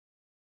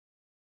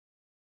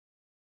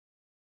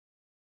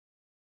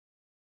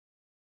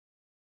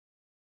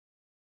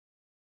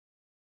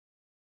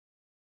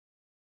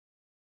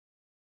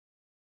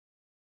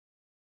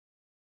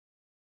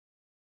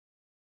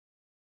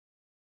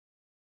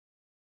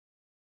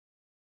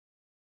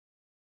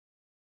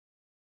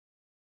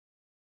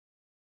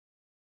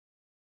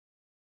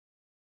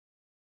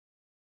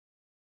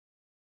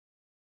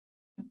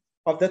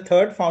of the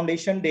third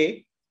Foundation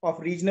Day of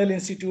Regional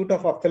Institute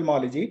of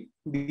Ophthalmology,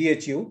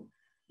 BHU.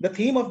 The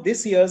theme of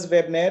this year's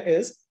webinar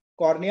is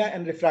Cornea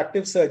and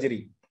Refractive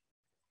Surgery.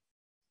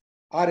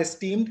 Our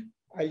esteemed,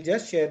 I'll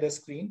just share the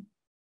screen.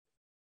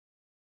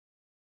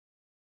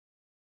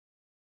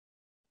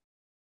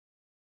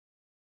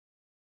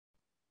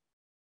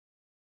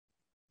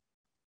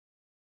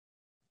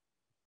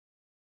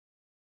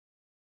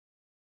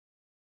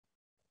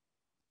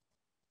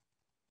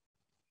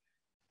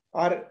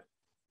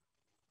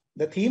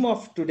 The theme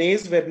of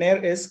today's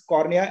webinar is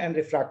Cornea and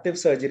Refractive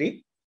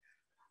Surgery.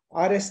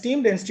 Our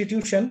esteemed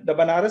institution, the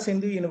Banaras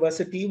Hindu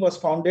University, was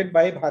founded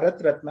by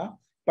Bharat Ratna,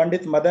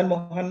 Pandit Madan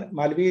Mohan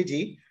Malviya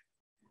ji.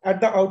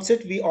 At the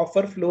outset, we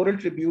offer floral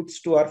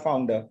tributes to our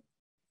founder.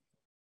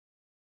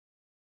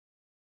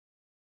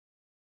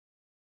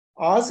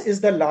 Ours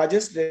is the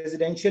largest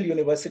residential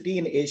university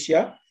in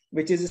Asia,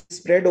 which is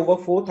spread over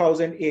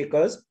 4,000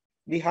 acres.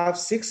 We have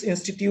 6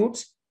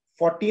 institutes,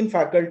 14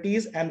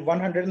 faculties, and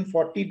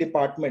 140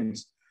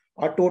 departments.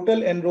 Our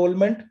total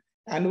enrollment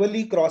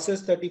annually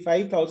crosses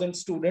 35,000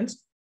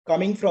 students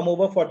coming from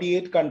over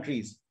 48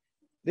 countries.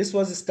 This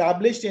was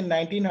established in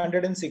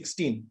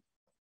 1916.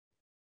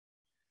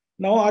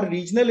 Now, our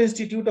Regional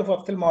Institute of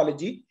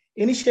Ophthalmology,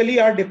 initially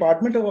our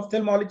Department of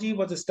Ophthalmology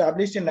was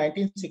established in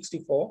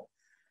 1964.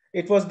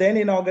 It was then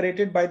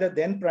inaugurated by the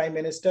then Prime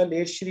Minister,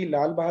 late Shri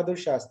Lal Bahadur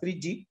Shastri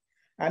ji,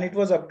 and it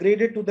was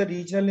upgraded to the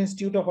Regional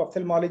Institute of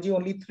Ophthalmology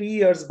only 3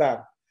 years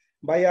back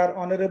by our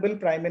Honorable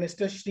Prime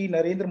Minister Shri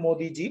Narendra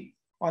Modi ji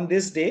on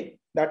this day,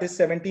 that is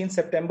 17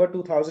 September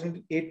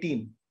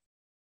 2018.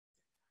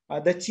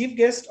 The chief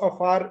guest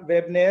of our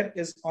webinar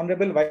is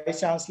Honorable Vice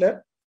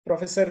Chancellor,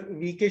 Professor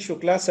V.K.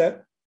 Shukla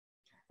sir.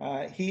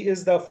 He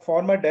is the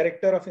former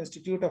Director of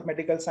Institute of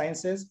Medical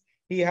Sciences.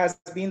 He has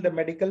been the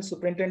Medical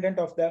Superintendent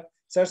of the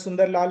Sir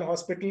Sundar Lal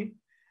Hospital,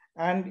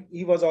 and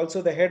he was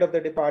also the head of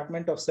the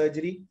Department of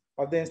Surgery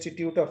of the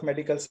Institute of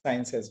Medical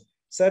Sciences.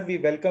 Sir, we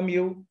welcome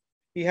you.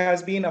 He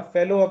has been a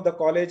fellow of the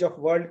College of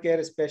World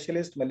Care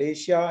Specialist,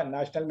 Malaysia, and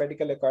National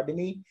Medical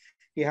Academy.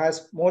 He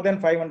has more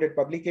than 500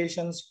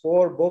 publications,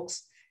 4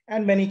 books,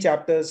 and many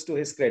chapters to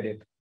his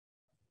credit.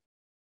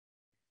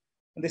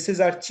 This is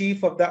our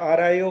Chief of the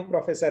RIO,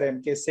 Professor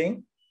M.K.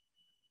 Singh.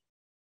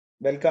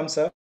 Welcome,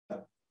 sir.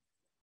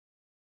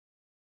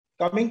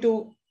 Coming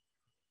to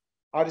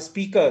our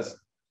speakers,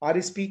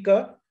 our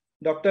speaker,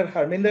 Dr.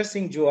 Harminder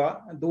Singh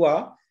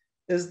Dua,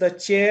 is the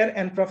Chair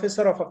and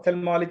Professor of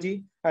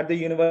Ophthalmology at the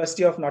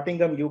University of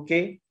Nottingham,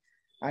 UK.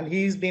 And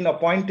he's been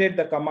appointed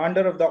the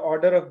Commander of the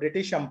Order of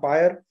British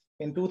Empire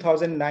in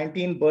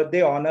 2019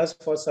 birthday honors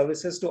for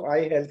services to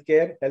eye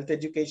healthcare, health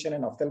education,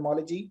 and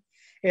ophthalmology.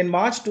 In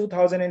March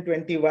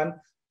 2021,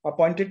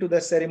 appointed to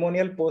the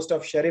ceremonial post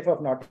of Sheriff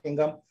of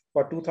Nottingham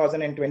for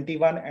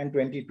 2021 and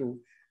 22.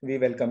 We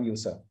welcome you,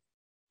 sir.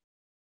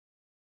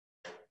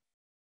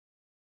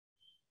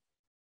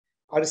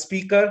 Our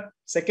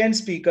second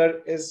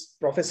speaker is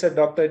Professor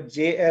Dr.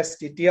 J.S.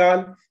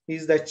 Titial. He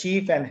is the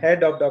Chief and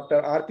Head of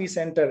Dr. R.P.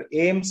 Center,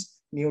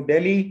 AIMS, New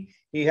Delhi.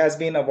 He has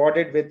been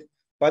awarded with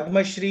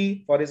Padma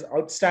Shri for his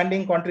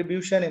outstanding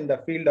contribution in the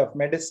field of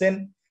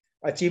medicine,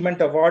 Achievement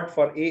Award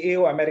for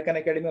AAO, American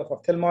Academy of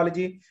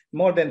Ophthalmology,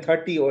 more than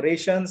 30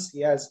 orations.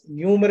 He has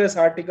numerous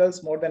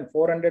articles, more than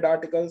 400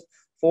 articles,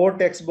 4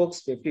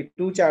 textbooks,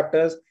 52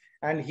 chapters,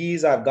 and he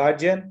is our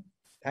guardian.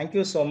 Thank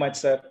you so much,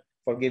 sir,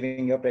 for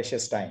giving your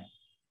precious time.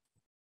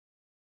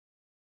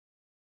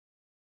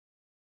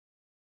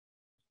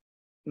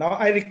 Now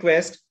I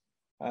request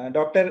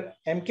Dr.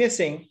 M.K.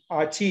 Singh,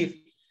 our chief,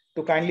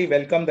 to kindly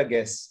welcome the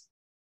guests.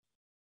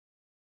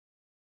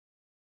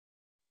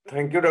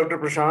 Thank you, Dr.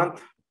 Prashant.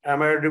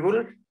 Am I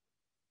audible?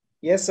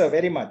 Yes, sir,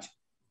 very much.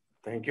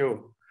 Thank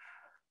you.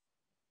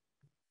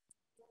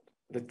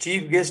 The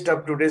chief guest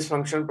of today's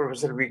function,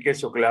 Professor V.K.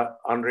 Shukla,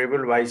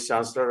 Honorable Vice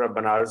Chancellor of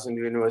Banaras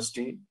Hindu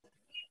University.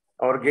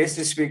 Our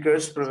guest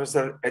speakers,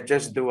 Professor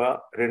H.S. Dua,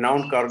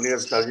 renowned corneal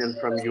surgeon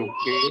from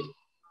UK.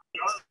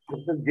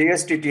 Professor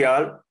J.S.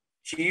 Titial,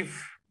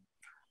 Chief,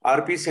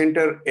 R.P.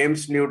 Center,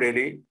 AIMS, New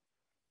Delhi,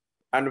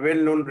 and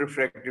well-known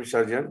refractive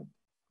surgeon.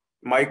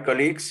 My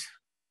colleagues,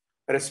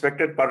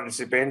 respected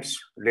participants,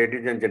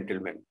 ladies and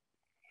gentlemen.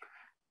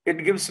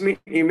 It gives me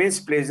immense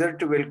pleasure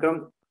to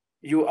welcome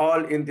you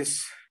all in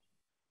this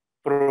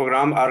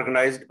program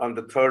organized on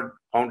the third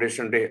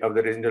Foundation Day of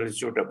the Regional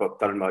Institute of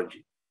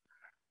Ophthalmology.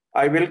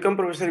 I welcome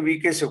Professor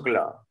V.K.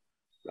 Shukla,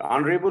 the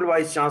Honorable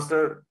Vice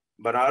Chancellor,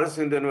 Banaras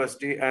Hindu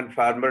University, and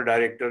former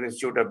Director,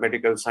 Institute of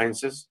Medical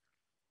Sciences,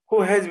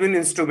 who has been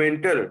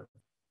instrumental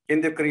in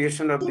the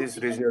creation of this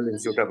Regional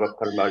Institute of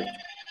Ophthalmology.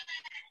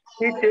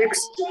 He takes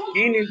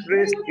keen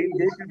interest in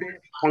day-to-day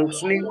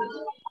functioning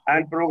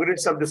and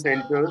progress of the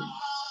center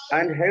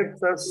and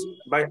helps us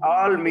by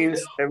all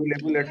means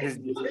available at his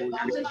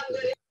disposal.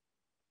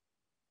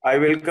 I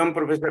welcome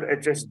Professor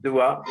H.S.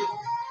 Dua,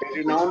 a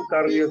renowned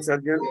corneal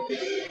surgeon,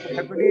 who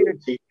happily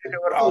accepted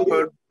our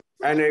offer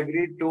and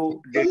agreed to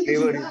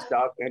deliver his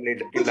talk and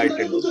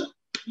enlightenment.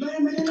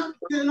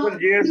 Professor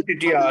J.S.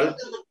 Titial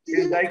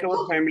is like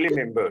our family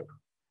member.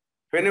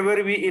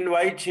 Whenever we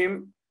invite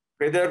him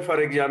whether for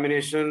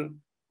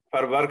examination,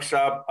 for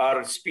workshop,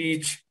 or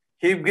speech,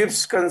 he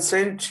gives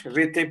consent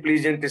with a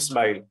pleasant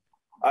smile.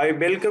 I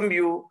welcome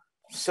you,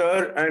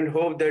 sir, and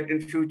hope that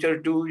in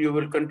future too you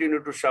will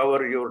continue to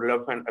shower your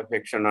love and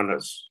affection on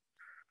us.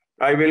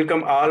 I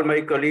welcome all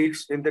my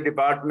colleagues in the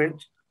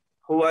department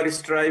who are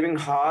striving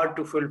hard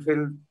to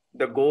fulfill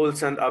the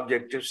goals and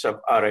objectives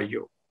of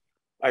RIO.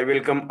 I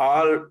welcome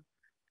all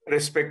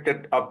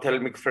respected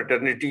ophthalmic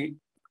fraternity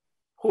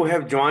who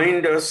have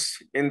joined us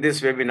in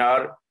this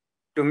webinar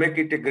to make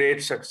it a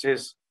great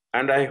success,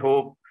 and I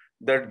hope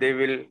that they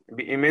will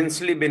be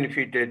immensely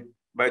benefited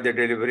by the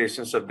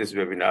deliberations of this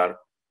webinar.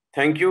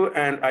 Thank you,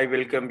 and I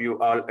welcome you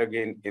all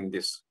again in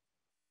this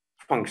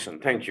function.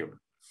 Thank you.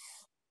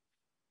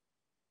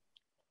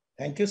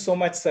 Thank you so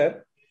much,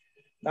 sir.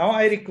 Now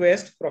I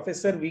request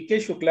Professor V.K.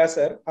 Shukla,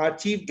 sir, our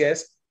chief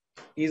guest.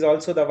 He is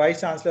also the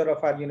Vice Chancellor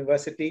of our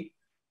university,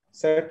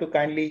 sir, to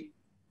kindly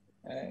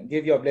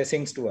give your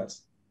blessings to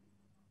us.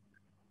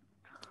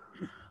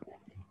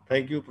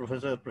 Thank you,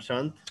 Professor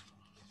Prashant.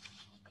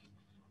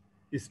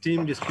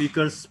 Esteemed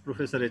speakers,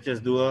 Professor H.S.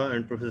 Dua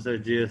and Professor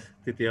J.S.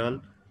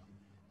 Titial,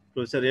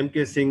 Professor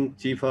M.K. Singh,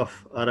 Chief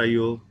of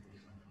RIO,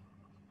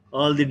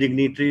 all the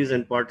dignitaries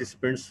and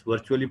participants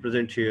virtually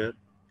present here,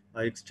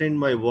 I extend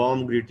my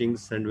warm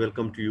greetings and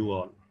welcome to you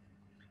all.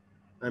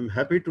 I'm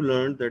happy to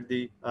learn that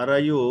the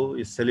RIO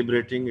is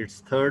celebrating its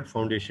third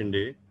Foundation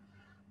Day.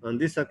 On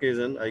this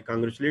occasion, I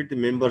congratulate the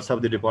members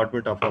of the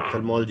Department of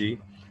Ophthalmology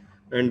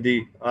and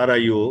the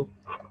RIO.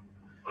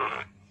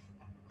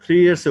 3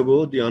 years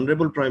ago, the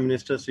Honorable Prime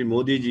Minister Sri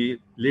Modi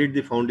ji laid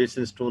the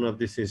foundation stone of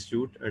this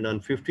institute, and on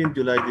 15th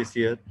July this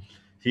year,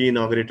 he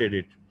inaugurated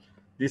it.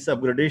 This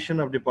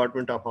upgradation of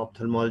Department of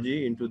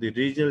Ophthalmology into the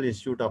Regional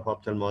Institute of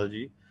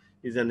Ophthalmology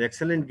is an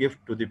excellent gift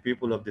to the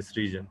people of this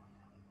region.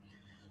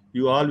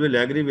 You all will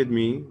agree with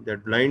me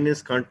that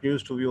blindness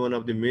continues to be one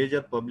of the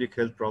major public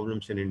health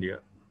problems in India.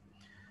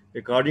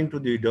 According to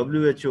the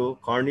WHO,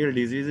 corneal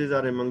diseases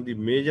are among the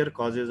major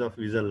causes of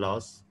vision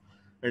loss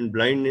and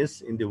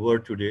blindness in the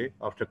world today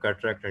after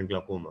cataract and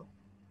glaucoma.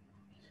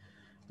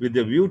 With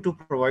the view to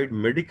provide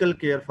medical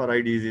care for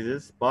eye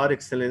diseases par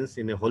excellence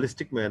in a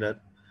holistic manner,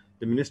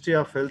 the Ministry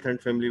of Health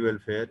and Family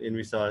Welfare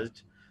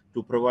envisaged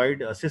to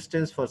provide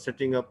assistance for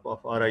setting up of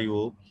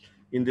RIO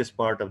in this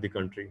part of the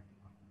country.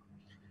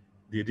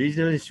 The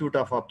Regional Institute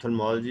of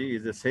Ophthalmology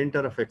is a center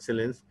of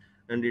excellence,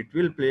 and it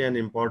will play an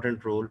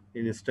important role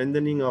in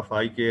strengthening of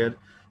eye care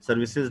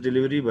services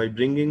delivery by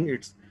bringing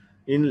its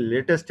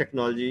latest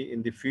technology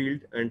in the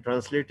field and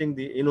translating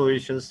the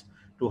innovations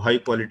to high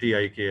quality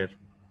eye care.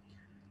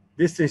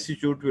 This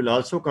institute will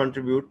also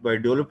contribute by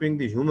developing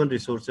the human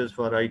resources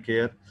for eye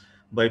care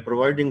by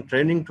providing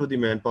training to the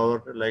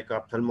manpower like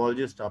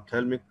ophthalmologists,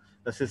 ophthalmic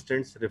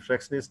assistants,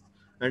 refractionists,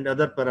 and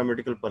other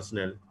paramedical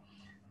personnel.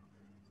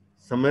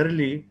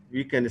 Summarily,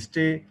 we can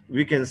say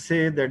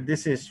that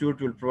this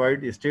institute will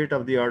provide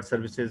state-of-the-art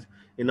services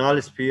in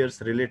all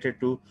spheres related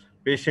to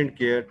patient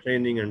care,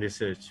 training, and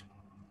research.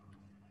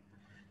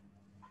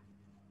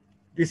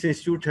 This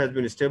institute has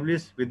been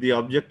established with the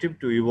objective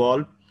to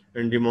evolve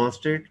and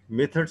demonstrate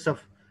methods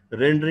of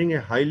rendering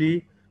a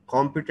highly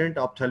competent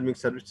ophthalmic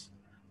service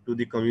to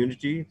the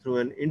community through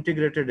an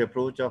integrated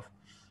approach of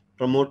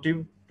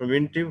promotive,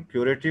 preventive,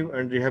 curative,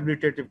 and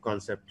rehabilitative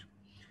concept.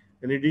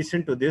 In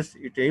addition to this,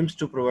 it aims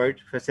to provide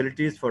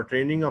facilities for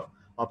training of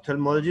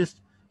ophthalmologists,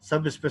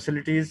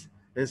 subspecialties,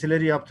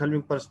 ancillary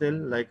ophthalmic personnel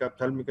like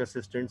ophthalmic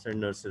assistants and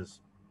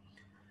nurses.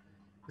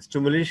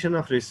 Stimulation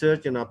of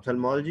research in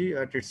ophthalmology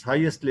at its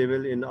highest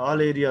level in all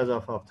areas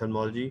of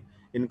ophthalmology,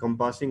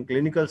 encompassing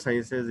clinical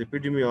sciences,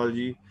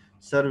 epidemiology,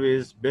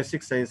 surveys,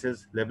 basic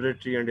sciences,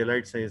 laboratory and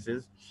allied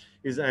sciences,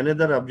 is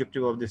another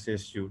objective of this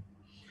institute.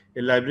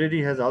 A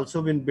library has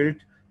also been built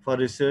for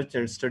research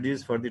and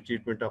studies for the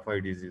treatment of eye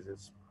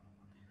diseases.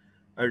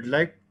 I'd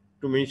like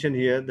to mention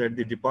here that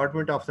the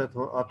Department of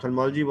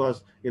Ophthalmology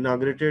was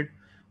inaugurated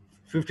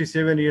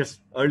 57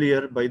 years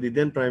earlier by the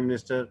then Prime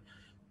Minister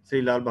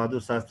Sri Lal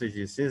Bahadur Shastri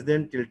ji. Since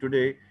then till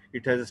today,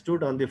 it has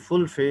stood on the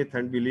full faith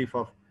and belief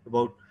of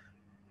about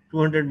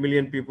 200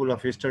 million people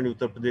of Eastern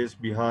Uttar Pradesh,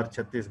 Bihar,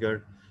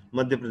 Chhattisgarh,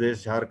 Madhya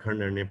Pradesh,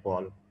 Jharkhand, and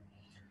Nepal.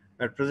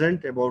 At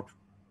present, about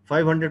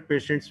 500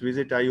 patients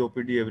visit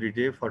IOPD every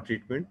day for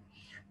treatment.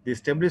 The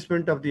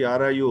establishment of the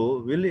RIO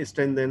will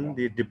strengthen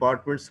the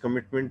department's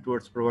commitment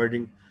towards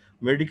providing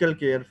medical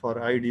care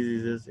for eye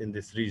diseases in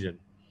this region.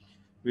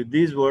 With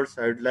these words,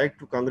 I would like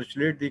to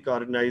congratulate the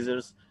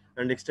organizers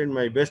and extend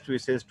my best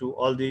wishes to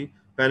all the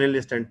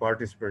panelists and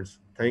participants.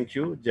 Thank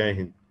you. Jai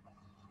Hind.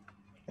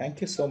 Thank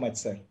you so much,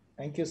 sir.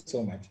 Thank you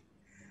so much.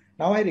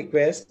 Now I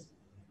request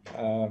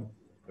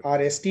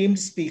our esteemed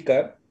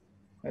speaker,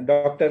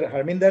 Dr.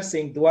 Harminder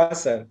Singh Dua,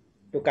 sir,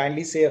 to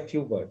kindly say a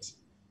few words.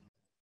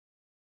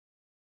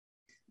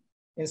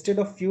 Instead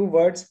of few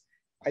words,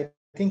 I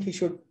think he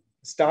should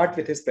start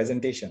with his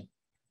presentation.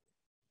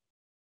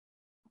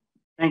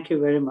 Thank you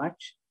very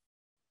much.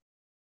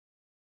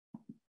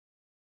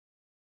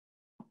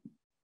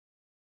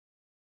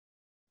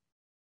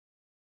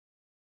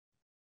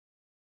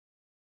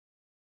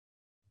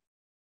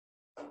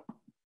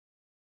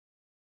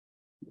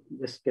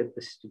 let's get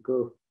this to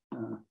go.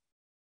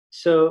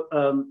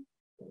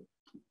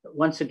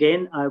 Once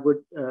again, I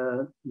would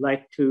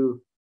like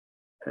to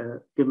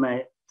give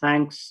my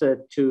thanks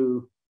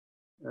to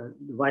the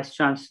Vice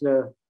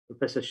Chancellor,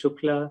 Professor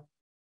Shukla,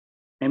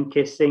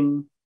 M.K.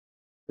 Singh,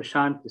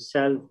 Prashant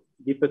Desal,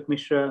 Deepak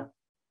Mishra,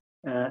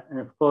 and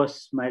of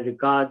course, my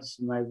regards,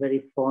 my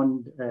very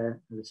fond,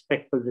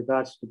 respectful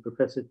regards to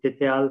Professor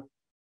Tityal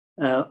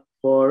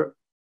for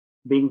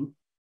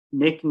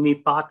making me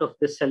part of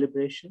this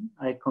celebration.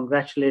 I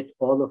congratulate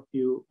all of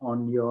you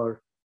on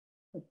your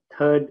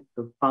third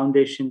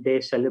Foundation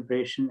Day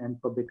celebration and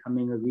for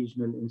becoming a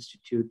regional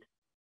institute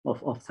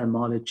of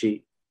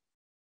ophthalmology.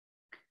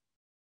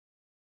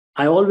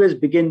 I always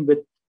begin with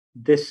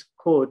this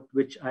quote,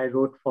 which I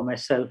wrote for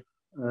myself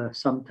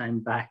some time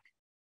back,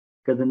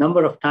 because the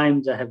number of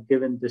times I have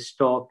given this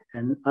talk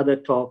and other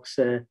talks,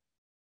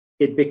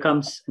 it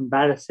becomes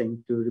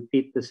embarrassing to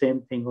repeat the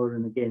same thing over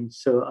and again.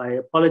 So I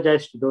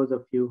apologize to those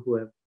of you who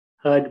have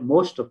heard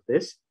most of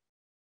this.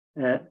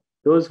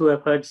 Those who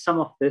have heard some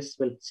of this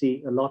will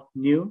see a lot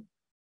new,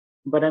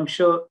 but I'm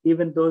sure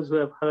even those who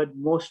have heard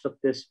most of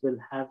this will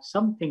have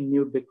something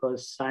new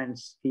because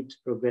science keeps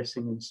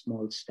progressing in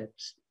small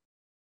steps.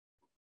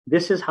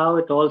 This is how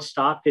it all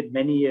started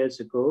many years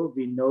ago.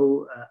 We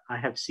know, I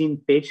have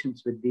seen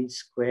patients with these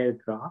square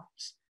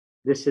grafts.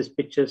 This is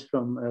pictures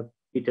from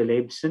Peter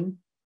Leibson.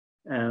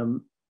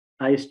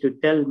 I used to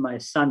tell my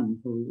son,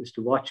 who used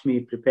to watch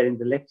me preparing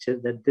the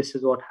lectures, that this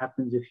is what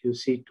happens if you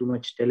see too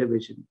much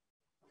television.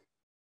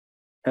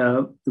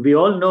 We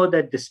all know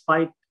that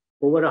despite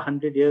over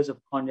 100 years of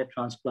cornea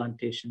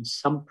transplantation,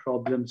 some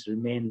problems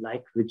remain,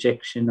 like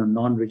rejection or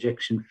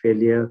non-rejection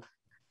failure.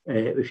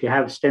 If you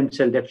have stem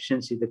cell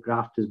deficiency, the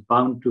graft is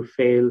bound to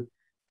fail.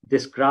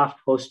 This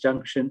graft-host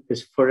junction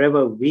is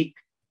forever weak.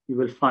 You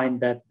will find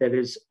that there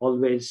is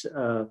always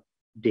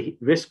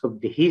risk of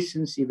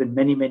dehiscence. Even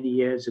many, many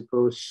years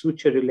ago,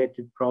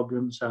 suture-related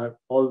problems are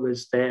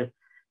always there.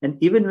 And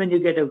even when you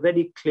get a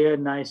very clear,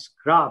 nice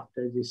graft,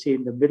 as you see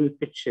in the middle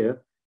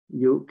picture,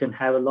 you can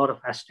have a lot of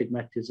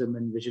astigmatism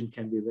and vision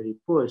can be very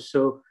poor.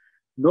 So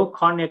no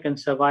cornea can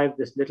survive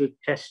this little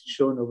test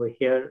shown over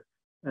here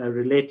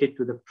related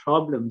to the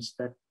problems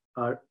that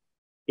are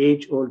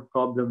age-old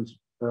problems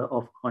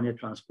of cornea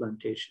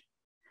transplantation.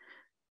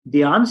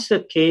 The answer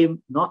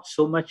came not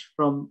so much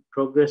from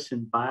progress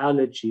in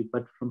biology,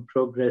 but from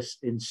progress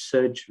in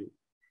surgery.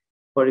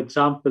 For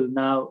example,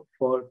 now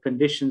for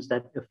conditions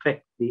that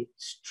affect the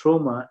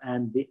stroma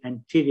and the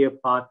anterior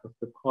part of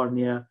the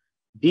cornea,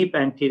 deep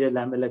anterior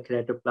lamellar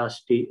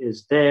keratoplasty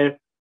is there,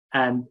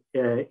 and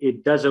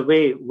it does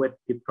away with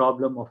the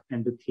problem of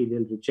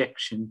endothelial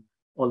rejection,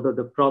 although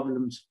the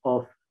problems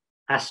of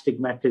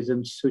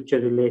astigmatism,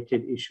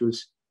 suture-related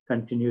issues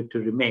continue to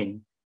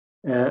remain.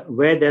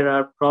 Where there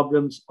are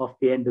problems of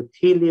the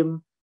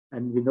endothelium,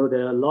 and we know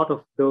there are a lot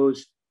of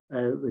those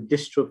with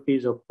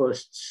dystrophies of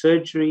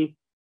post-surgery,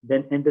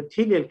 then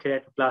endothelial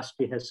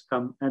keratoplasty has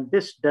come, and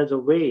this does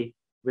away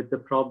with the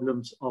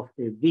problems of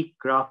a weak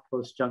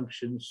graft-host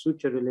junction,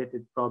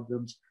 suture-related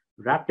problems,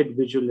 rapid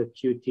visual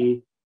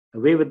acuity,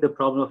 away with the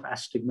problem of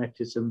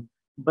astigmatism,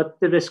 but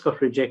the risk of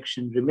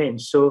rejection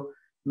remains. So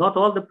not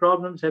all the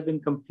problems have been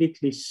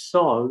completely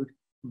solved,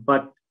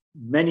 but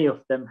many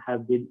of them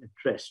have been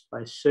addressed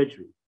by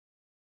surgery.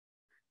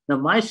 Now,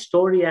 my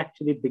story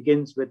actually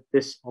begins with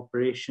this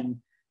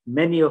operation.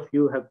 Many of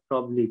you have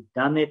probably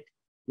done it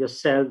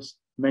yourselves.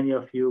 Many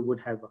of you would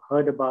have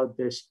heard about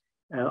this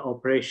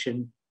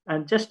operation.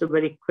 And just a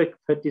very quick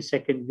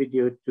 30-second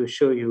video to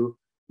show you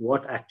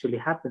what actually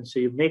happens. So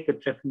you make a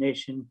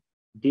trephination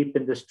deep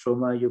in the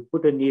stroma, you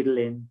put a needle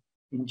in,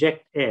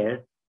 inject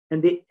air,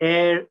 and the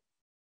air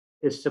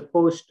is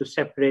supposed to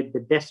separate the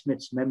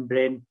Descemet's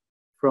membrane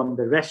from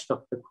the rest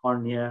of the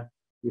cornea.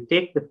 You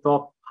take the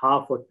top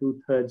half or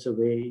 2/3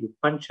 away, you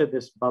puncture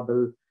this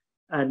bubble,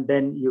 and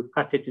then you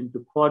cut it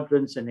into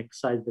quadrants and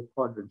excise the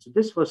quadrants. So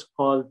this was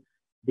called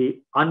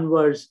the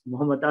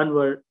Muhammad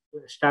Anwar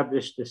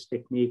established this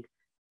technique,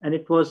 and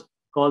it was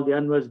called the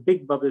Anwar's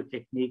big bubble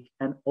technique,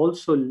 and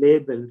also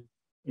labeled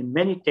in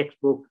many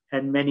textbooks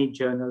and many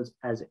journals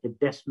as a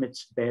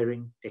Descemet's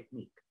bearing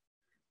technique.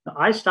 Now,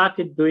 I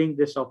started doing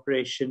this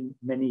operation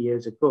many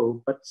years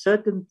ago, but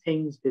certain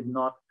things did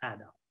not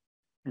add up.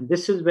 And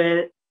this is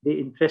where the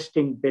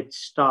interesting bit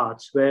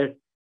starts, where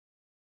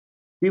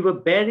we were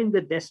bearing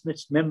the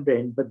Descemet's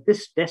membrane, but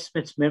this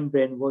Descemet's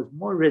membrane was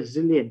more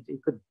resilient.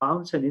 It could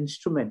bounce an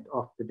instrument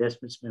off the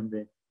Descemet's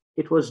membrane.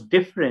 It was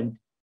different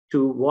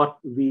to what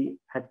we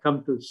had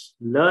come to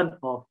learn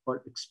of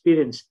or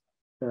experience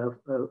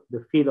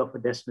the feel of a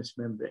Descemet's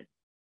membrane.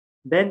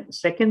 Then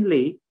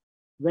secondly,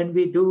 when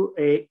we do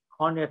a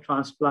cornea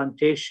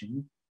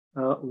transplantation,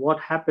 what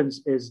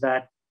happens is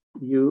that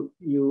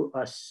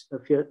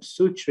if you're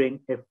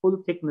suturing a full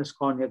thickness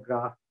cornea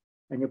graft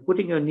and you're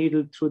putting your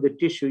needle through the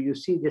tissue, you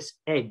see this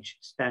edge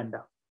stand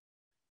up.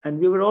 And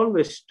we were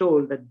always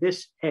told that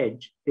this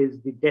edge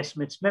is the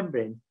Descemet's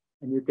membrane,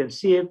 and you can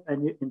see it,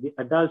 and in the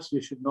adults,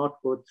 you should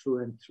not go through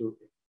and through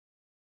it.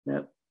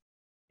 Now,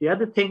 the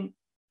other thing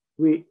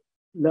we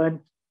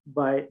learned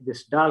by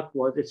this DALK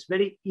was it's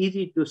very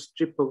easy to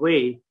strip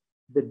away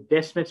the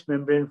Descemet's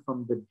membrane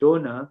from the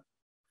donor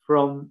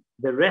from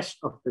the rest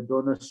of the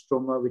donor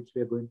stroma, which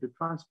we are going to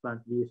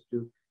transplant.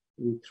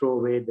 We throw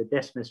away the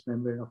Descemet's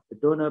membrane of the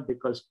donor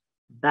because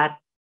that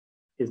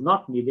is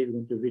not needed. We're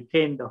going to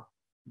retain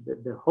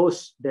the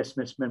host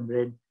Descemet's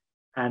membrane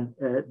and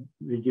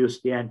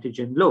reduce the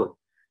antigen load.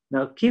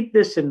 Now, keep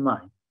this in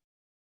mind.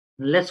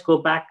 Let's go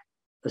back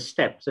a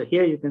step. So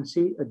here you can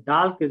see a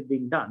DALK is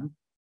being done,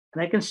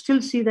 and I can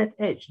still see that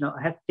edge. Now,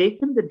 I have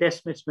taken the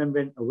Descemet's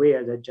membrane away,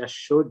 as I just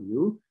showed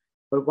you,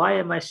 but why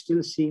am I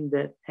still seeing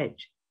that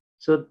edge?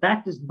 So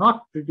that is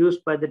not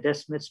produced by the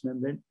Descemet's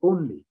membrane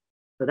only.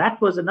 So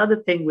that was another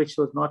thing which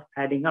was not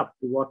adding up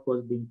to what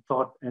was being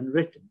taught and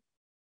written.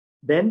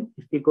 Then,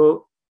 if we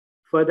go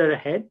further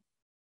ahead,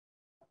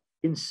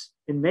 in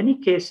many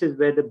cases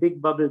where the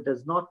big bubble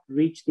does not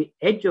reach the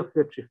edge of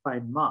your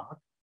trifine mark,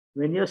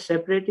 when you're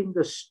separating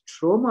the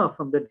stroma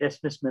from the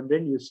Descemet's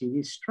membrane, you see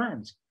these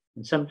strands.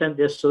 And sometimes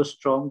they're so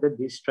strong that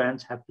these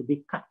strands have to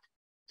be cut.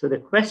 So the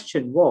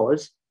question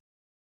was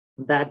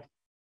that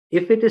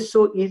if it is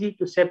so easy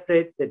to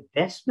separate the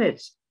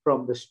Descemet's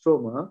from the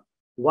stroma,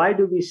 why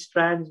do we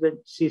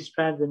see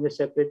strands when we're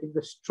separating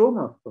the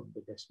stroma from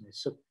the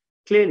Descemet's? So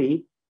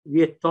clearly,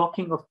 we are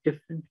talking of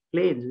different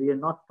planes. We are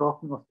not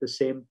talking of the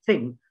same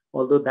thing,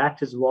 although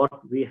that is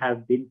what we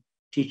have been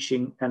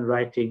teaching and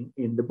writing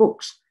in the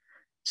books.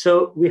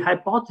 So we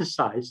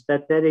hypothesized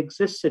that there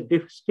exists a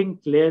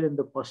distinct layer in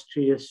the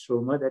posterior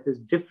stroma that is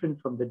different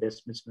from the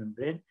Descemet's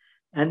membrane.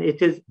 And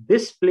it is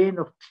this plane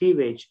of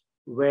cleavage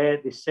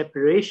where the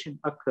separation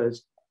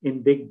occurs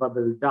in big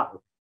bubble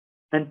DALK.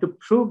 And to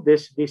prove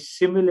this, we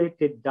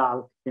simulated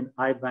DALK in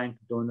eye bank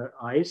donor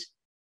eyes.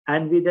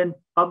 And we then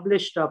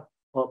published up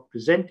or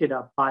presented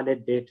our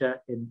pilot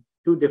data in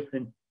 2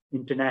 different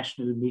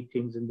international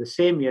meetings in the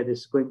same year.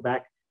 This is going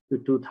back to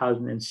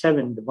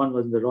 2007. The one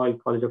was in the Royal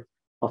College of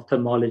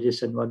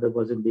Ophthalmologists and one that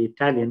was in the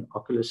Italian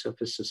Ocular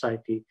Surface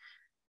Society.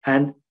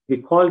 And we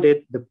called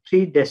it the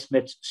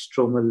pre-Descemet's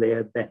stromal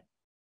layer then.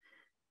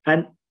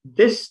 And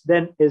this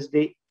then is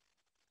the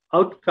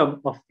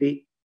outcome of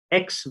the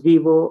ex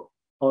vivo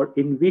or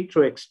in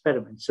vitro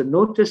experiment. So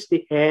notice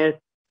the air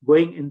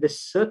going in this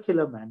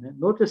circular manner.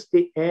 Notice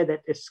the air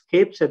that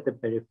escapes at the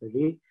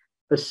periphery.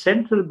 A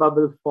central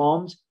bubble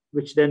forms,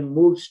 which then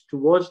moves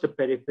towards the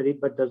periphery,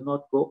 but does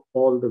not go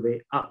all the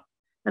way up.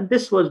 And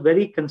this was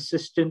very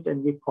consistent,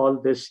 and we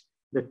call this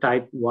the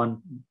type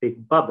 1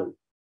 big bubble.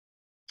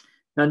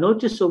 Now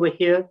notice over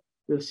here,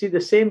 you'll see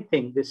the same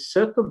thing. This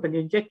when you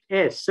inject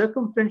air,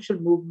 circumferential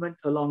movement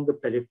along the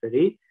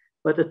periphery,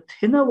 but a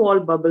thinner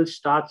wall bubble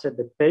starts at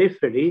the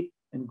periphery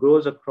and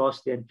grows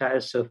across the entire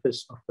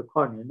surface of the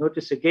cornea.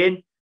 Notice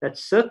again that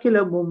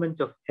circular movement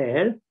of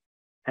air,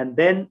 and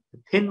then the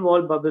thin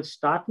wall bubble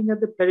starting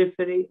at the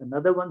periphery,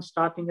 another one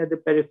starting at the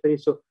periphery.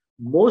 So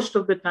most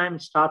of the time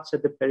it starts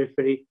at the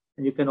periphery,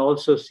 and you can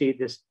also see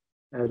this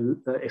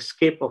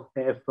escape of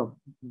air from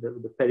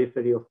the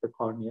periphery of the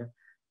cornea.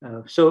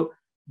 So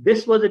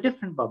this was a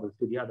different bubble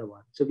to the other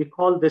one. So we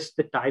call this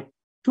the type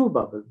 2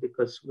 bubble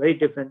because very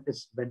different. It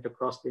went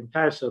across the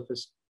entire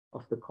surface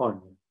of the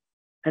cornea.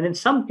 And in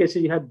some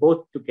cases, you have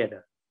both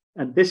together.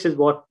 And this is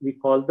what we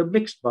call the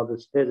mixed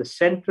bubbles. There's a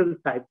central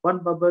type 1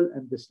 bubble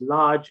and this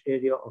large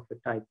area of a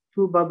type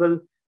 2 bubble.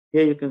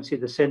 Here you can see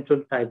the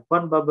central type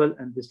 1 bubble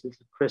and this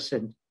little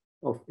crescent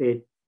of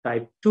a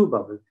type 2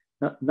 bubble.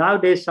 Now,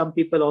 nowadays, some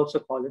people also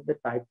call it the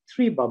type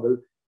 3 bubble,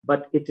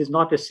 but it is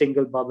not a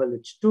single bubble.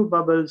 It's 2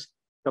 bubbles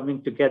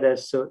coming together.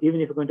 So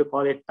even if you're going to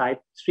call it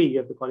type 3, you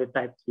have to call it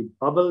type 3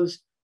 bubbles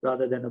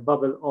rather than a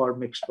bubble, or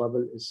mixed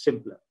bubble is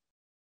simpler.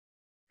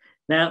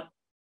 Now,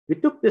 we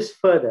took this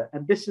further,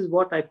 and this is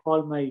what I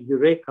call my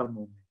eureka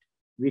moment.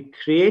 We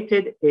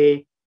created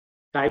a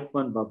type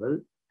 1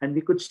 bubble, and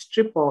we could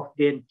strip off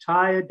the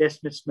entire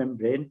Descemet's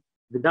membrane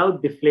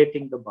without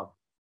deflating the bubble.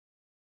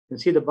 You can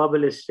see the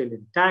bubble is still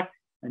intact,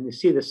 and you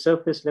see the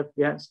surface left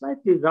behind,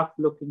 slightly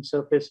rough-looking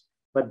surface,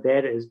 but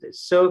there is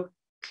this. So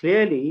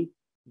clearly,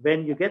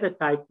 when you get a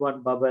type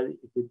 1 bubble,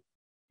 if you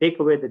take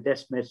away the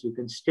Descemet's, you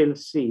can still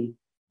see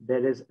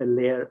there is a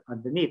layer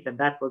underneath, and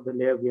that was the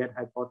layer we had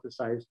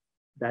hypothesized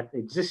that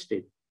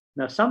existed.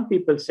 Now, some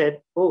people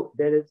said, oh,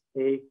 there is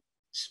a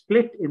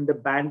split in the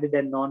banded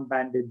and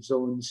non-banded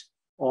zones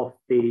of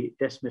the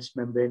Descemet's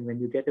membrane when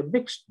you get a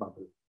mixed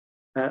bubble.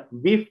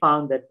 We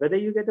found that whether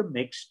you get a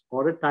mixed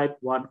or a type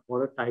 1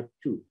 or a type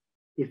 2,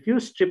 if you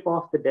strip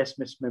off the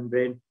Descemet's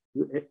membrane,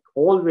 you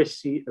always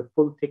see a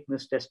full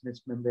thickness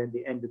Descemet's membrane,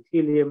 the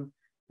endothelium.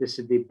 This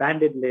is the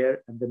banded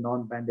layer and the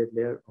non-banded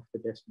layer of the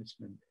Descemet's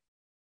membrane.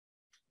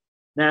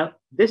 Now,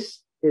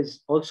 this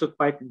is also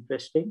quite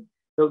interesting.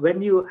 So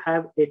when you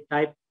have a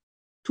type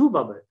 2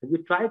 bubble, and you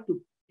try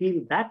to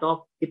peel that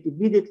off, it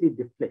immediately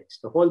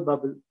deflates. The whole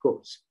bubble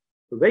goes.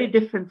 So very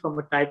different from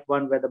a type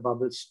 1 where the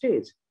bubble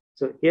stays.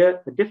 So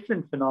here, a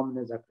different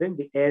phenomenon is occurring.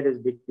 The air is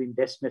between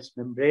Descemet's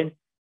membrane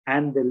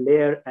and the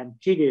layer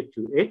anterior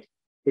to it.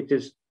 It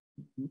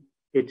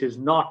is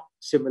not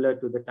similar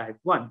to the type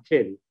 1,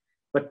 clearly.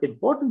 But the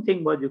important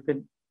thing was you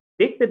can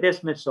take the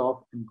Descemet's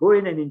off and go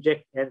in and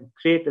inject and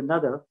create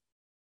another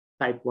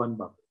type 1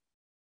 bubble.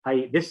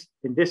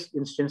 In this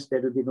instance,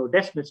 there will be no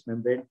Descemet's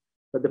membrane,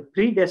 but the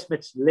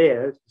pre-Descemet's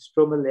layer, the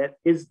stromal layer,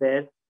 is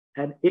there,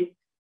 and it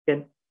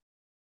can,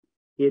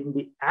 in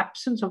the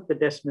absence of the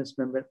Descemet's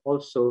membrane,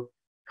 also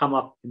come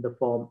up in the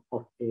form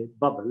of a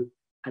bubble.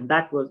 And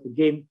that was,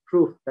 again,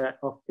 proof that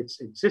of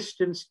its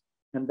existence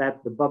and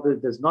that the bubble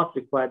does not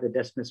require the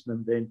Descemet's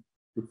membrane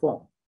to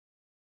form.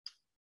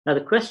 Now,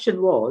 the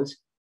question was,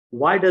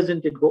 why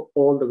doesn't it go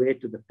all the way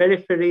to the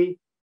periphery?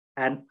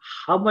 And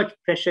how much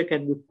pressure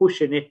can we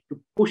push in it to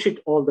push it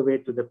all the way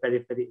to the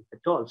periphery, if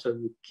at all? So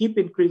we keep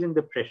increasing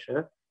the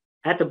pressure.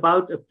 At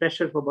about a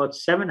pressure of about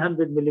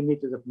 700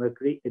 millimeters of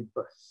mercury, it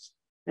bursts.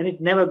 And it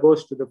never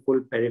goes to the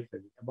full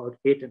periphery, about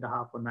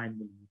 8.5 or 9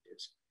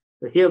 millimeters.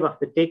 So here,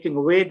 after taking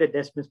away the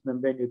Descemet's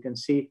membrane, you can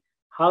see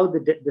how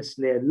this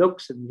layer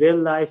looks in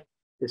real life.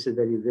 This is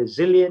very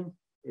resilient.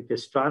 It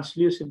is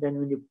translucent. And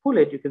when you pull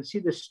it, you can see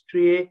the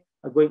striae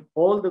are going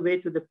all the way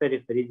to the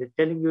periphery. They're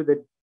telling you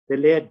that the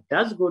layer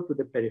does go to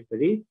the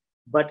periphery,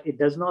 but it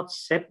does not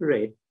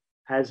separate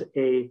as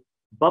a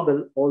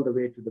bubble all the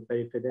way to the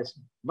periphery. There's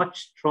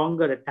much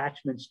stronger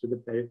attachments to the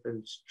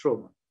peripheral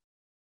stroma.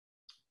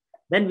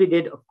 Then we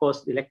did, of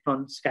course,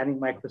 electron scanning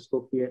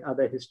microscopy and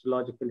other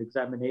histological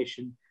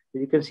examination. So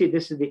you can see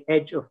this is the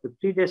edge of the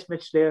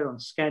pre-Descemet's layer on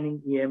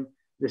scanning EM.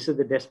 This is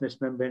the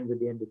Descemet's membrane with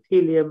the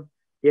endothelium.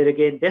 Here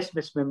again,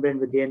 Descemet's membrane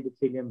with the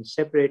endothelium is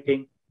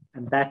separating,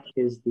 and that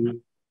is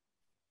the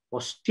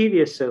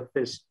posterior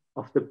surface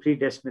of the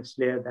pre-Descemet's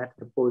layer that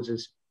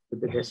opposes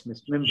with the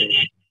Descemet's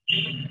membrane.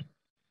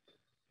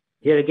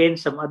 Here again,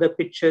 some other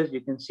pictures.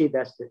 You can see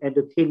that's the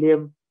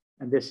endothelium,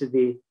 and this is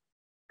the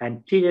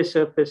anterior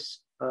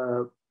surface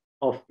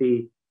of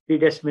the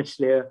pre-Descemet's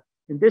layer.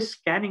 In this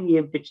scanning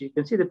EM picture, you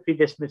can see the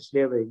pre-Descemet's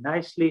layer very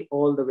nicely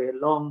all the way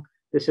along.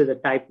 This is a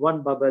type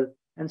 1 bubble,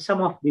 and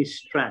some of these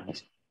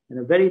strands. And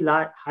a very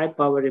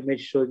high-power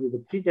image shows you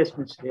the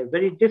pre-Descemet's layer,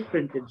 very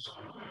different in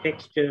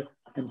texture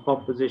and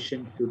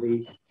composition to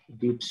the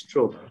deep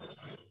stroma.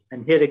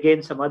 And here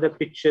again, some other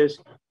pictures.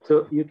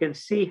 So you can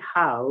see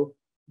how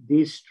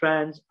these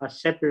strands are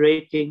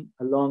separating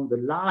along the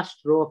last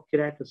row of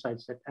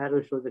keratocytes. That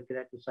arrow shows the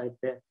keratocyte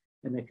there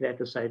and the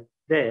keratocyte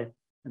there.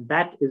 And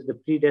that is the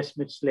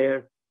pre-Descemet's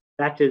layer.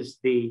 That is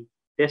the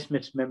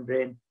Descemet's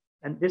membrane.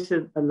 And this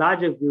is a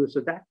larger view.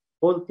 So that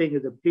whole thing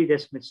is the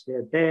pre-Descemet's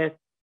layer there.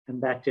 And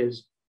that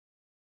is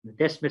the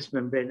Descemet's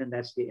membrane, and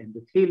that's the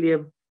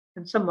endothelium.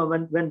 And some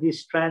moment when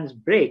these strands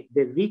break,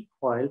 they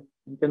recoil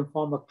and can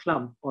form a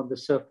clump on the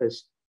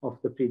surface of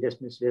the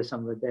pre-Descemet's layer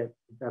somewhere there.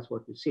 That's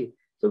what you see.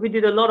 So we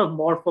did a lot of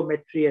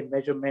morphometry and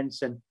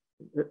measurements and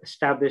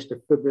established the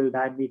fibril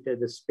diameter,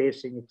 the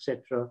spacing,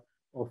 etc.,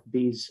 of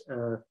these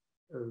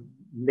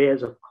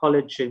layers of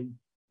collagen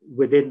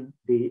within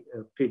the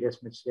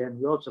pre-Descemet's layer. And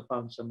we also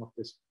found some of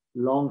this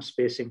long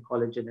spacing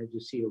collagen, as you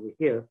see over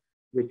here,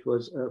 which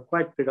was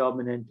quite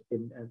predominant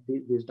in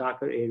these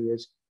darker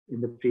areas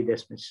in the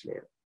pre-Descemet's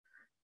layer.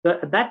 So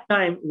at that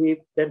time,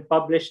 we then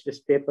published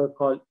this paper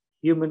called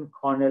Human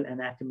Corneal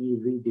Anatomy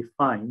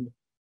Redefined,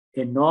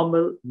 a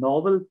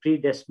novel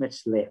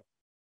pre-Descemet's layer.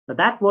 Now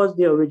that was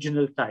the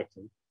original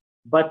title,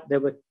 but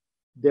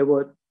there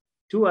were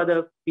two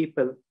other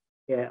people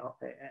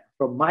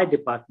from my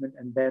department,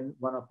 and then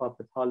one of our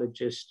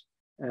pathologists,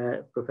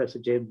 Professor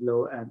James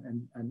Lowe,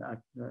 and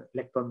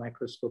electron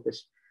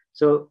microscopist.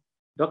 So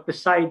Dr.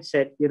 Said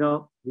said, you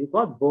know, we've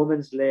got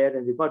Bowman's layer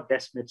and we've got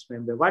Descemet's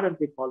membrane. Why don't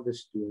we call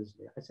this Duer's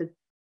layer? I said,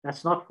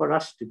 that's not for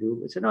us to do.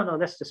 We said, no,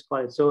 let's just call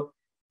it. So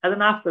as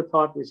an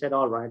afterthought, we said,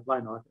 all right, why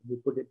not? And we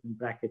put it in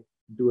bracket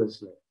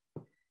Duer's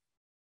layer.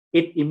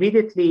 It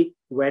immediately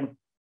went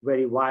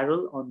very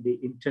viral on the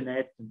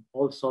internet and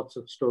all sorts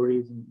of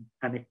stories and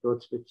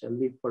anecdotes, which I'll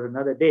leave for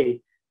another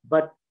day.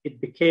 But it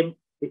became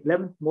the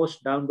 11th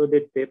most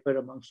downloaded paper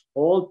amongst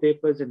all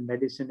papers in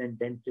medicine and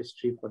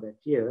dentistry for that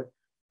year.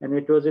 And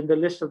it was in the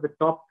list of the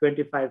top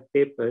 25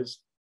 papers.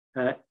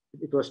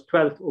 It was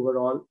 12th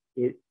overall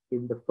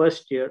in the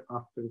first year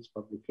after its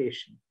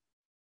publication.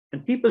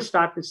 And people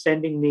started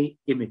sending me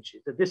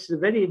images. So this is a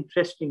very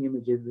interesting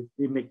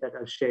image that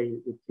I'll share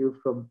with you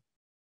from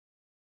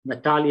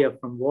Natalia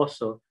from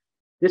Warsaw.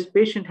 This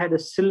patient had a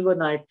silver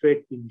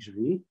nitrate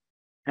injury,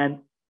 and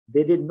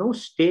they did no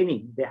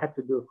staining. They had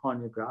to do a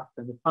corneal graft,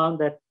 and they found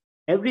that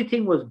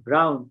everything was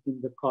brown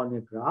in the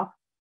corneal graft,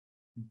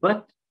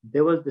 but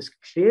there was this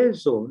clear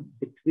zone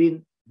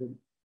between the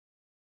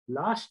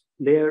last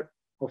layer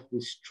of the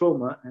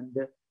stroma and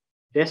the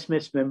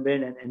Descemet's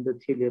membrane and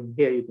endothelium.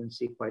 Here you can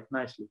see quite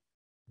nicely.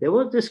 There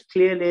was this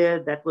clear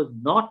layer that was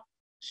not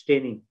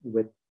staining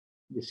with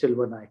the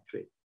silver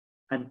nitrate.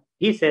 And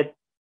she said,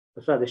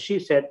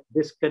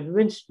 this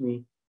convinced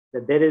me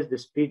that there is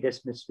this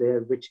pre-Descemet's layer,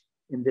 which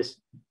in this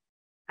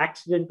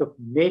accident of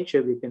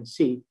nature we can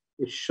see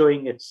is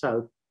showing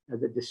itself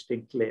as a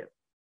distinct layer.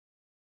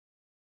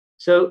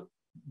 So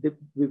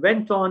we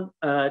went on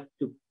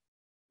to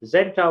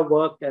present our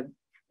work, and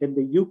in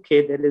the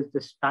UK, there is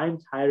this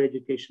Times Higher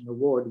Education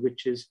Award,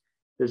 which is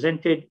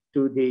presented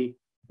to the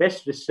best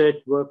research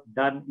work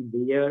done in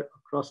the year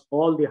across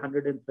all the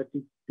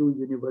 132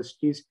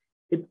 universities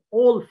in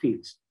all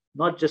fields,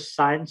 not just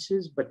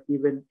sciences, but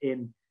even in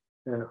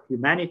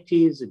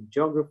humanities and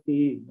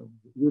geography,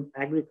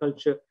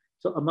 agriculture.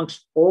 So amongst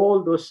all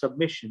those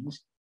submissions,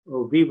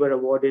 we were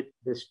awarded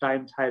this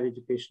Times Higher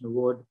Education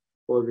Award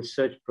for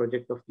Research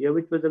Project of the Year,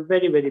 which was a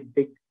very, very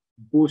big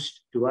boost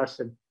to us.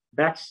 And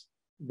that's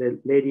the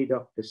lady,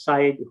 Dr.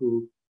 Said, who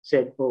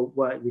said, oh,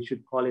 well, we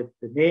should call it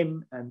the name.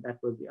 And that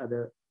was the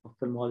other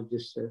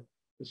ophthalmologist,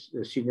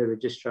 the senior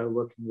registrar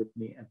working with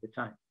me at the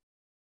time.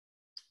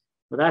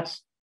 So that's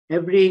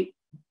every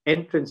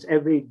entrance,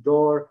 every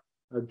door,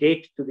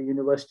 gate to the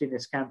university in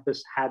its campus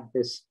had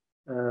this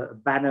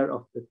banner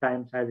of the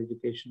Times Higher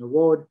Education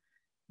Award.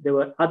 There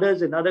were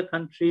others in other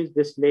countries.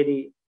 This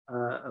lady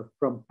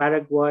from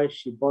Paraguay,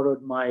 she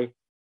borrowed my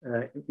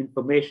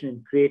information and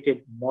created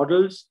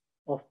models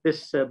of this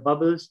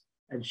bubbles,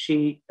 and she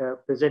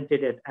presented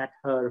it at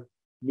her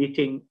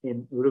meeting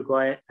in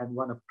Uruguay and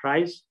won a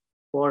prize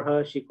for her.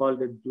 She called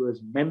it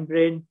Dua's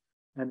Membrane,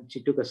 and she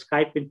took a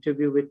Skype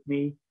interview with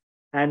me,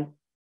 and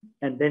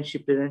then she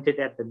presented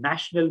at the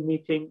national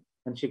meeting,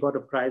 and she got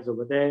a prize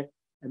over there.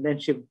 And then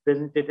she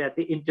presented at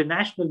the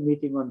international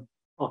meeting on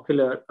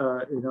ocular,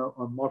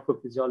 on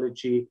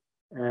morphophysiology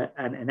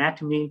and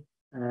anatomy.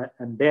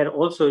 And there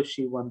also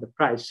she won the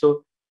prize. So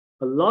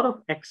a lot of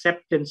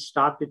acceptance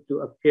started to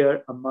appear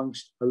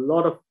amongst a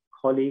lot of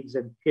colleagues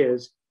and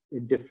peers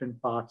in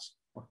different parts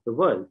of the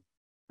world.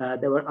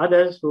 There were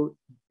others who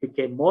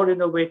became more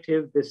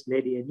innovative. This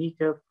lady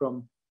Anita from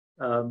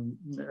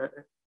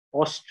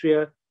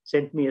Austria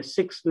sent me a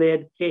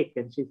 6-layered cake,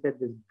 and she said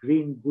this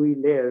green gooey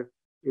layer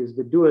is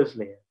the Dua's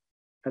layer.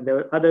 And there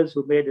were others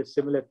who made a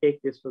similar cake.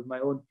 This was my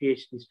own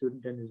PhD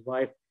student and his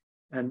wife,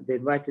 and they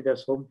invited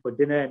us home for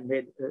dinner and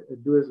made a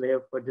Dua's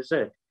layer for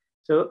dessert.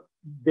 So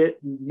the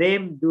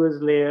name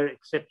Dua's layer,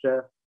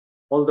 etc.,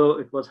 although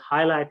it was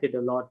highlighted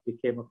a lot,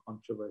 became a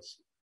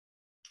controversy.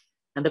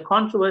 And the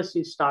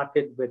controversy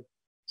started with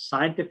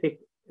scientific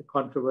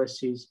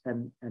controversies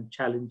and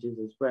challenges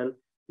as well,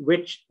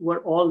 which were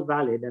all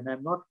valid, and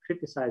I'm not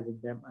criticizing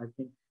them. I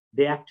think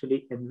they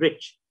actually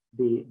enrich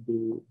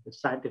the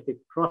scientific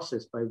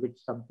process by which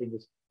something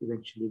is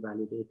eventually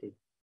validated.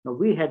 Now,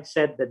 we had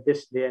said that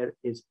this layer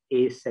is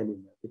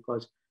acellular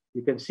because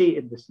you can see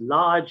in this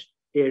large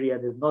area,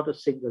 there's not a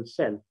single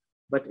cell,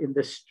 but in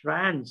the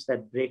strands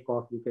that break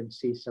off, you can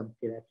see some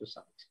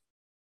keratocytes.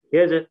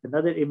 Here's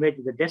another image.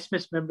 The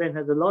desmus membrane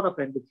has a lot of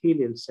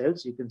endothelial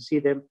cells. You can see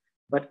them,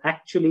 but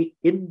actually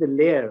in the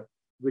layer,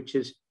 which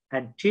is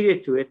anterior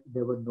to it,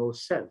 there were no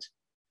cells.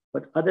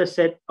 But others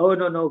said, oh,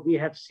 no, we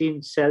have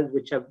seen cells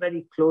which are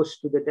very close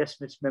to the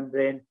desmus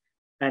membrane,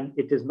 and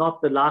it is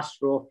not the last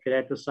row of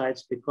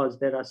keratocytes because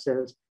there are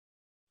cells.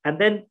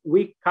 And then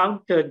we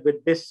countered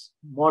with this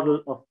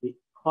model of the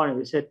cornea.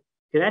 We said,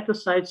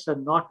 keratocytes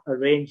are not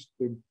arranged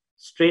in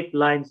straight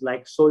lines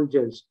like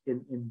soldiers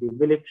in the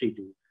military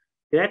do.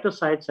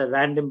 Keratocytes are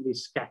randomly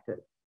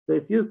scattered. So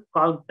if you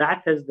count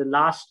that as the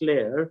last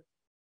layer,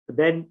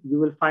 then you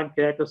will find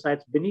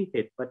keratocytes beneath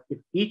it. But if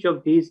each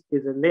of these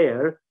is a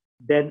layer,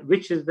 then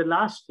which is the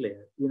last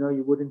layer?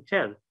 You wouldn't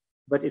tell.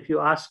 But if you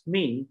ask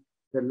me,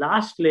 the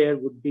last layer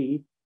would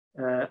be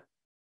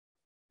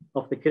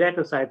of the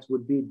keratocytes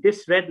would be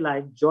this red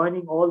line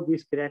joining all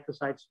these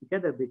keratocytes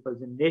together,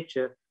 because in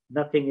nature,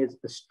 nothing is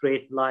a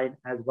straight line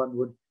as one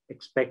would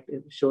expect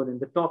shown in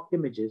the top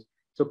images.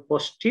 So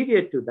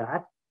posterior to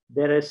that,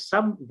 there is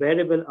some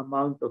variable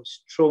amount of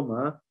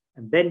stroma,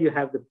 and then you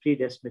have the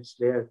predesmus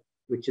layer,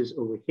 which is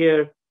over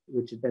here,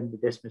 which is then the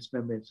desmus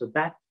membrane. So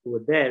that over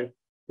there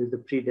is the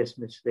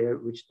predesmus layer,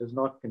 which does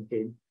not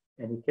contain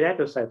any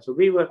keratocytes. So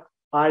we were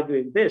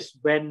arguing this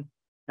when,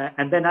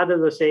 and then others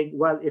were saying,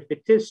 well, if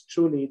it is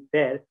truly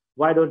there,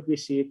 why don't we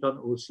see it on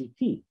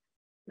OCT?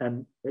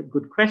 And a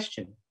good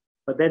question.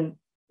 But then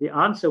the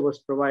answer was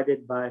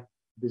provided by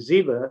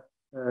Biziva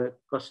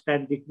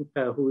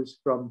Kostandikova, who is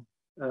from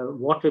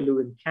Waterloo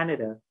in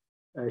Canada.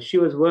 She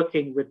was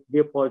working with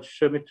Leopold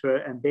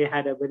Schirmitter, and they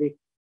had a very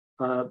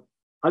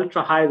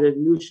ultra high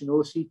resolution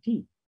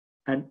OCT.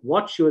 And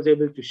what she was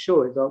able to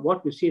show is that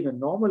what you see in a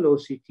normal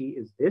OCT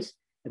is this.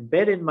 And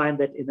bear in mind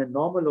that in a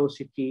normal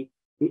OCT,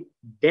 the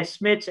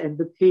desmates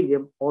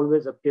endothelium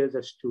always appears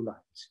as two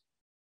lines.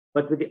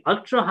 But with the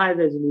ultra high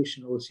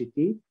resolution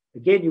OCT,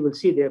 again, you will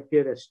see they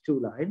appear as two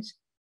lines.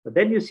 But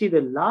then you see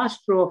the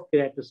last row of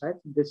keratocytes.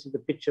 And this is the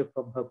picture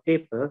from her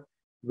paper,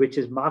 which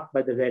is marked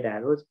by the red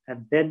arrows.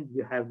 And then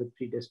you have the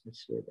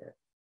predesmus layer there.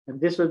 And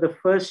this was the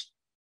first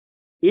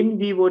in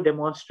vivo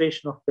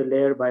demonstration of the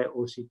layer by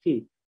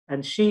OCT.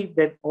 And she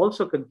then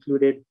also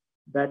concluded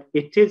that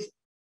it is,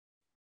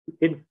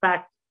 in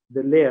fact,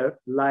 the layer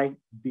lying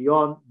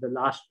beyond the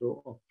last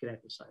row of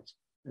keratocytes,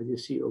 as you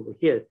see over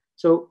here.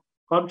 So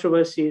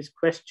controversies,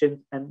 questions,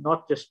 and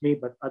not just me,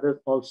 but others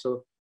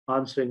also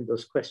answering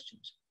those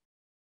questions.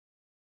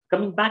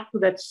 Coming back to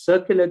that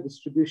circular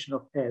distribution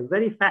of air,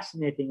 very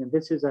fascinating, and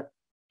this is an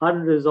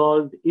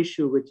unresolved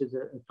issue, which is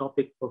a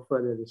topic for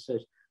further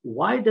research.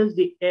 Why does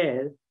the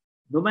air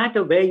no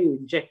matter where you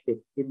inject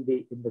it in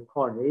the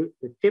cornea,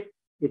 the tip,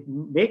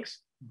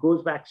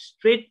 goes back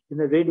straight in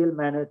a radial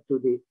manner to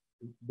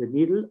the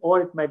needle,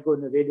 or it might go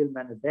in a radial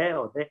manner there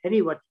or there,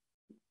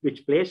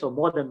 which place or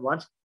more than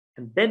once.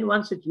 And then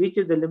once it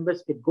reaches the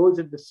limbus, it goes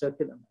in the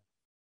circular manner.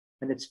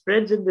 And it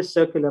spreads in this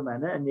circular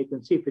manner. And you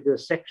can see if you do a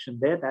section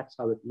there, that's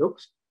how it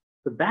looks.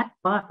 So that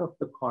part of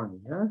the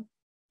cornea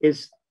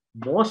is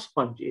more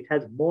spongy. It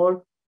has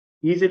more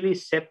easily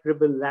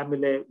separable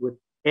lamellae with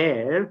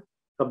air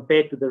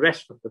compared to the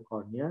rest of the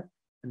cornea.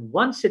 And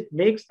once it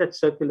makes that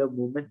circular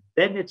movement,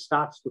 then it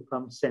starts to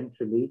come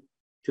centrally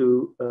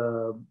to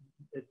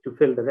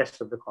fill the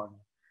rest of the cornea.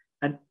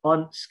 And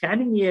on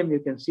scanning EM, you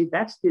can see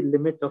that's the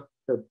limit of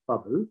the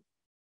bubble.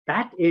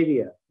 That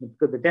area,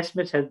 because the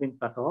descemet has been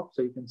cut off,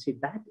 so you can see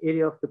that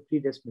area of the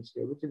pre-descemet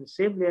layer, which is the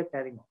same layer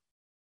carrying on.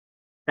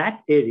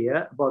 That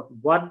area, about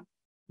 1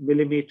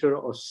 millimeter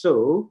or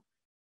so,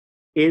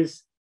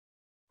 is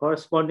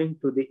corresponding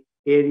to the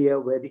area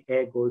where the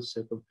air goes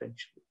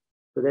circumferentially.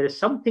 So there is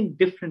something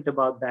different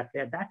about that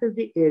layer. That is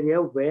the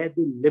area where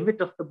the limit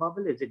of the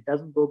bubble is. It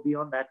doesn't go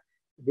beyond that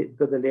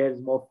because the layer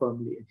is more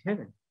firmly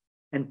adherent.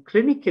 And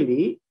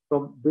clinically,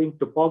 from doing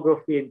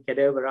topography in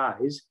cadaver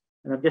eyes,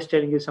 and I'm just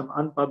telling you some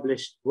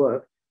unpublished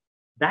work,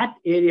 that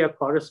area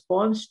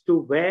corresponds to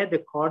where the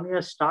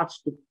cornea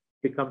starts to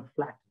become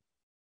flat.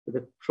 So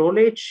the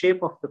prolate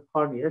shape of the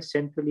cornea,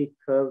 centrally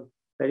curved,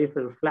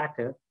 peripheral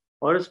flatter,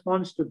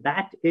 corresponds to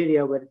that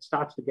area where it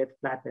starts to get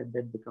flatter and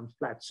then becomes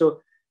flat. So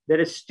there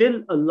is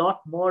still a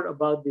lot more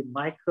about the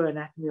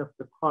microanatomy of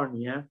the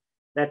cornea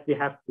that we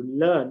have to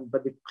learn,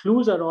 but the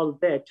clues are all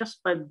there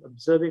just by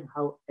observing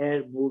how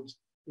air moves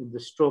in the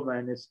stroma,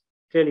 and it's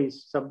clearly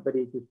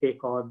somebody to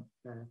take on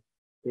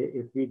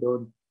if we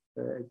don't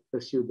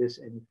pursue this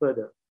any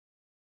further.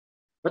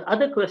 But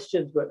other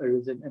questions were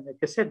arisen, and like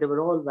I said, they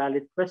were all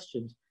valid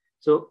questions.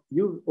 So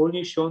you've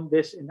only shown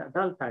this in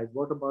adult eyes.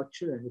 What about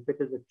children? If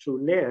it is a true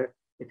layer,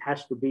 it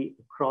has to be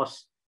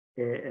across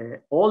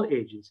all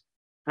ages.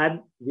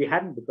 And we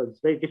hadn't, because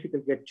it's very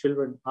difficult to get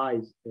children's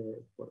eyes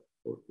for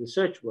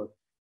research work.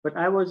 But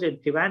I was in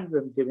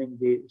Trivandrum giving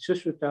the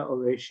Sushruta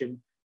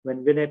oration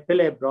when Vinay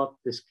Pillai brought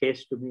this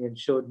case to me and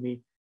showed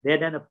me they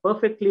had done a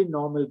perfectly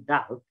normal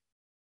doubt,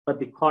 but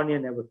the cornea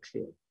never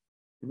cleared.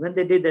 And when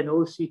they did an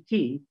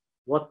OCT,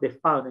 what they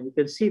found, and you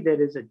can see there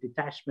is a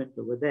detachment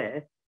over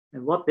there,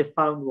 and what they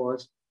found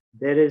was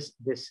there is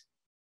this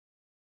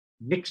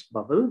mixed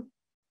bubble,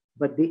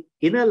 but the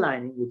inner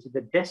lining, which is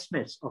the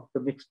descemets of the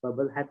mixed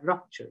bubble, had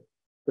ruptured.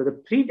 So the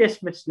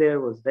pre-descemet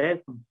layer was there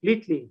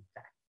completely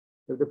intact.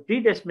 So the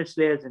pre-descemet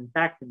layer is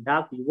intact and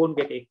dark, you won't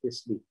get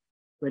aqueous sleep.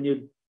 When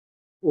you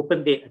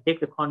take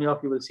the cornea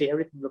off, you will see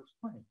everything looks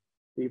fine.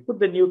 So you put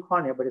the new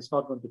cornea, but it's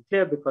not going to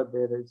clear because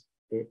there is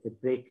a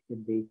break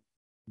in the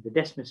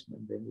descemet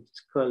membrane, which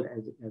is curled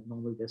as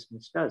normal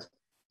descemet does.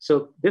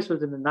 So this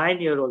was in a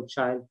 9-year-old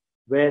child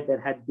where there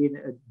had been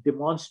a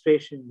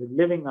demonstration with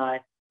living eye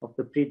of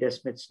the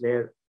pre-descemet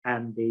layer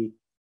and the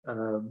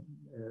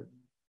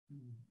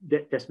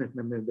descemet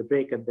membrane, the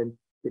break, and then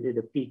they did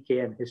a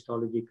PK and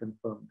histology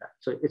confirmed that.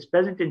 So it's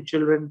present in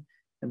children,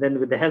 and then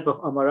with the help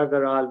of Amar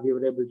Agarwal, we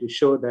were able to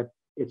show that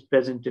it's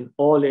present in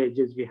all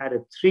ages. We had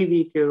a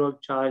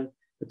 3-week-old child,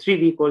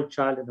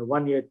 and a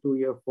 1 year, 2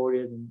 year, 4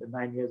 years, and the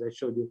 9 years I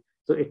showed you.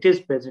 So it is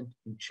present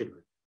in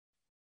children.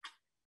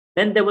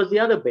 Then there was the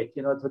other bit,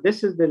 so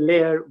this is the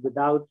layer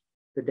without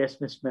the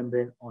descemet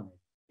membrane on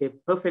it. A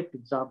perfect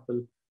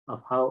example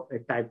of how a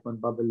type 1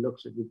 bubble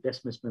looks with the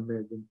descemet membrane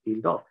has been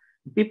peeled off.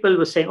 People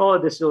were saying, oh,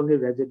 this is only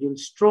residual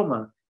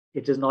stroma.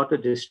 It is not a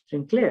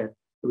distinct layer.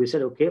 So we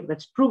said, okay,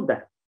 let's prove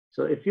that.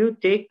 So if you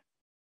take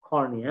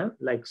cornea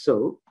like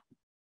so,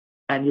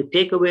 and you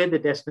take away the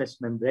descemet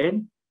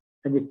membrane,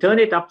 and you turn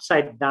it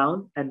upside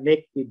down and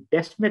make the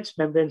descemet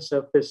membrane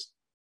surface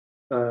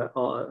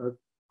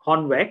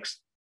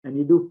convex, and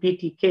you do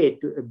PTK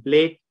to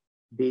ablate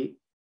the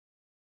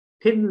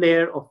thin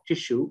layer of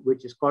tissue,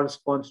 which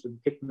corresponds to the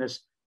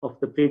thickness of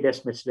the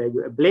pre-descemet layer.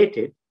 You ablate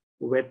it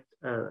with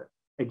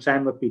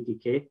excimer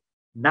PTK.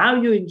 Now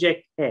you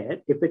inject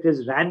air. If it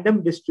is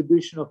random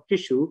distribution of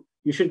tissue,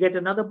 you should get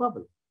another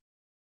bubble.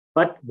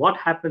 But what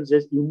happens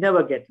is you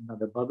never get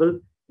another bubble.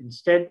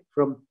 Instead,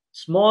 from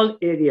small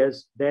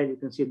areas there, you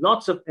can see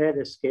lots of air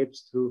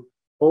escapes through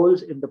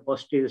holes in the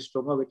posterior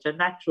stroma, which are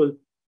natural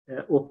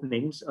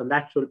openings or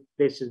natural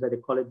places where the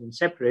collagen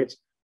separates.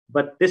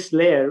 But this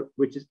layer,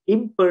 which is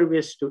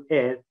impervious to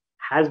air,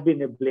 has been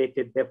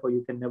ablated. Therefore,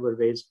 you can never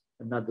raise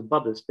another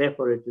bubbles.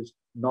 Therefore, it is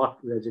not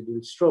residual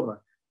stroma.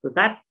 So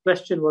that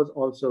question was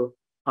also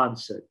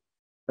answered.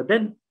 But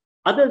then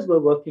others were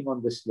working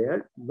on this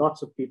layer.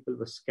 Lots of people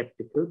were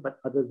skeptical, but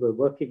others were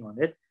working on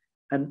it.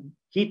 And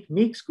Keith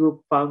Meek's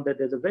group found that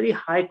there's a very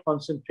high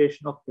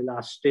concentration of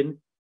elastin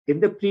in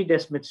the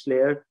pre-descemet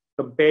layer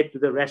compared to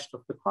the rest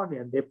of the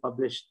cornea. And they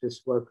published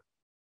this work.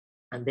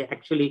 And they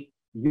actually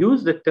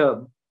used the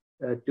term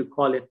to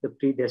call it the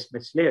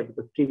pre-descemet layer,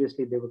 because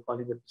previously they were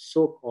calling it the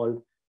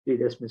so-called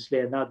pre-descemet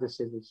layer. Now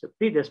this is it's a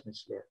pre-descemet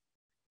layer.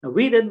 Now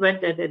we then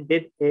went and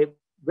did a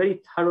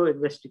very thorough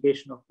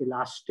investigation of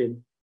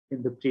elastin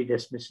in the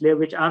pre-Descemet's layer,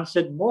 which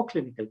answered more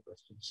clinical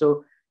questions.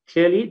 So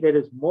clearly there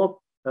is more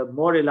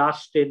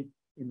elastin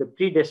in the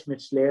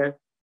pre-Descemet's layer,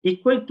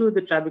 equal to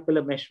the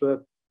trabecular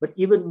meshwork, but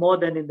even more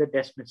than in the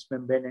Descemet's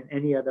membrane and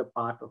any other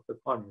part of the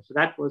cornea. So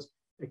that was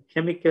a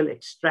chemical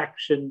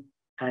extraction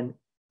and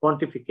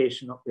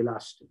quantification of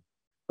elastin.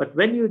 But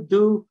when you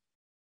do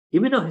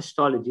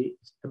immunohistology,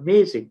 it's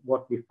amazing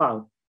what we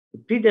found. The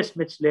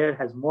pre-Descemet's layer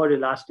has more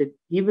elastin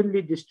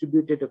evenly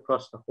distributed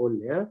across the whole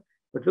layer.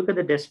 But look at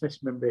the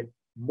Descemet's membrane.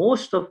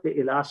 Most of the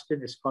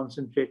elastin is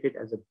concentrated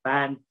as a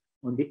band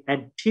on the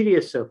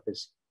anterior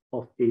surface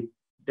of the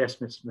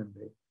Descemet's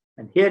membrane.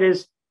 And here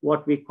is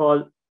what we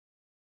call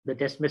the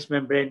Descemet's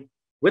membrane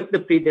with the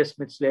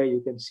pre-Descemet's layer.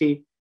 You can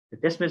see the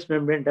Descemet's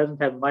membrane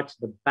doesn't have much.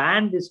 The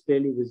band is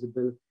clearly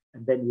visible,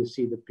 and then you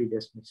see the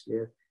pre-Descemet's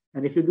layer.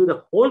 And if you do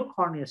the whole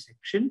cornea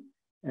section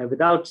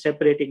without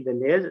separating the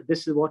layers,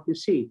 this is what you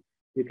see.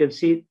 You can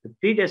see the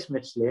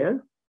pre-Descemet's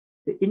layer,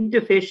 the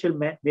interfacial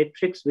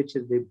matrix, which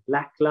is the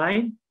black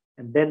line,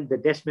 and then the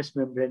Descemet's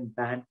membrane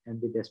band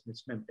and the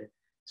Descemet's membrane.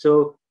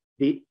 So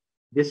this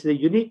is a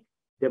unique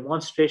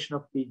demonstration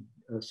of the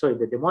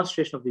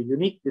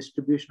unique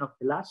distribution of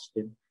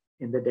elastin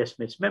in the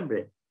Descemet's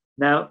membrane.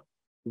 Now,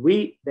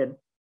 we then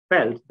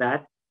felt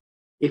that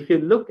if you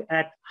look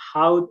at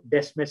how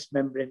Descemet's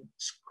membrane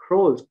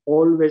scrolls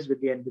always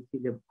with the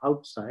endothelium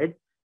outside,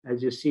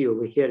 as you see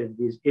over here in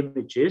these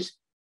images,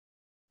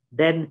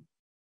 then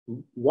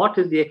what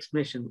is the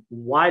explanation?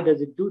 Why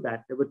does it do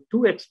that? There were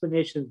two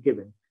explanations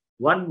given.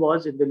 One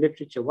was in the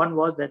literature. One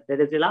was that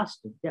there is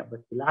elastin. Yeah,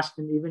 but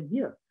elastin even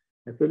here.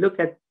 If you look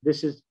at,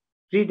 this is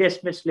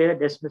pre-Descemet's layer,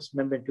 Descemet's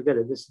membrane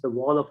together. This is the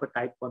wall of a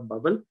type 1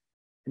 bubble.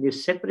 And you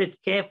separate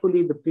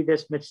carefully the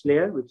pre-Descemet's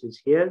layer, which is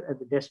here, and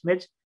the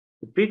Descemet's.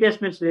 The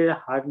pre-Descemet's layer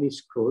hardly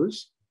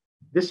scrolls.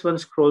 This one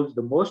scrolls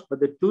the most, but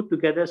the two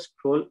together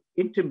scroll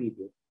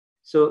intermediate.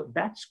 So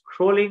that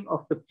scrolling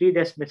of the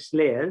pre-Descemet's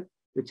layer,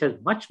 which has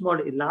much more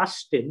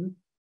elastin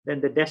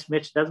than the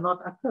Descemet's, does not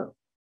occur.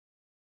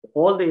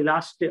 All the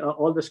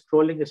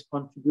scrolling is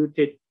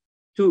contributed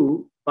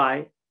to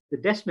by the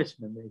Descemet's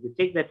membrane. If you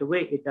take that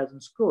away, it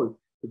doesn't scroll.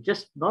 It's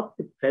just not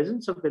the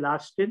presence of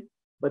elastin,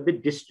 but the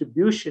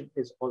distribution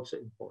is also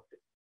important.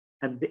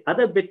 And the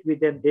other bit we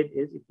then did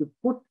is, if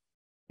you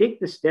take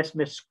this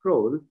Descemet's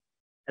scroll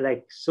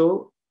like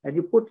so, and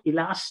you put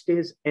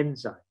elastase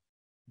enzyme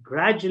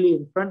gradually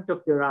in front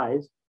of your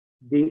eyes,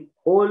 the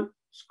whole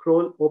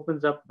scroll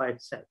opens up by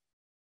itself.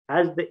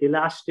 As the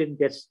elastin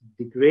gets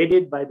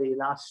degraded by the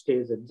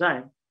elastase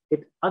enzyme,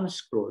 it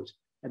unscrolls.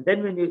 And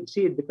then when you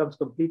see, it becomes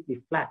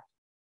completely flat.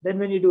 Then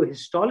when you do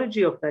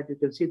histology of that, you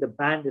can see the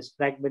band is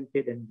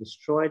fragmented and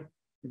destroyed.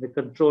 In the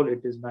control,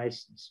 it is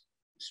nice and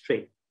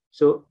straight.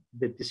 So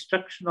the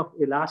destruction of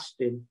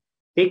elastin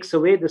takes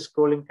away the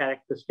scrolling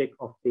characteristic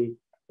of the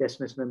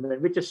Descemet's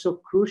membrane, which is so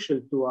crucial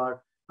to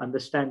our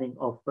understanding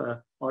of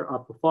or our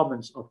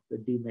performance of the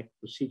DMEC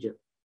procedure.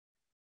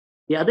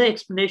 The other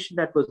explanation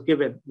that was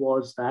given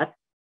was that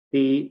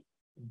the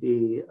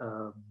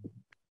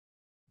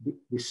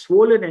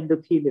swollen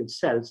endothelial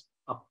cells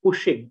are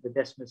pushing the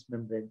Descemet's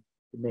membrane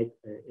to make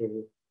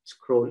a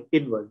scroll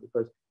inward,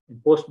 because in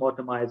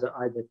postmortem eyes are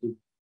either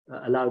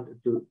allowed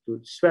to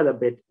swell a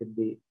bit in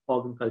the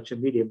organ culture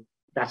medium.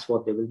 That's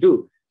what they will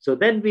do. So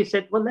then we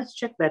said, well, let's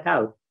check that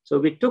out. So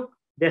we took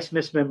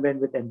Descemet's membrane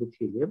with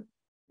endothelium.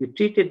 We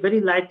treat it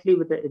very lightly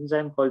with an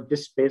enzyme called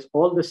displace.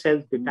 All the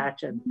cells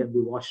detach and can be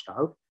washed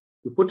out.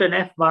 You put an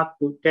F mark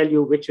to tell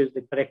you which is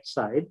the correct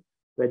side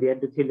where the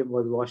endothelium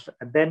was washed.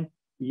 And then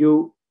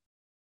you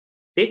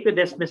take the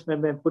Descemet's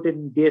membrane, put it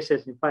in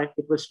DSS, and you find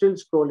it will still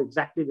scroll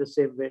exactly the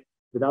same way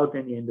without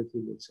any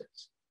endothelial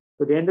cells.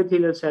 So the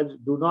endothelial cells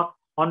do not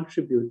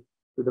contribute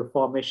to the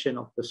formation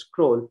of the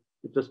scroll.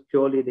 It was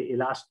purely the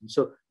elastin.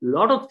 So a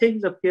lot of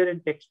things appear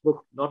in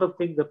textbook, a lot of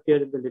things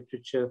appear in the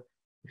literature.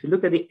 If you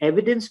look at the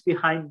evidence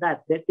behind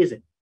that, there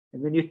isn't.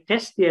 And when you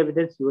test the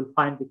evidence, you will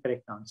find the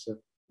correct answer,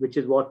 which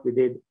is what we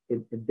did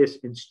in this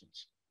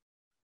instance.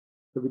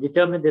 So we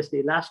determined there's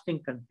the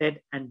elastin content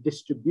and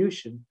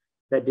distribution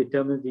that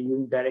determines the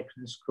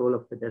unidirectional scroll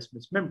of the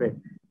Descemet's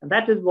membrane. And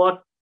that is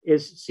what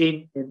is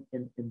seen in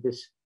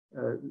this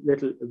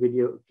little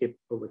video clip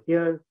over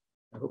here.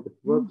 I hope it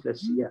works.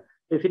 Let's see. Yeah.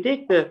 So if you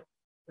take the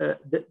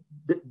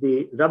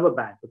rubber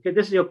band, okay,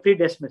 this is your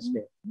pre-Descemet's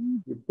layer.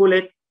 You pull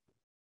it,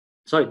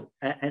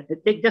 and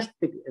take just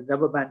the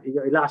rubber band,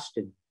 your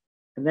elastin.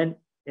 And then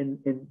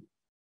in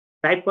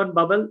type 1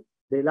 bubble,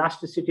 the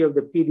elasticity of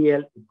the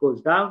PDL, it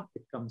goes down,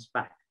 it comes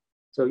back.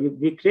 So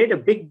we create a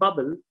big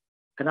bubble,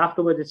 and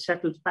afterwards it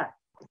settles back.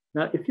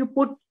 Now, if you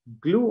put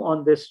glue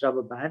on this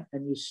rubber band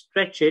and you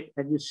stretch it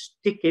and you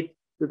stick it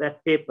to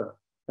that paper,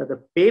 now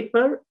the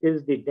paper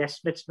is the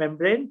Descemet's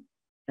membrane,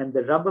 and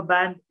the rubber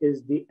band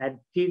is the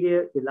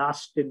anterior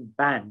elastin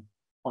band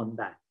on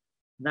that.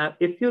 Now,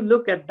 if you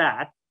look at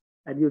that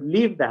and you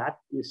leave that,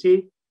 you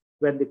see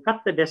when they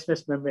cut the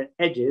Descemet's membrane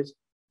edges,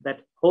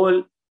 that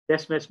whole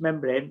Descemet's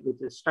membrane,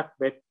 which is stuck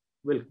with,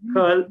 will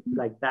curl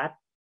like that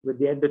with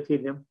the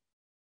endothelium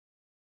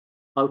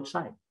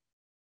outside.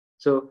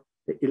 So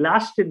The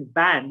elastin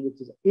band,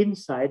 which is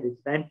inside,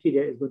 its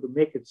anterior, is going to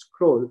make it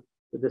scroll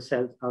to the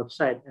cells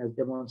outside, as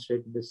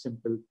demonstrated in this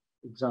simple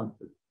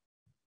example.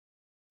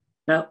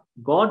 Now,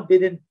 God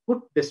didn't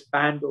put this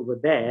band over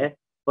there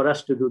for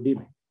us to do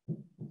demarcation.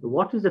 So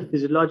what is the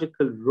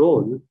physiological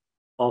role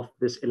of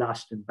this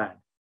elastin band?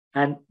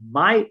 And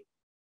my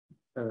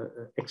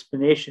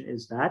explanation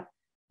is that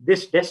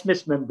this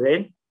Descemet's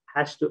membrane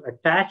has to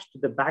attach to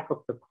the back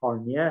of the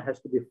cornea, has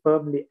to be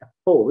firmly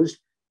opposed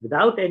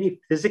without any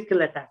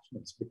physical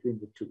attachments between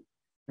the two.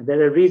 And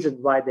there are reasons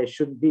why there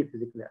shouldn't be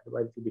physical,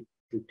 otherwise it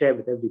will tear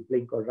with every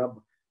blink or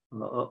rub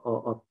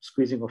or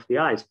squeezing of the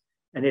eyes.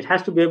 And it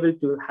has to be able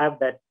to have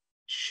that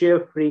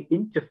shear-free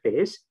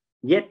interface,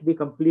 yet be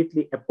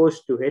completely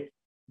opposed to it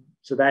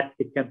so that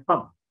it can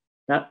pump.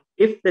 Now,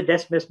 if the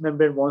Descemet's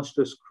membrane wants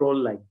to scroll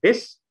like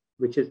this,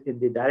 which is in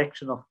the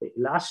direction of the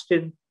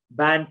elastin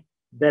band,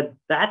 then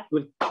that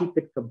will keep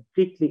it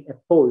completely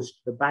opposed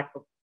to the back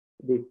of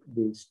the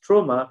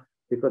stroma,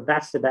 because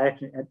that's the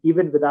direction, and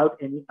even without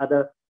any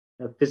other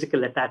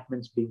physical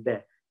attachments being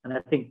there. And I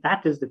think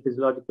that is the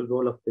physiological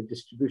role of the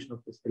distribution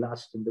of this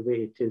elastin, the way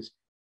it is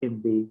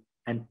in the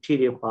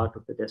anterior part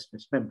of the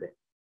Descemet's membrane.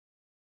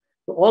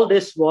 So all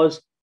this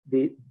was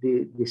the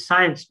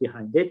science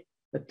behind it.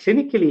 But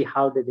clinically,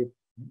 how did it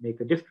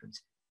make a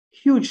difference?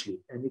 Hugely.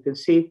 And you can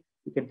see,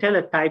 you can tell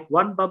a type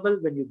 1 bubble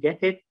when you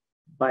get it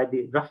by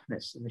the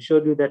roughness. And I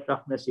showed you that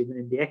roughness even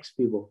in the ex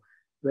vivo,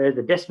 where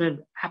the Descemet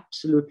is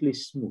absolutely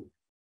smooth.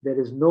 There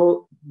is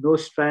no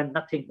strand,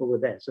 nothing over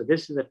there. So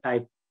this is a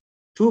type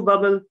 2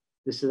 bubble.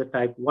 This is a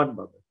type 1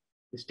 bubble.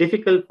 It's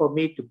difficult for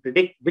me to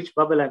predict which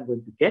bubble I'm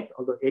going to get,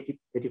 although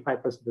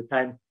 85% of the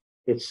time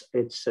it's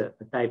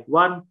a type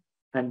 1,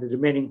 and the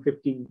remaining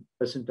 15%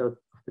 of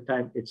the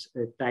time it's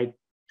a type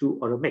 2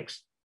 or a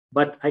mix.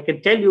 But I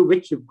can tell you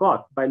which you've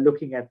got by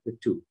looking at the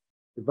two.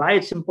 Why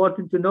it's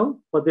important to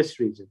know? For this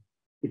reason.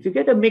 If you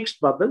get a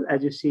mixed bubble,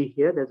 as you see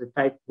here, there's a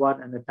type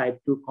 1 and a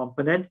type 2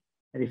 component.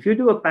 And if you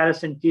do a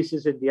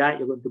paracentesis in the eye,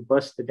 you're going to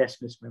burst the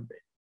Descemet's membrane.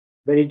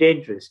 Very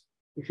dangerous.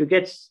 If you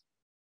get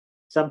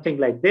something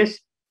like this,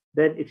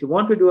 then if you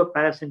want to do a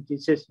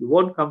paracentesis, you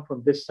won't come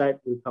from this side,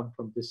 you'll come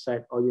from this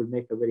side, or you'll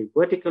make a very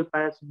vertical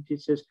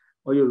paracentesis,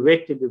 or you'll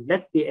wait till you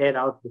let the air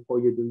out before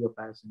you do your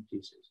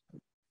paracentesis.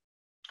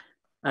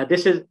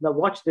 Now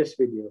watch this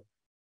video.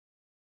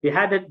 We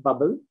had a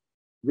bubble.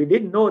 We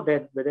didn't know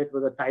that whether it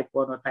was a type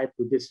 1 or type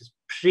 2. This is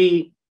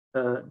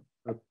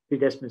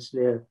pre-Descemet's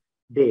layer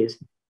days.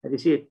 And you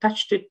see it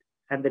touched it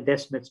and the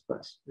Descemet's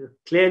burst.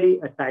 Clearly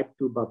a type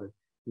 2 bubble.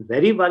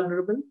 Very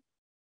vulnerable,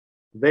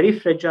 very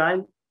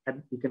fragile,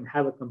 and you can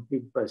have a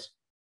complete burst.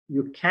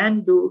 You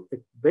can do a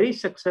very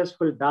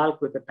successful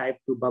DALC with a type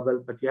 2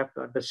 bubble, but you have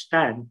to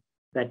understand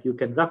that you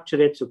can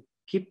rupture it. So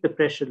keep the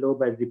pressure low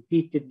by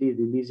repeatedly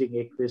releasing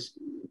aqueous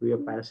through your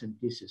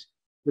paracentesis.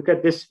 Look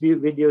at this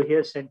video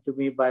here sent to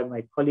me by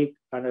my colleague,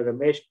 Kana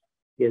Ramesh.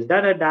 He has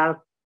done a DALC,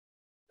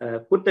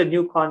 put the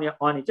new cornea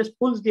on. He just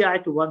pulls the eye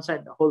to one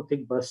side, the whole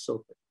thing bursts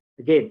open.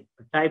 Again,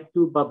 a type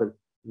 2 bubble,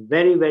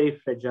 very, very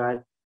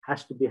fragile,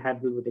 has to be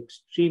handled with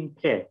extreme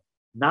care.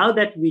 Now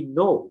that we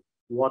know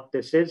what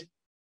this is,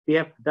 we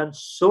have done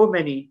so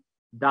many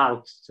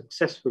DALCs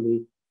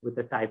successfully with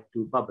a type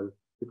 2 bubble,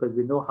 because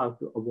we know how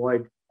to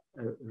avoid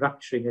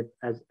rupturing it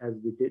as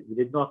we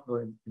did not know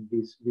in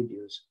these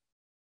videos.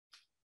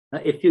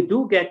 Now, if you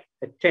do get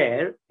a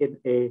tear in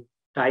a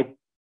type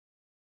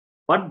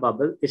 1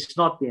 bubble, it's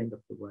not the end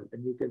of the world.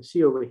 And you can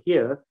see over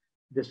here,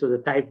 this was a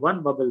type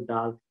 1 bubble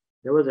DALC.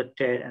 There was a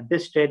tear, and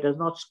this tear does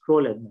not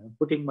scroll in. I'm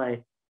putting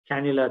my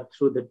cannula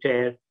through the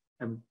tear.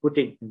 I'm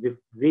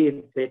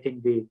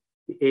re-inflating the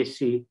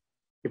AC.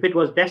 If it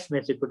was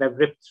Descemet's, it would have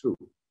ripped through.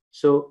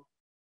 So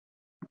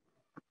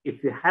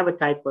if you have a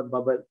type 1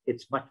 bubble,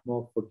 it's much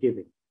more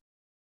forgiving.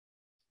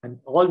 And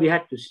all we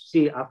had to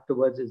see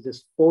afterwards is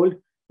this fold.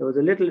 There was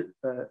a little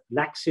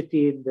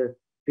laxity in the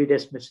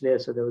pre-Descemet's layer,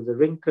 so there was a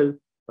wrinkle,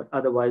 but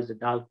otherwise the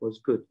DALC was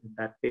good in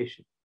that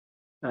patient.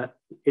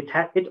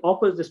 It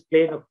offers this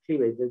plane of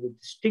cleavage. There's a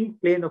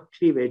distinct plane of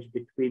cleavage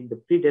between the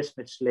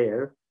pre-Descemet's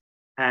layer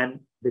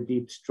and the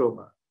deep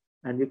stroma.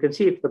 And you can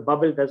see if the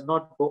bubble does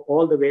not go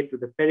all the way to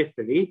the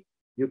periphery,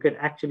 you can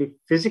actually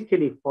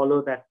physically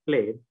follow that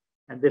plane.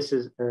 And this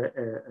is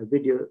a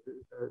video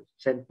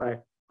sent by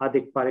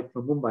Hadik Parekh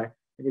from Mumbai.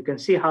 And you can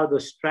see how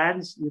those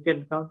strands you can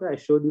encounter. I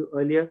showed you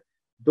earlier.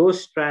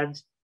 Those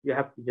strands you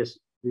have to just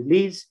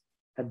release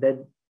and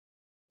then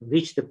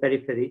reach the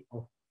periphery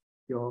of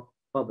your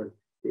bubble.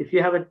 If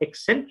you have an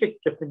eccentric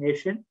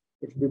trepanation,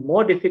 it will be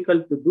more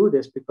difficult to do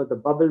this because the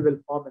bubble will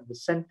form in the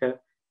center.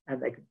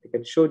 And I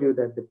can show you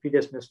that the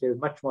pre-Descemet's layer is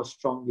much more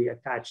strongly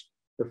attached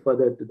the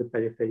further to the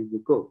periphery you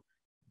go.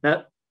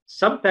 Now,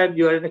 sometimes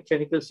you are in a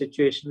clinical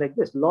situation like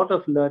this. A lot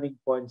of learning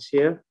points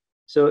here.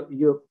 So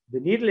the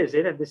needle is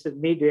in, and this is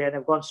me doing, and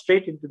I've gone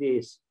straight into the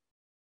AC.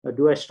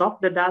 Do I stop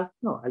the DALC?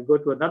 No, I'll go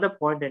to another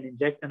point and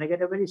inject, and I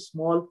get a very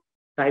small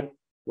type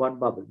 1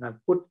 bubble. Now,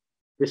 put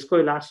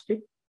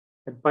viscoelastic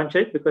and puncture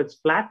it because it's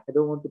flat. I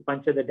don't want to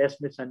puncture the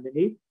Descemet's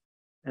underneath.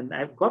 And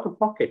I've got a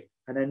pocket.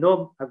 and I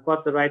know I've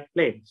got the right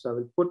plane. So I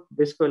will put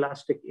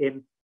viscoelastic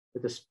in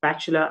with a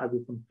spatula. I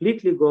will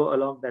completely go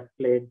along that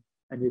plane,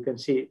 and you can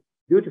see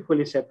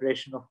beautifully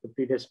separation of the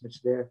predesmate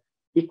layer,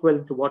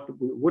 equivalent to what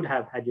we would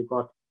have had you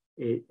got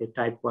a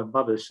type 1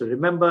 bubble. So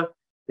remember,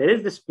 there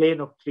is this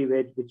plane of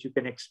cleavage which you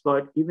can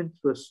exploit even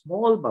through a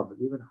small bubble,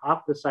 even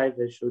half the size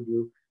I showed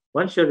you.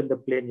 Once you're in the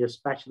plane, your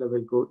spatula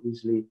will go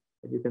easily,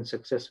 and you can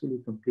successfully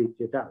complete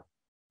your dowel.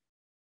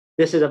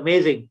 This is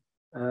amazing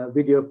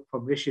video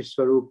from Rishi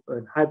Swarup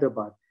in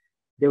Hyderabad.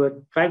 They were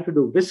trying to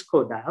do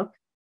visco dowel,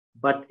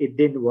 but it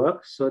didn't work.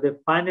 So they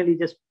finally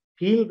just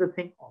peeled the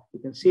thing off. You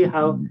can see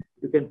how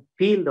you can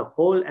peel the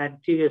whole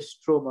anterior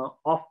stroma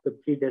off the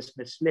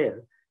predesmate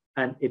layer,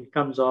 and it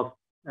comes off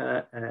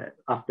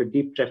after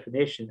deep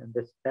trephination, and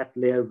that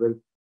layer will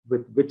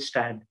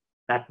withstand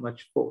that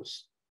much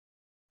force,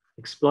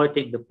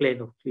 exploiting the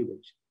plane of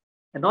cleavage.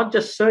 And not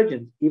just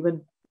surgeons,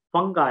 even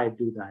fungi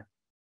do that.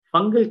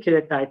 Fungal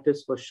keratitis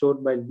was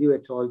shown by Liu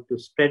et al. To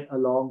spread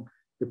along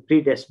the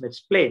predesmate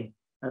plane.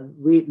 And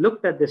we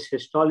looked at this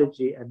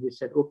histology and we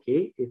said,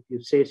 okay, if you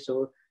say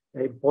so,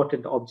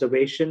 important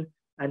observation.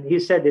 And he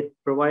said it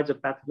provides a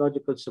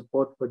pathological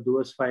support for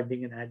Duer's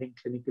finding and adding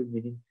clinical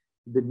meaning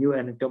to the new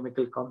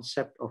anatomical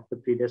concept of the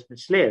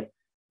predesmate layer.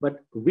 But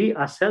we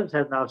ourselves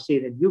have now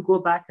seen, and you go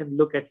back and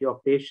look at your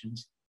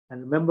patients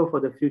and remember for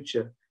the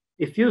future,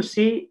 if you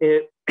see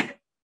a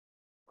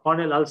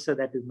corneal ulcer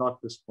that is not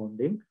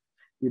responding,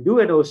 you do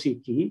an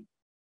OCT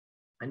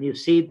and you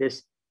see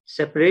this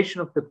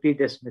separation of the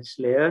predesmate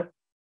layer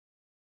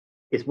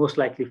is most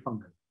likely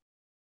fungal.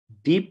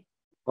 Deep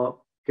or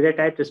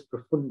keratitis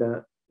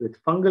profunda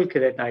with fungal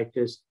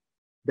keratitis,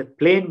 the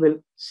plane will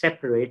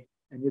separate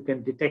and you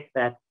can detect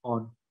that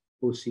on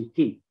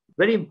OCT.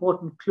 Very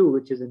important clue,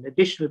 which is an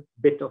additional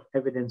bit of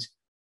evidence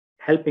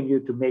helping you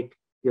to make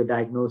your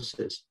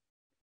diagnosis.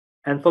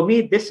 And for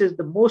me, this is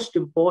the most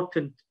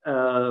important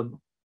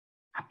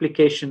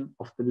application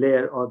of the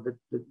layer, or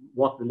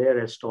what the layer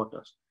has taught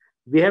us.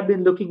 We have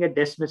been looking at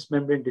Descemet's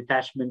membrane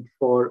detachment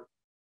for,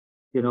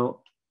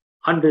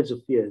 hundreds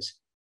of years.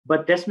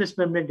 But Descemet's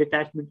membrane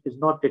detachment is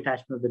not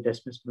detachment of the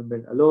Descemet's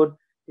membrane alone.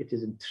 It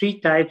is in 3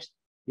 types.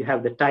 You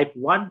have the type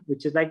 1,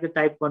 which is like the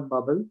type 1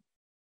 bubble.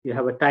 You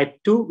have a type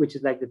 2, which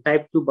is like the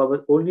type 2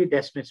 bubble, only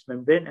Descemet's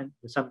membrane, and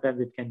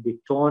sometimes it can be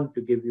torn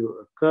to give you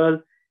a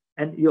curl.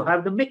 And you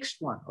have the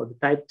mixed one, or the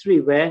type 3,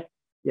 where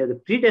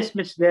the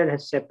predesmate layer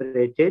has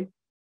separated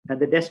and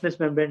the Descemet's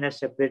membrane has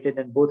separated,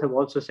 and both have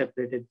also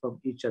separated from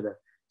each other.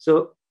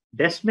 So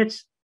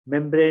Descemet's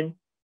membrane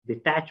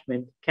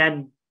detachment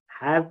can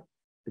have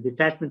the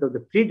detachment of the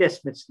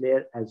predesmate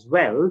layer as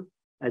well.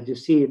 As you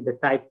see in the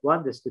type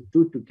 1, there's the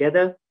 2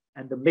 together,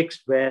 and the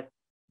mixed where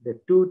the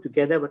 2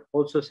 together but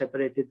also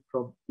separated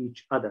from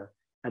each other.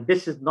 And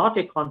this is not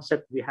a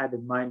concept we had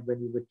in mind when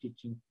we were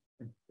teaching.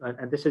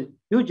 And this is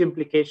huge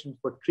implications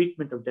for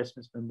treatment of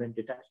Descemet's membrane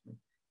detachment.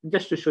 And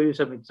just to show you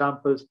some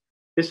examples,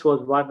 this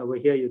was one over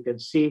here. You can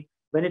see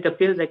when it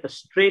appears like a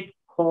straight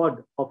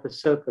chord of a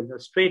circle, a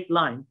straight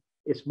line,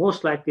 is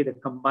most likely the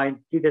combined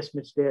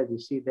predesmate layer. You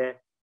see there,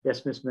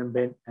 Descemet's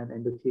membrane and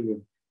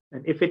endothelium.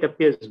 And if it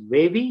appears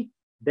wavy,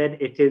 then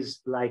it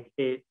is like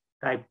a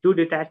type 2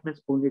 detachment,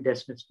 only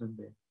Descemet's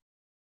membrane.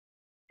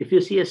 If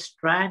you see a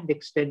strand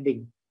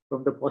extending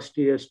from the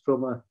posterior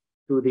stroma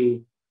to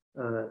the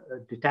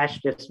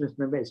detached Descemet's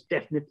membrane, it's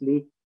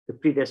definitely the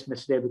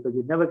predesmate layer, because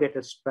you never get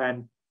a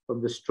strand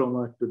from the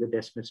stroma to the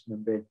Descemet's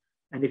membrane.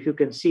 And if you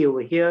can see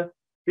over here,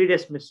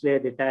 predesmate layer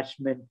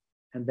detachment,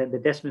 and then the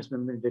Descemet's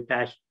membrane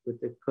detached with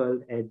the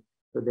curled edge.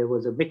 So there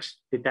was a mixed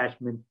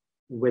detachment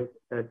with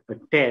a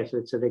tear, so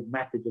it's a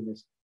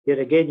regmatogenous. Here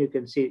again, you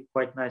can see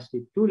quite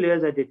nicely 2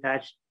 layers are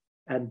detached,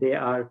 and they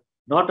are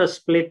not a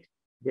split,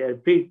 they are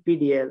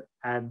PDL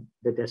and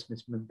the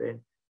Descemet's membrane.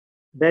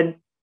 Then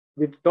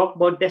we talk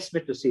about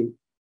descemetocele.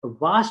 A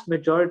vast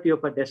majority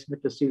of our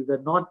descemetocele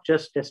are not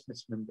just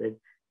Descemet's membrane.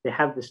 They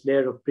have this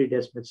layer of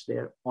predesmate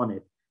layer on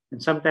it.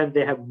 And sometimes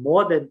they have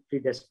more than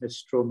predesmate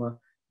stroma,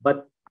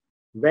 but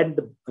when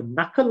the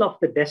knuckle of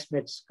the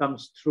Descemet's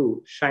comes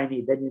through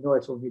shiny, then you know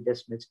it's only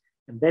Descemet's,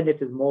 and then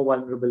it is more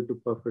vulnerable to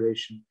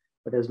perforation.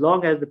 But as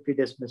long as the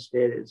predesmate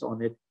layer is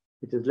on it,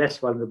 it is less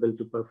vulnerable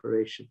to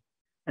perforation.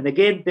 And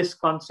again, this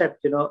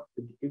concept,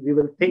 we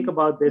will think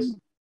about this,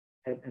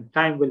 and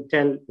time will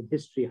tell in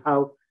history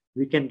how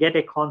we can get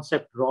a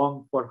concept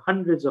wrong for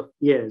hundreds of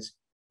years.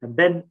 And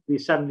then we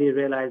suddenly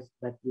realized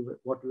that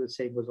what we were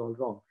saying was all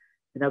wrong.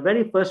 In our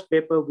very first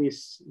paper, we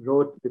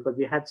wrote, because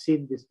we had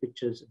seen these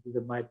pictures, these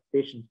are my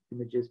patient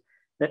images,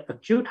 that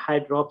acute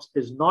hydrops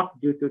is not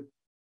due to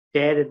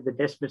tear in the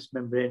Descemet's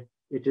membrane,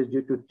 it is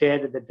due to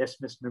tear in the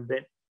Descemet's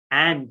membrane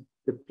and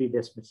the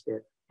predesmate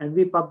layer. And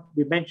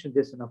we mentioned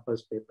this in our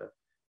first paper.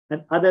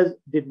 And others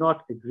did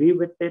not agree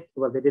with it.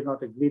 Well, they did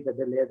not agree that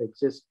the layer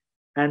exists.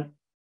 And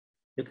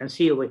you can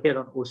see over here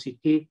on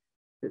OCT,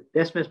 the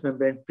Descemet's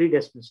membrane,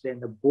 predesmate layer,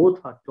 and both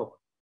are torn,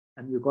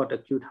 and you got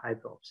acute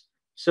hydrops.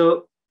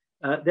 So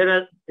there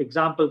are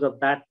examples of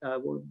that. I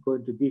won't go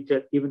into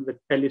detail. Even with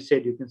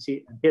pellucid, you can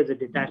see, and here's a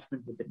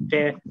detachment with a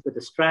tear, with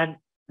a strand,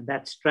 And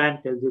that strand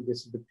tells you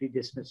this is the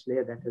pre-Descemet's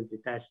layer that has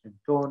detached and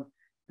torn,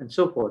 and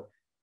so forth.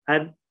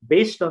 And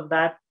based on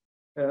that,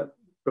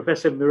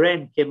 Professor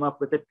Muren came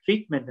up with a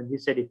treatment, and he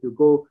said if you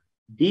go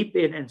deep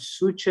in and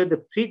suture the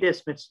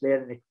pre-Descemet's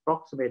layer and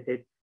approximate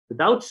it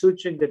without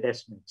suturing the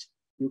Descemet's,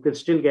 you can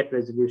still get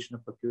resolution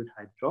of acute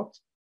hydrops.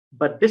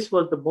 But this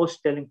was the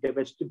most telling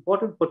paper. It's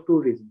important for two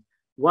reasons.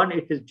 One,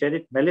 it is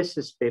Janet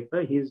Mellis's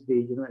paper. He's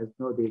the,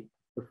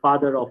 the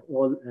father of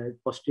all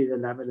posterior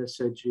lamellar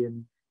surgery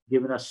and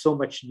given us so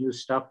much new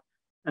stuff.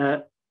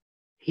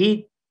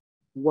 He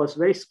was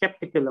very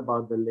skeptical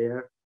about the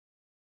layer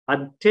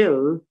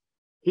until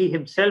he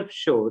himself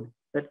showed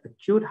that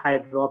acute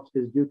hydrops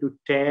is due to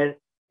tear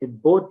in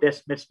both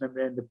Descemet's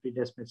membrane and the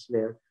pre-Descemet's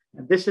layer.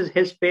 And this is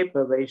his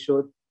paper where he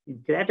showed in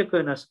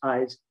keratoconus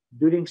eyes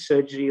during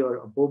surgery or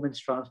a Bowman's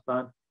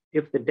transplant,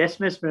 if the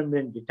Descemet's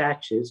membrane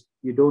detaches,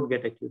 you don't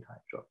get acute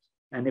hydrops.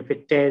 And if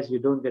it tears, you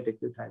don't get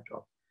acute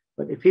hydrops.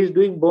 But if he's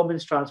doing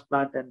Bowman's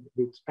transplant and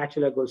the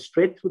spatula goes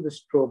straight through the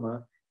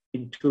stroma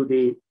into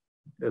the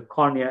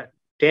cornea,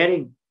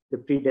 tearing the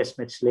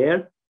pre-Descemet's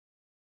layer,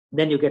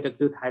 then you get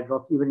acute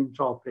hydrops even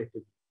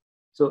intraoperatively.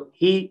 So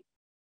he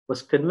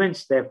was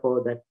convinced,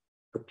 therefore, that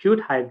acute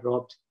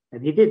hydrops,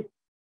 and he did,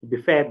 to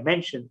be fair,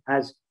 mention,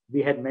 as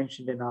we had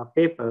mentioned in our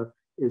paper,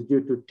 is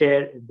due to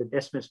tear in the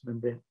Descemet's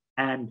membrane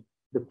and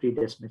the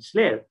pre-Descemet's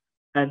layer.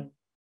 And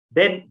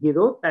then he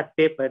wrote that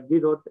paper, and we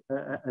wrote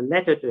a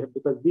letter to him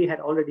because we had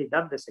already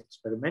done this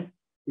experiment.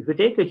 If you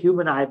take a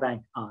human eye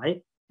bank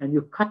eye and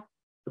you cut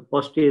the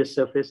posterior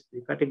surface,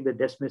 you're cutting the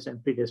Descemet's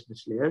and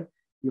pre-Descemet's layer,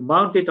 you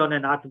mount it on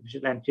an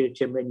artificial anterior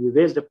chamber and you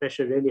raise the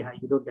pressure really high,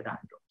 you don't get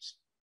hydrops.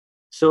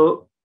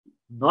 So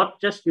not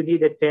just you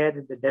need a tear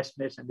in the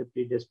Descemet's and the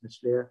pre-Descemet's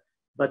layer,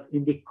 but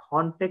in the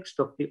context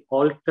of the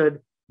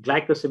altered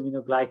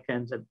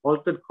glycosaminoglycans and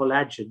altered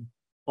collagen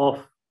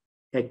of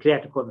a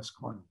keratoconus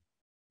cornea.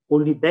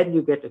 Only then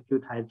you get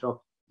acute hydrops.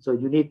 So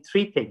you need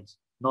three things,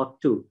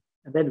 not two.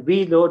 And then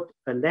we wrote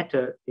a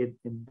letter in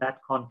that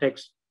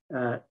context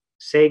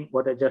saying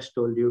what I just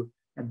told you.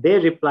 And they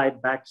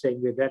replied back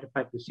saying, we're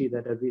gratified to see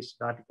that a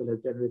recent article has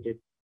generated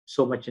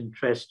so much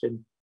interest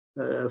in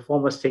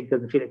foremost thinkers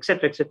in the field, et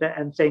cetera,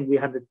 and saying we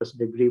 100%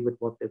 agree with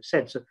what they've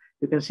said. So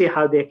you can see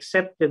how the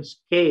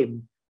acceptance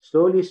came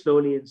slowly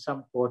in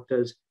some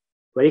quarters,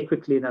 very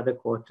quickly in other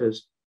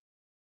quarters.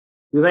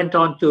 We went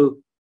on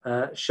to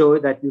show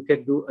that you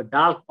can do a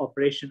DALC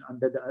operation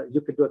under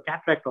you can do a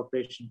cataract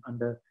operation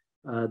under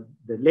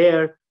the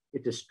layer.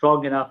 It is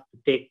strong enough to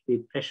take the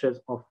pressures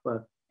of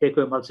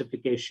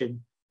phacoemulsification,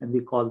 and we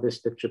call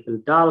this the triple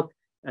DALC,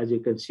 as you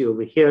can see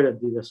over here, and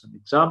these are some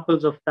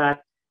examples of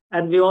that.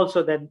 And we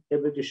also then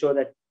able to show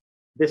that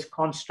this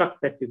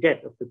construct that you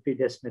get of the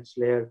pre-Descemet's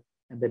layer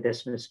and the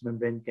Descemet's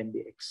membrane can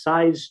be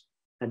excised,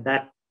 and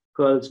that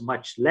curls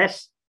much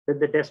less than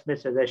the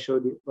Descemet's, as I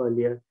showed you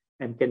earlier,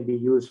 and can be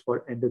used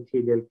for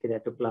endothelial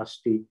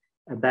keratoplasty.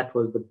 And that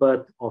was the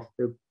birth of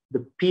the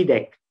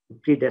PDEC, the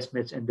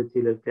pre-Descemet's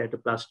endothelial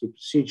keratoplasty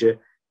procedure,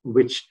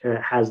 which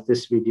has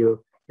this video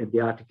in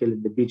the article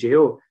in the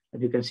BJO.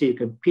 And you can see you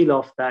can peel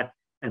off that,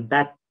 and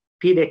that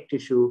PDEC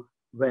tissue,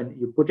 when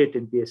you put it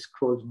in PS,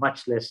 grows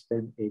much less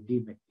than a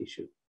DMEC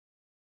tissue.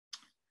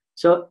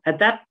 So at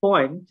that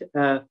point,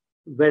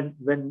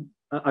 when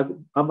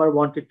Amar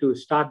wanted to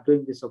start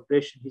doing this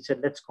operation, he said,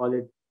 let's call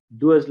it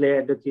Dua's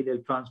layer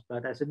endothelial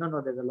transplant. I said,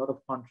 no, there's a lot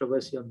of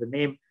controversy on the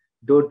name.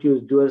 Don't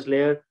use Dua's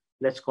layer.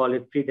 Let's call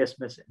it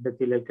pre-Descemet's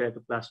endothelial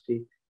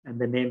keratoplasty. And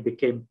the name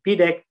became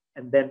PDEC.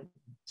 And then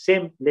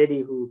same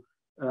lady who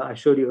I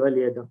showed you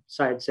earlier, the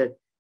side said,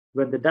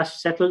 when the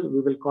dust settled,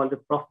 we will call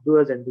it Prof.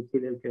 Dua's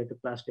endothelial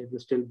keratoplasty. It will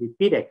still be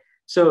PDEC.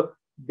 So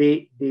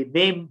the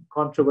name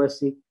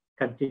controversy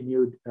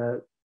continued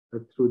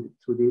through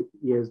the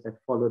years that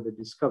followed the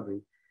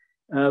discovery.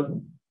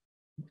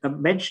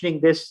 I'm mentioning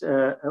this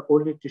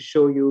only to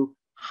show you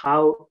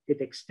how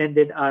it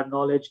extended our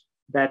knowledge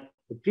that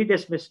the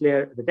pre-Descemet's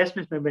layer, the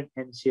Descemet's membrane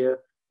ends here,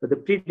 but the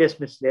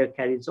pre-Descemet's layer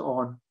carries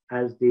on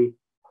as the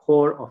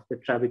core of the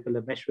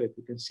trabecular meshwork.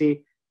 You can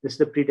see this is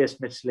the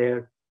pre-Descemet's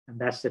layer, and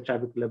that's the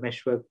trabecular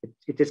meshwork.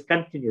 It is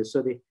continuous.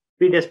 So the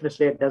pre-Descemet's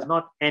layer does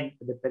not end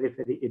at the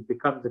periphery. It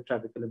becomes the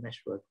trabecular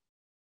meshwork.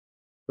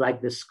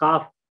 Like the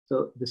scarf,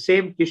 so the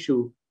same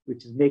tissue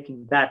which is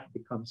making that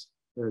becomes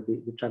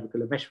the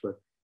trabecular meshwork.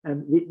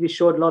 And we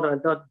showed a lot,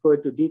 I'll not go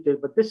into detail,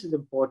 but this is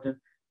important,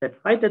 that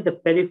right at the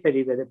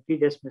periphery where the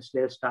pre-Descemet's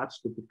layer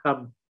starts to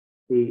become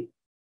the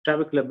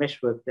trabecular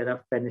meshwork, there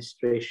are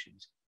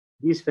fenestrations.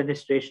 These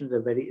fenestrations are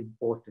very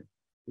important.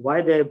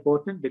 Why they're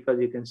important? Because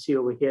you can see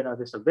over here now,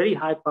 there's a very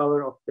high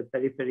power of the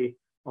periphery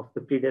of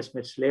the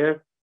pre-Descemet's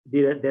layer.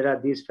 There are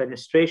these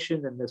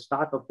fenestrations and the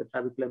start of the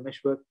trabecular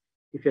meshwork.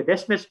 If your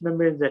Descemet's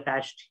membrane is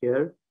attached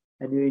here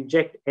and you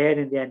inject air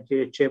in the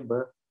anterior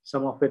chamber,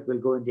 some of it will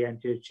go in the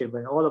anterior chamber.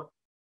 And all of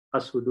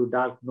us who do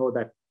DALC know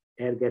that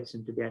air gets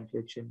into the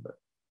anterior chamber.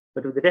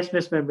 But if the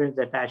Descemet's membrane is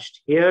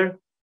attached here,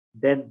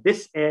 then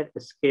this air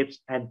escapes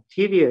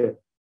anterior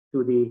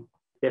to the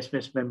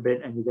Descemet's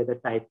membrane and you get a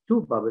type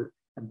 2 bubble.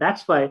 And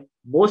that's why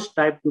most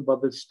type 2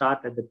 bubbles start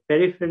at the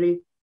periphery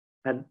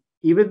and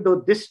even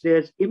though this layer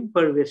is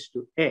impervious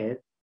to air,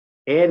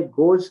 air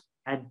goes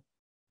and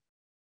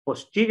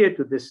posterior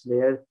to this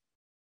layer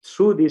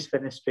through these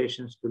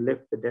fenestrations to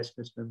lift the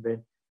Descemet's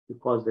membrane to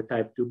cause the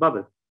type 2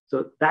 bubble.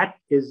 So that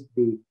is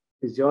the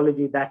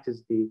physiology, that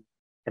is the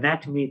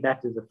anatomy,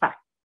 that is the fact.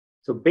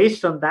 So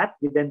based on that,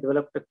 we then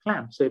developed a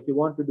clamp. So if you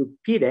want to do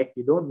PDEC,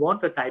 you don't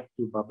want a type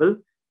 2 bubble,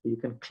 you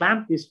can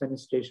clamp these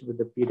fenestration with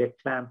the PDEC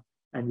clamp,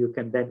 and you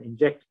can then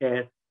inject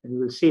air, and you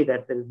will see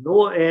that there is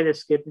no air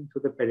escaping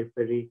through the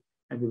periphery,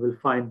 and you will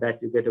find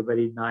that you get a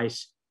very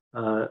nice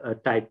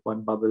type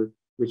 1 bubble,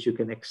 which you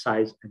can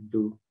excise and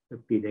do a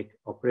PDEC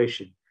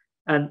operation.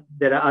 And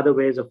there are other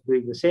ways of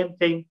doing the same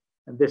thing,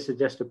 and this is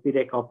just a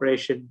PDEC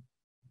operation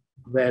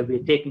where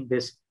we're taking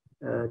this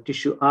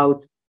tissue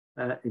out,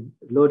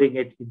 loading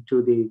it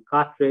into the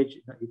cartridge.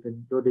 You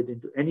can load it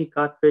into any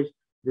cartridge.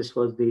 This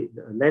was the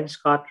lens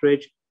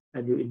cartridge,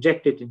 and you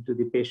inject it into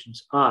the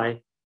patient's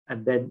eye,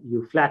 and then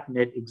you flatten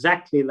it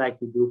exactly like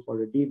you do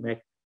for a DMEC.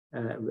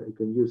 You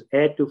can use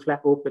air to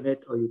open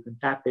it, or you can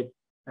tap it,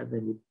 and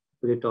then you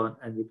put it on,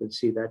 and you can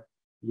see that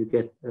you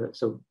get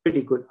some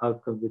pretty good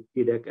outcome with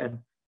PDEC. And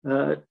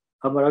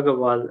Amar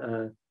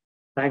Agarwal,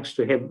 thanks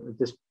to him,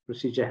 this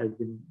procedure has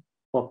been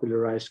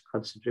popularized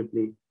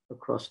considerably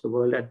across the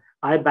world. And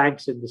eye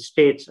banks in the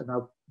States are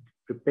now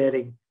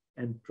preparing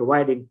and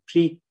providing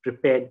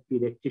pre-prepared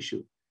PDEC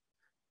tissue.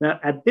 Now,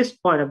 at this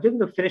point, I'm just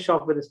going to finish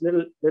off with this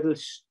little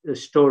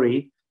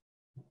story.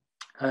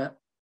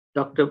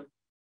 Dr.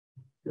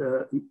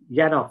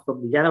 Yanoff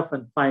from the Yanoff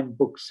and Fine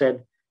book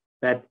said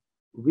that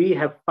we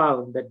have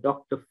found that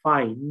Dr.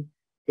 Fine,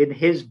 in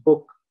his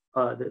book,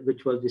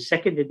 which was the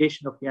second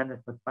edition of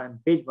Yanoff and Fine,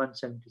 page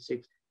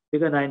 176,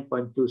 figure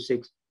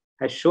 9.26,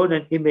 has shown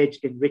an image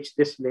in which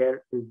this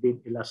layer is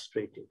being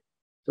illustrated.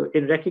 So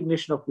in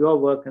recognition of your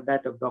work and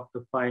that of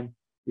Dr. Fine,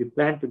 we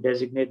plan to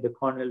designate the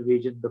corneal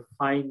region the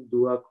fine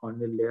Dua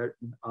corneal layer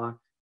in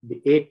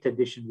the 8th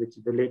edition, which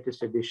is the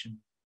latest edition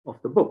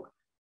of the book.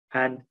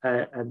 And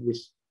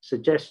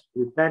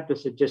we plan to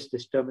suggest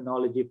this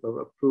terminology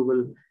for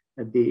approval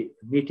at the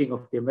meeting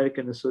of the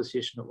American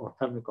Association of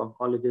Ophthalmic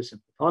Oncologists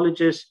and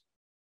Pathologists,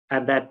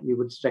 and that we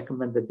would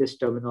recommend that this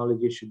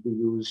terminology should be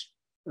used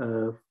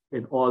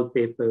in all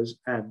papers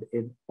and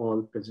in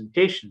all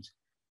presentations.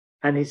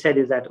 And he said,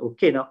 is that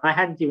okay? Now, I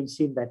hadn't even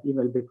seen that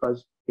email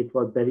because it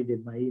was buried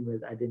in my email.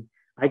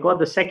 I got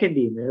the second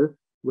email,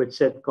 which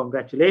said,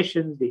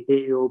 congratulations, the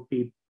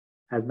AAOP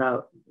has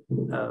now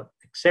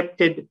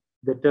accepted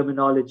the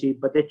terminology,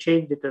 but they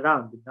changed it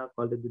around. They now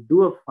called it the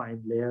Dua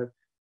fine layer.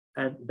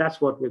 And that's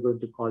what we're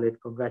going to call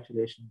it.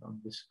 Congratulations on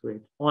this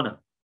great honor.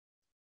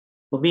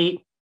 For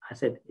me, I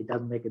said, it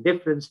doesn't make a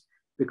difference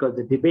because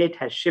the debate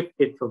has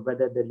shifted from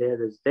whether the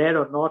layer is there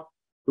or not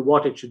to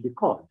what it should be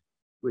called,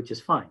 which is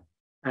fine.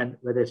 And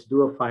whether it's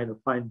Dua fine or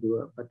fine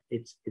Dua, but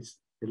the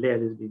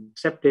layer is being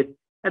accepted.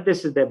 And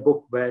this is their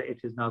book where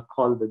it is now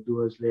called the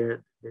Dua's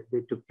layer.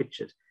 They took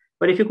pictures.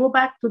 But if you go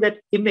back to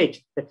that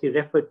image that you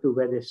referred to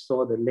where they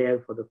saw the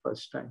layer for the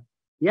first time,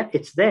 yeah,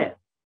 it's there.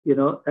 You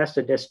know, that's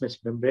the Descemet's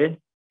membrane.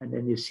 And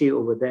then you see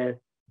over there,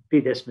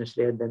 pre-Descemet's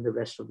layer, and then the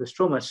rest of the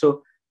stroma.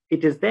 So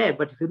it is there.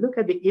 But if you look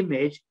at the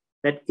image,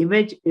 that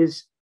image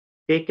is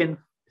taken,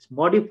 it's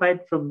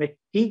modified from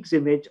McTeague's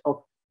image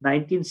of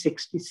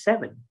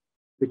 1967,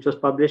 which was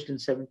published in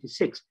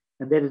 76.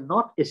 And there is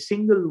not a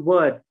single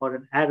word or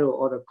an arrow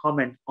or a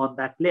comment on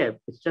that layer.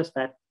 It's just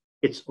that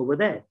it's over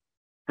there.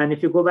 And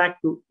if you go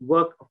back to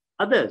work of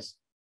others,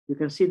 you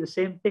can see the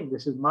same thing.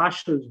 This is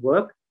Marshall's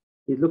work.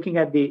 He's looking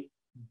at the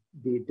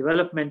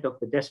development of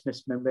the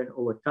Descemet's membrane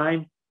over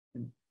time.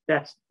 And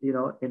that's, you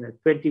know, in a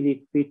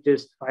 20-week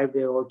fetus,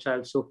 5-day-old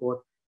child, so forth.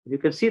 And you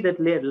can see that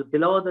layer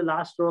below the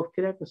last row of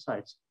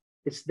keratocytes.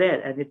 It's there,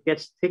 and it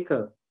gets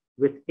thicker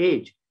with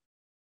age.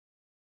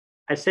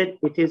 I said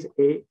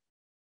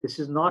this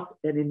is not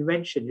an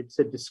invention, it's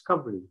a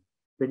discovery.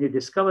 When you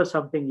discover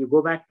something, you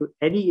go back to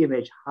any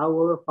image,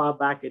 however far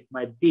back it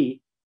might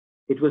be,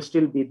 it will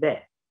still be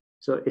there.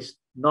 So it's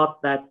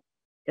not that,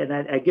 and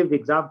I give the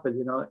example,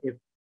 you know, if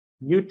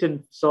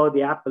Newton saw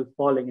the apple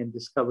falling and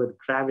discovered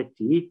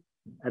gravity,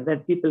 and then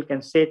people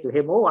can say to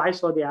him, oh, I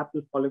saw the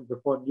apple falling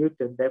before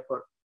Newton,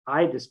 therefore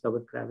I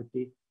discovered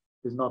gravity,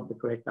 is not the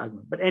correct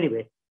argument. But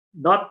anyway,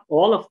 not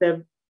all of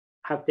them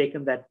have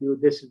taken that view.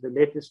 This is the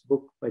latest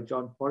book by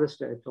John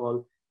Forrester et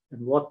al.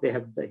 And what they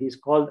have, he's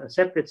called a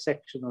separate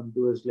section on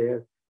Dua's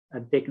layer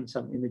and taken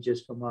some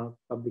images from our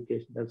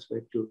publication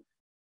elsewhere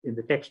in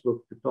the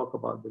textbook to talk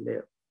about the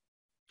layer.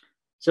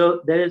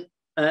 So there is,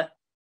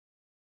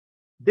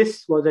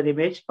 this was an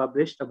image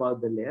published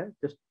about the layer,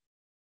 just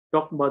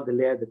talking about the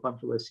layer, the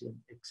controversy and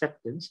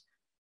acceptance.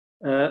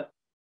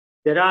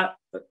 There are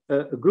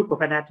a group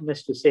of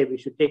anatomists who say we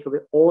should take away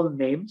all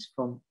names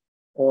from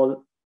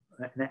all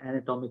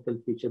anatomical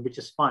feature, which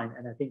is fine.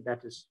 And I think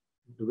that is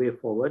the way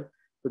forward.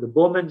 So the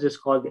Bowman's is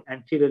called the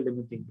anterior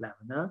limiting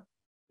lamina.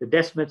 The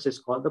Descemet's is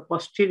called the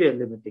posterior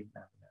limiting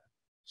lamina.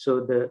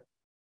 So the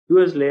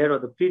Dua's layer or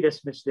the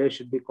pre-Descemet's layer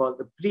should be called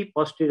the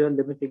pre-posterior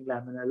limiting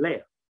lamina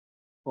layer,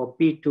 or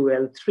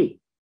P2L3.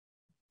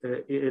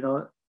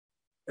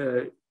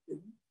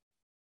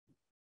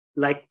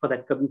 like for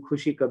that Kabhi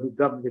Khushi, Kabhi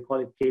Gum, they call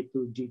it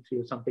K2,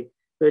 G3 or something.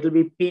 So it'll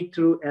be P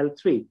through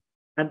L3.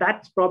 And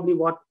that's probably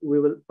what we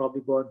will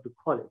probably go on to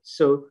call it.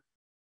 So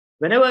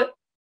whenever,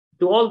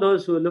 to all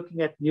those who are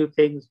looking at new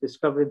things,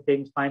 discovering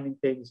things, finding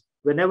things,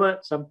 whenever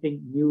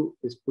something new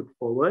is put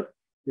forward,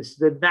 this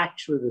is a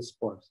natural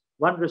response.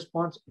 One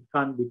response, it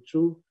can't be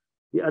true.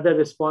 The other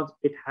response,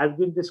 it has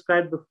been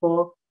described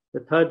before.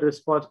 The third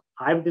response,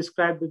 I've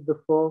described it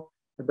before.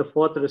 And the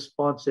fourth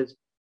response is,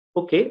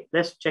 okay,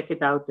 let's check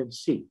it out and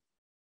see.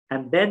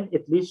 And then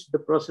it leads to the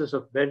process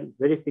of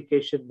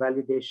verification,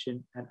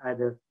 validation, and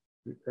either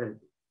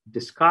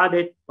discard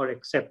it or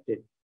accept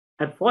it.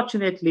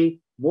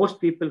 Unfortunately, most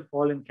people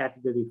fall in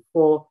category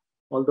 4,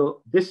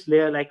 although this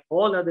layer, like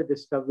all other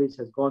discoveries,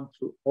 has gone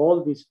through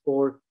all these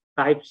 4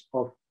 types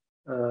of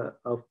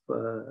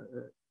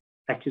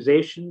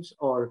accusations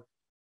or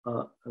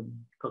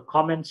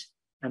comments,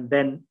 and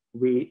then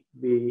we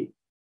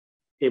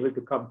able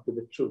to come to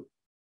the truth.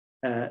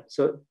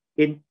 So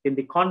in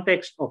the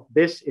context of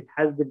this, it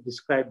has been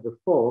described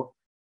before.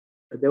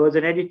 There was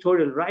an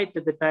editorial right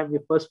at the time we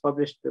first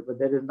published it, but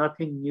there is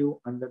nothing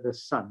new under the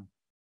sun,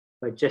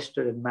 by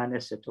Jester and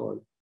Manis et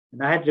al.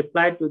 And I had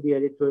replied to the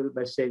editorial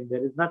by saying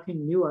there is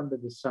nothing new under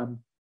the sun,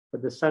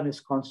 but the sun is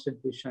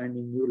constantly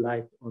shining new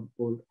light on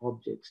old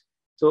objects.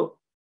 So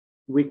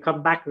we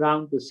come back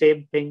around to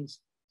same things,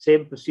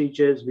 same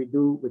procedures we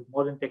do with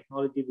modern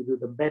technology, we do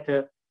them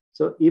better.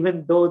 So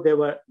even though there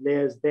were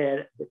layers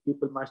there, the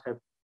people must have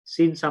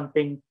seen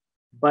something,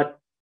 but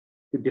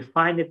to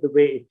define it the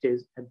way it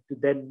is and to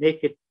then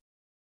make it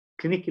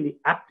clinically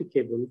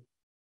applicable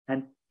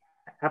and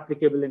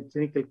applicable in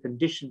clinical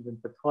conditions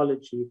and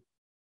pathology,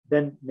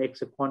 then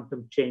makes a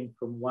quantum change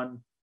from one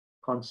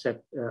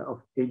concept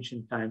of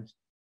ancient times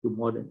to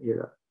modern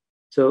era.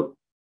 So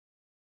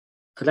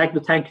I'd like to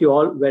thank you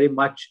all very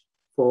much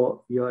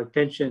for your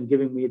attention and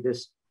giving me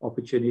this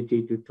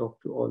opportunity to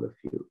talk to all of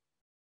you.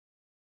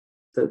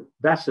 So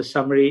that's the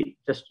summary,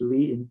 just to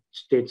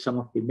reinstate some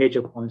of the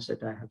major points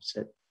that I have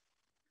said.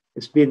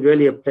 It's been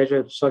really a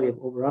pleasure. Sorry, I've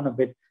overrun a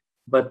bit,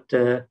 but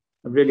I'm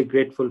really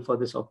grateful for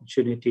this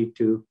opportunity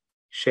to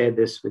share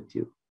this with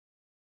you.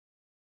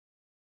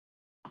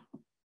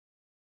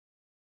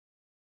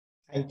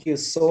 Thank you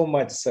so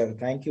much, sir.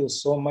 Thank you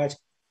so much.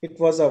 It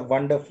was a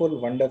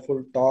wonderful,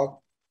 wonderful talk.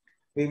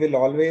 We will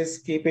always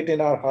keep it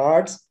in our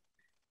hearts,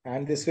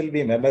 and this will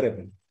be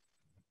memorable.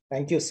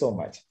 Thank you so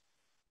much.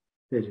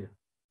 Thank you.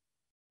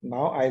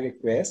 Now I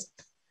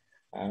request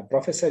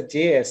Professor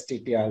J.S.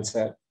 Titial,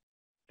 sir,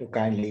 to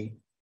kindly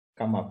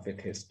come up with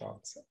his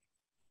talk, sir.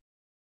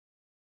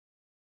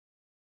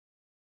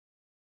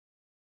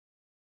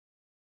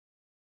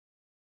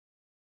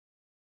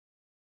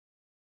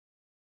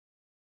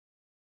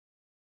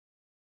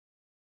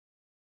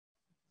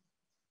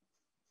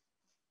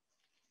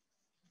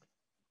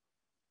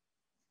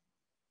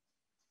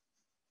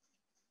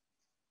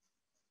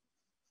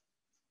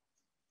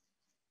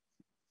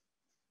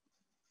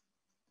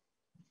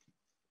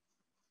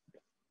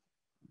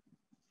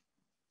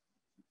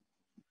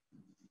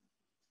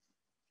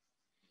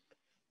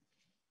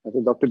 I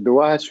think Dr.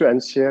 Dua has to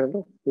unshare,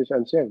 no? Please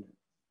unshare.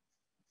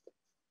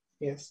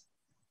 Yes.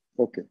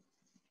 Okay.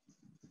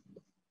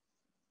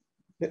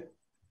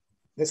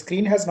 The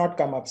screen has not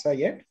come up, sir,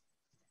 yet.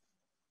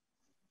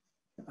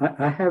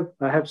 I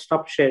have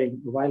stopped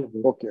sharing a while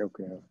ago.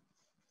 Okay.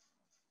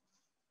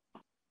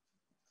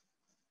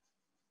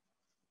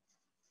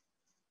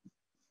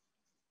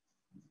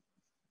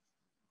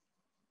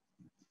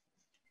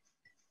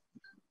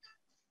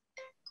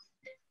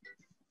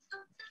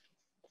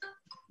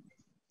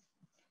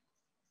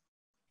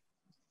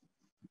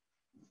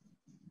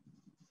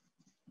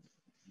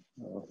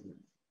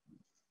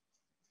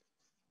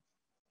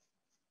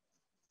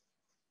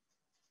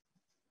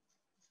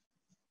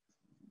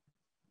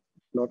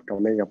 Not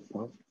coming up.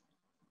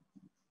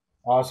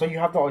 Huh? So you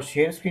have the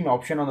share screen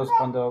option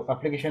on the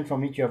application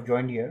from which you have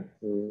joined here.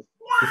 So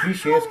please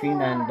share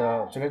screen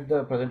and select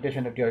the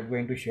presentation that you are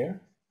going to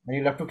share, and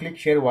you'll have to click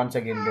share once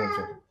again there,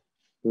 sir.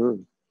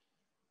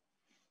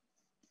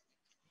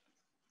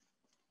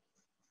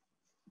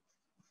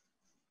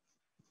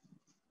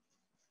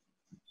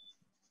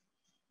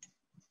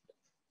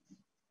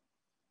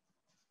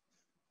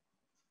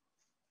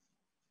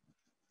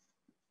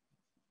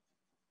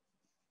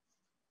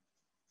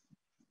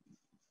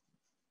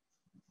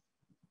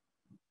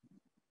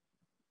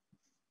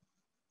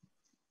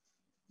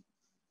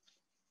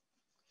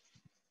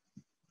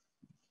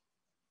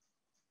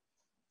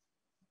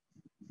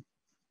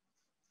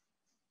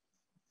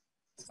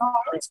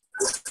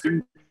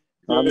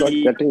 I'm not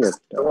getting it.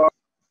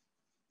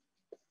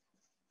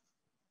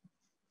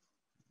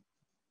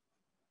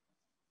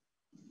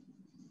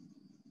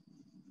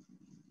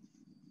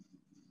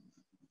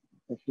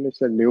 Actually,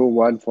 it's a new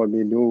one for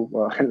me, new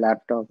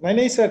laptop.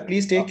 No, sir,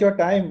 please take your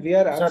time. We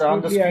are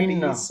absolutely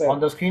Sir, on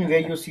the screen where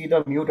you see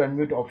the mute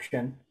unmute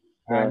option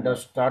and the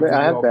start video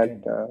I have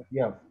option. that.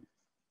 Yeah.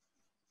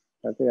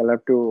 I think I'll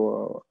have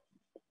to.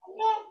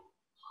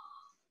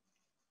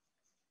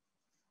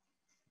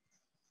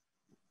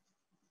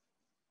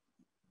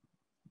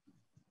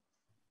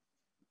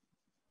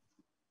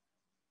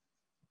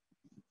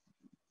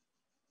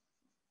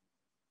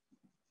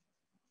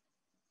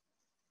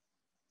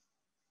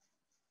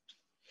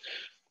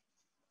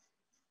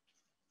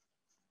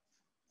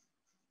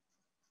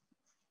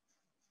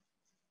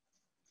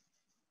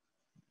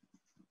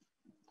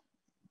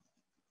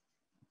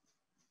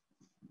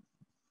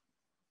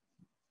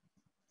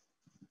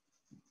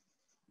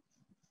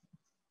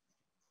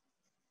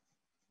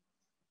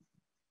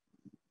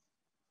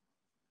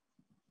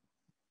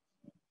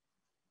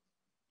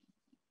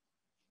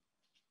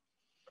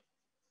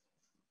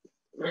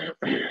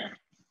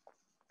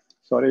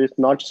 Sorry, it's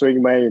not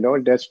showing my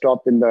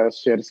desktop in the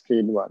share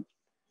screen one.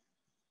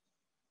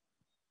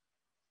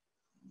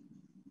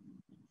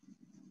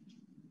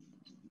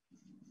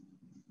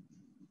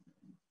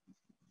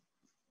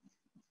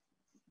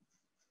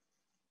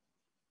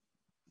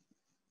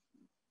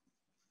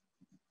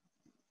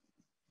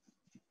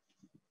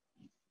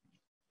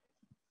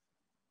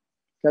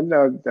 Can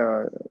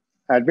the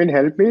admin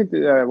help me?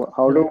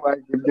 How do I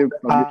give the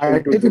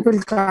permission to do?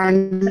 People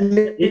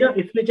kindly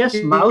If you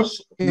just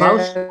mouse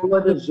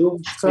over the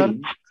Zoom sir.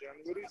 screen.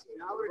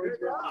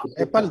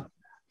 Apple.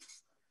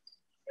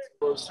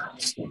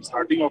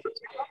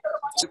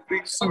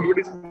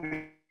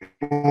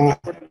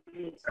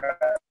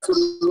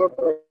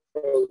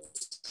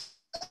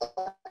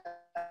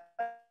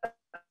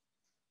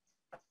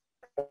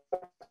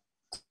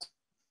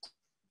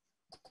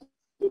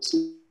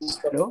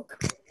 Hello.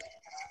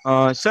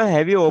 Sir,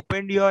 have you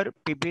opened your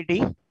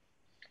PPT?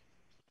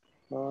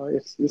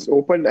 It's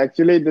open.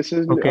 Actually, this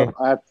is Okay.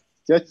 I've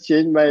just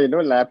changed my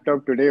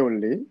laptop today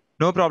only.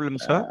 No problem,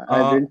 sir.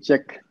 I didn't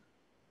check.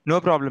 No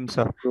problem,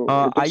 sir. So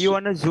Are you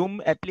on a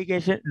Zoom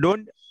application?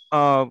 Don't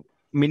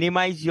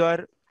minimize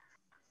your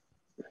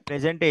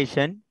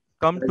presentation.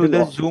 Come to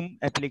the Zoom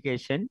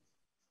application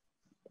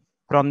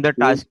from the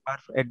taskbar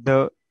at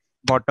the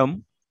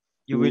bottom.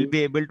 You will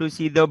be able to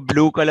see the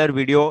blue color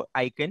video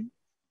icon.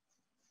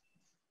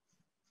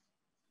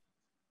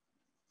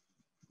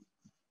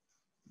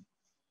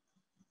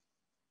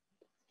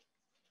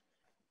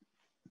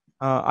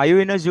 Are you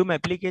in a Zoom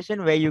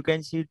application where you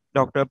can see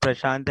Dr.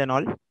 Prashant and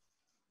all?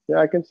 Yeah,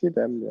 I can see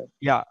them.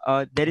 Yeah.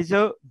 Yeah, there is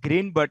a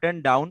green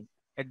button down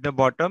at the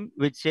bottom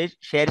which says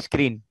share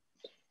screen.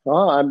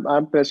 Oh,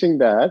 I'm pressing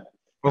that.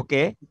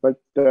 Okay. But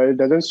it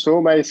doesn't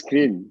show my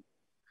screen.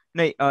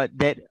 No,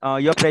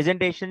 your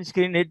presentation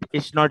screen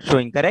is not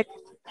showing, correct?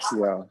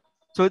 Yeah.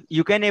 So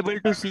you can able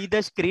to see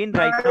the screen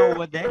right now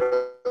over there.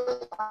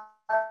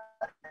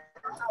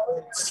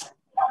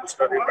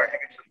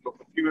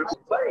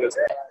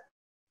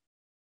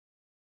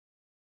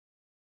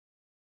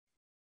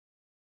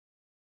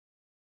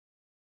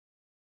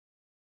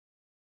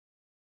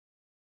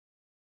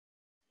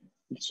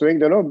 It's showing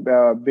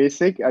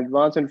basic,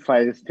 advanced, and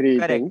files, three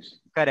things.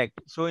 Correct.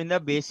 So in the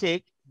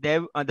basic,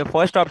 there the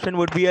first option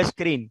would be a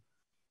screen.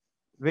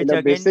 Which in the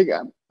again, basic,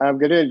 I'm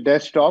getting a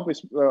desktop.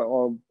 It's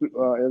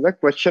a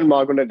question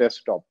mark on a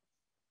desktop.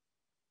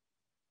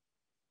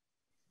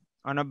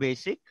 On a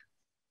basic?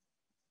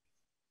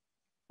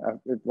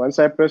 Once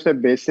I press a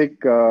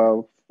basic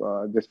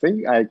this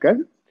thing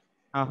icon,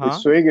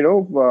 it's showing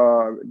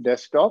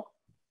desktop,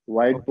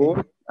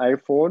 whiteboard,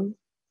 iPhone,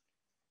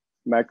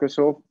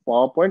 Microsoft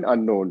PowerPoint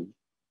unknown.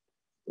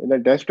 In the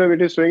desktop,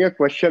 it is showing a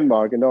question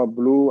mark, a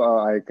blue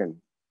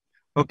icon.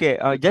 Okay,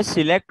 just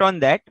select on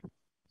that.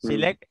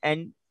 Select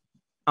and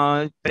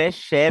press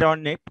share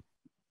on it.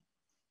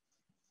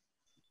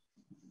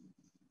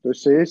 So it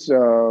says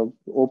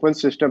open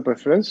system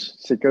preference,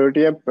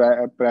 security and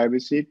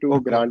privacy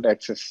to grant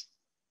access.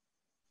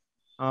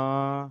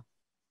 Okay.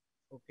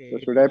 So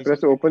should I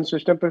press open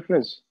system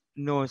preference?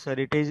 No, sir.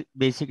 It is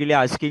basically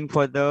asking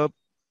for the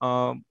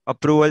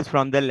approvals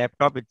from the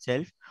laptop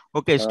itself.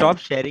 Okay, stop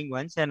sharing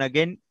once and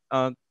again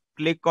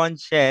click on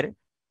share.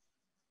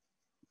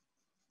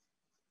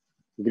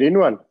 Green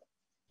one?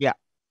 Yeah.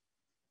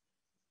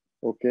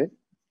 Okay.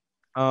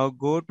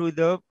 Go to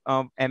the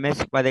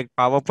MS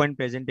PowerPoint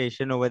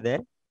presentation over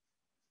there.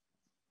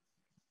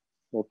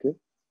 Okay.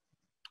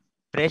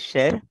 Press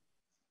share.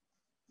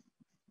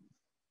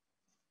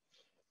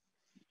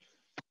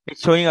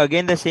 It's showing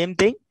again the same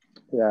thing.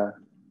 Yeah.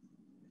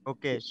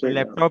 Okay. So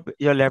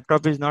your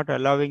laptop is not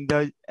allowing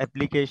the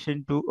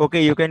application to.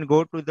 Okay, you can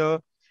go to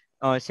the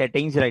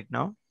settings right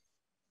now.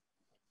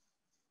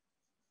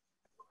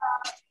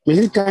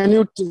 Can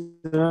you?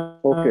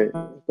 Okay.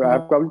 So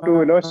I've come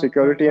to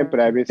security and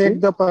privacy.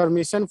 Take the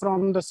permission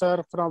from the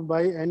sir from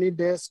by any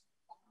desk.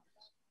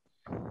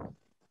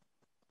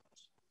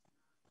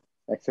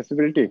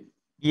 Accessibility.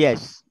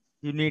 Yes,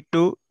 you need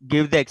to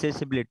give the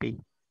accessibility.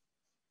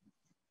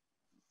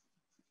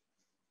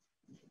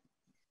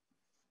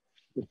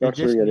 It's not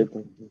showing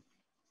anything.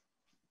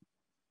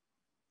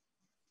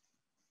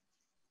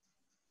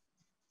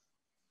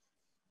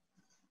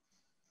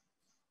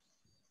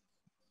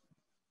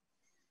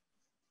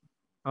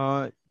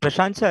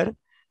 Prashant sir,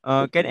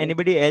 can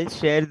anybody else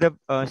share the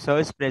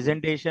sir's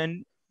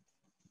presentation?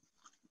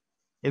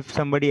 If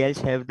somebody else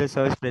have the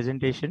sir's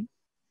presentation.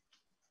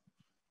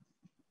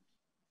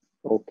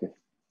 Okay.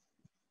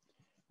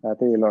 I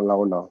think you're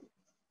allowed now.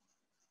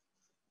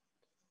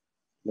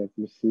 Let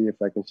me see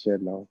if I can share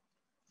now.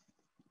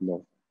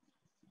 No.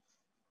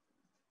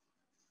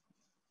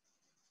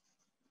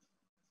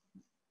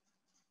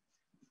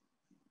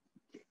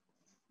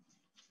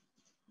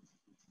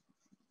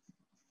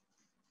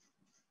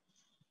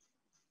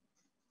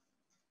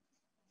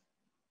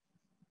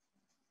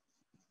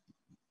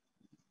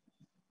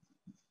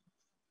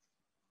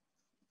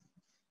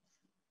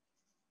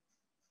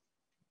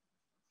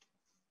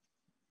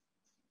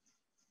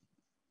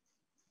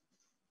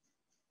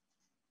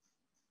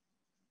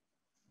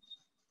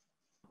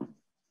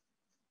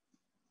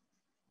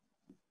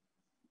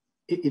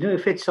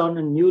 if it's on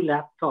a new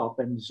laptop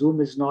and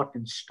Zoom is not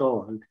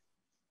installed,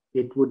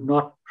 it would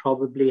not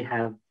probably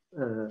have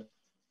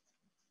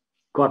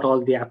got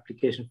all the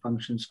application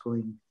functions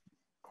going.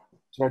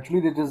 So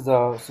actually, it is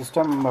the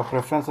system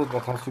preferences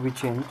that has to be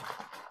changed,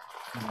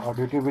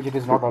 due to which it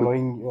is not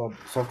allowing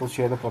sir to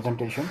share the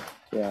presentation.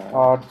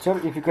 Yeah. Sir,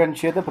 if you can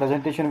share the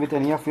presentation with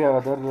any of your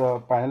other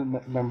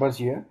panel members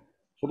here,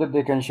 so that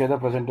they can share the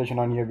presentation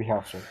on your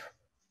behalf, sir.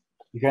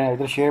 You can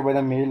either share by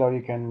the mail, or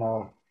you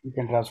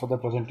can transfer the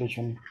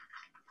presentation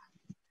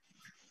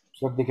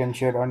so that they can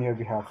share on your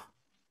behalf.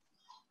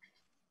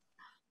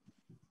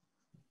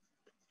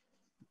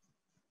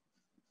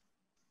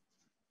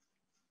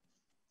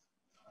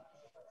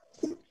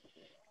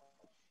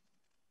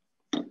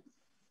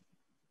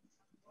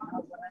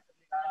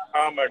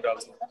 हाँ मैं डाल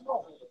सकता हूँ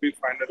अभी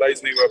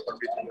finalise नहीं हुआ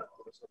पंडित जी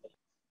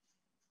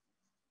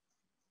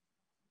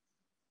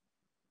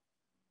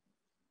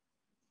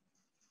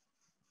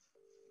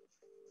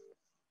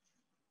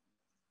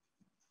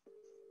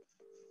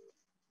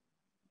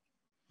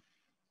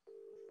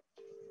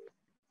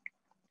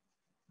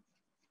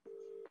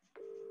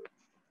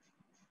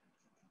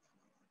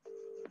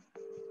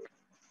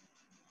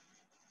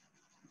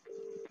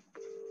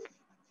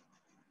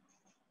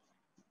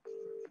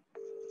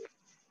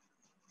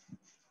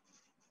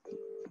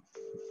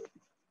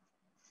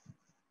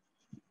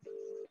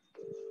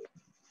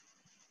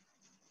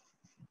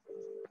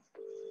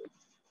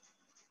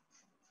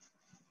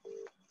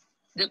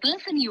The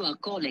person you are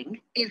calling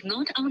is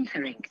not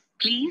answering.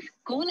 Please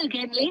call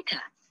again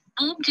later.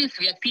 आप जिस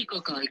व्यक्ति को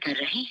कॉल कर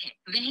रहे हैं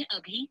वह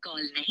अभी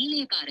कॉल नहीं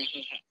ले पा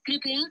रहे हैं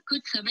कृपया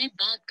कुछ समय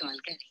बाद कॉल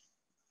करें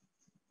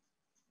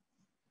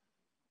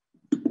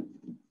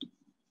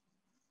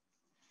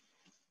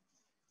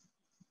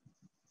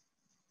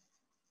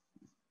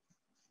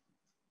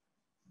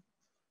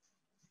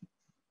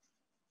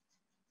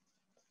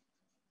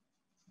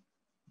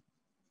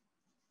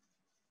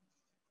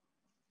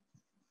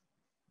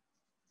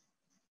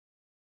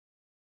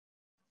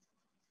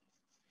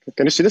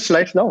Can you see the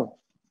slides now?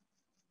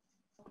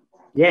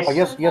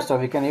 Yes. Yes, sir.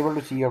 We can able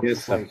to see your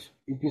slides.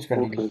 Please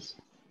continue.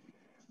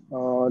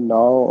 Okay.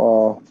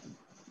 Now,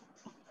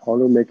 how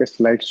to make a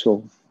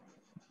slideshow?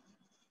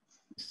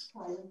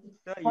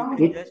 Sir, you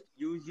can just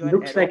use your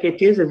looks like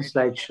it is in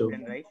slideshow.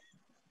 Right?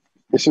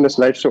 It's in the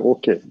slideshow.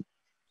 Okay.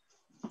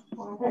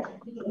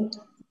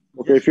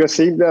 Okay. If you're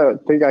seeing the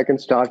thing, I can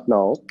start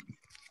now.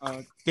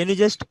 Can you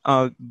just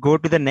go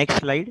to the next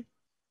slide?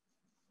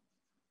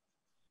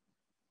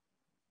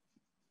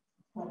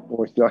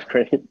 Oh, it's not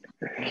great.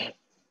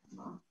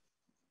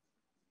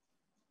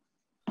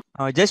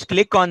 Just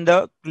click on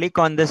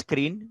the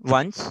screen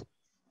once,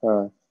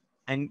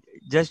 and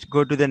just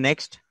go to the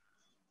next.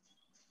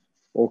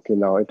 Okay,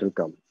 now it will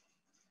come.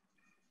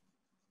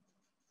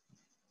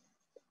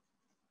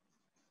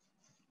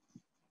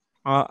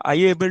 Are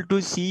you able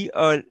to see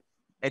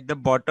at the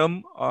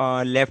bottom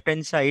left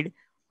hand side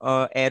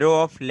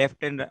arrow of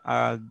left and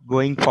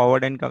going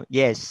forward and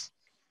yes.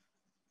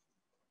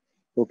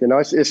 Okay, now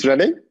it's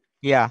running.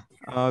 Yeah.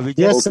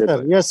 Yes,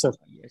 sir. Yes, sir.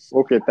 Yes.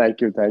 Okay,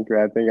 thank you.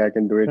 I think I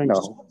can do it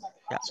now.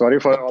 Yeah. Sorry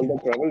for all the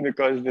trouble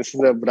because this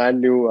is a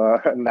brand new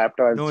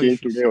laptop I've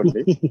changed today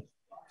only.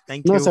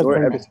 Thank you. No, sir.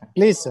 Thank you, sir.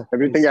 Please, sir.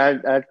 Everything I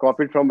had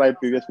copied from my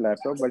previous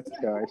laptop, but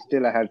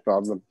still I had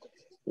problem.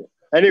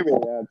 Anyway,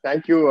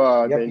 thank you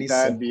the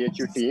entire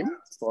BHU team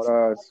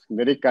for a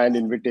very kind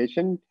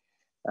invitation.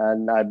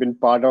 And I've been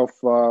part of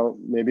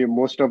maybe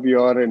most of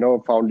your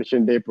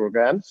Foundation Day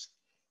programs.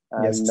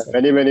 And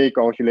many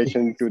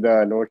congratulations to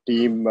the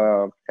team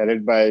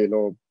headed by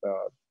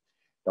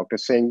Dr.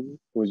 Singh,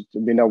 who's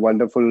been a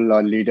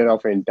wonderful leader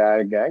of the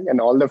entire gang,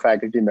 and all the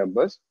faculty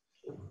members.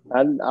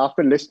 And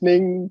after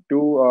listening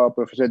to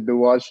Professor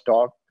Dua's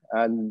talk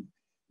and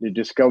the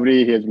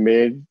discovery he has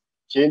made,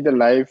 changed the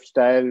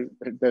lifestyle,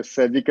 the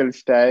surgical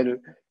style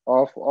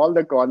of all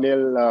the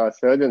corneal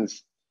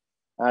surgeons,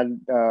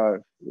 and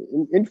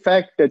in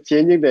fact,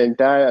 changing the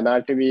entire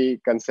anatomy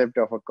concept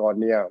of a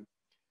cornea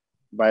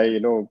by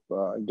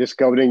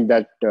discovering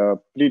that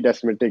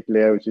pre-descemetic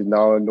layer, which is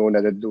now known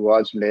as a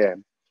Dua's layer.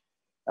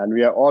 And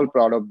we are all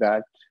proud of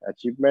that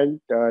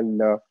achievement.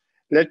 And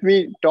let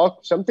me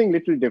talk something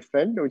little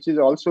different, which is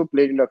also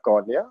played in a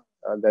cornea.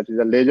 That is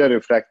a laser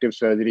refractive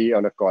surgery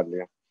on a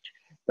cornea.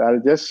 So I'll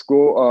just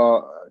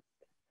go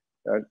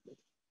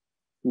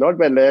not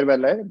by layer, by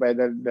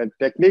the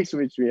techniques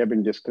which we have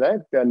been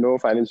described. There are no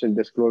financial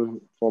disclosure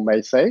from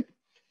my side.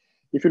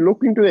 If you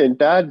look into the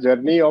entire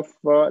journey of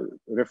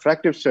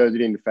refractive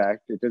surgery, in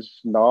fact, it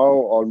is now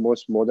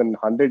almost more than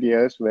 100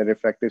 years where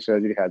refractive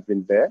surgery has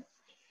been there.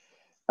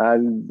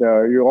 And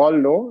you all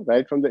know,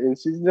 right from the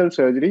incisional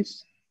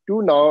surgeries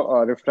to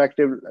now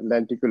refractive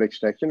lenticle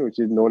extraction, which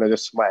is known as a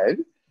SMILE,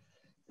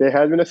 there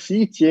has been a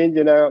sea change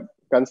in a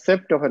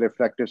concept of a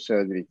refractive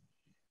surgery.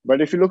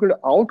 But if you look at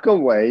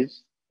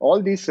outcome-wise, all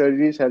these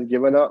surgeries have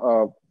given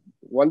a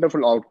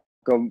wonderful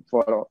outcome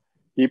for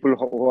people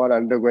who are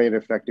undergoing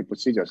refractive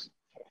procedures.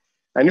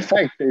 And in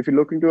fact, if you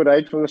look into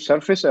right from the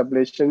surface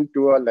ablation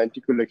to a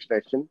lenticular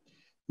extraction,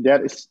 they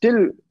are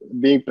still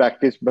being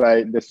practiced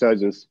by the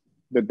surgeons.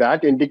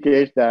 That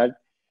indicates that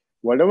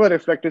whatever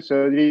refractive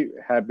surgery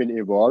have been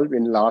evolved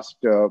in last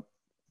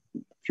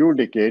few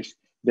decades,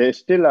 they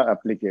still are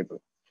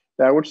applicable.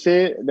 So I would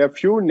say there are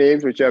few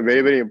names which are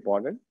very, very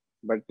important,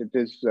 but it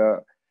is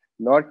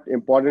not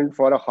important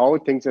for how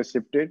things are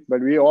shifted.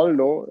 But we all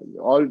know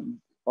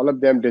all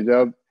of them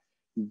deserve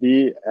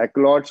the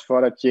accolades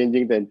for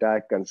changing the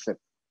entire concept.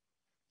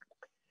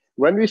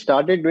 When we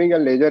started doing a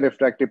laser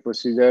refractive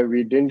procedure,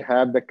 we didn't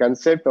have the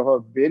concept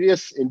of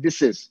various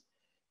indices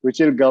which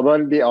will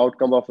govern the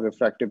outcome of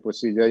refractive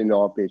procedure in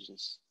our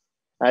patients.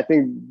 I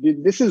think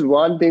this is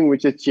one thing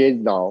which has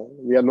changed now.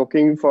 We are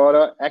looking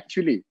for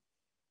actually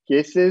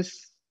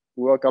cases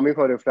who are coming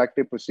for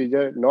refractive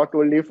procedure, not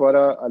only for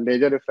a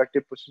laser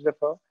refractive procedure,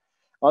 for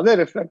other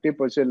refractive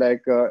procedure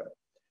like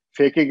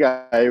phakic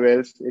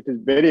IOLs. It is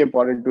very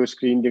important to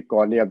screen the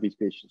cornea of these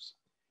patients.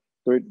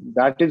 So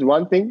that is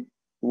one thing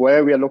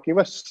where we are looking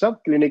for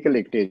subclinical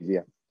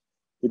ectasia.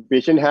 If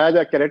patient has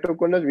a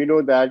keratoconus, we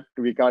know that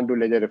we can't do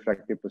laser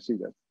refractive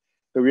procedure.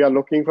 So we are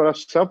looking for a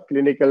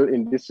subclinical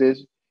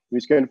indices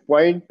which can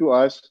point to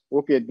us,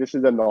 okay, this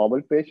is a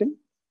normal patient,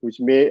 which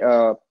may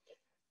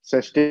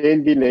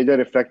sustain the laser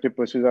refractive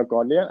procedure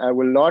cornea and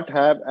will not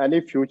have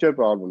any future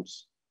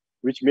problems,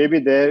 which may be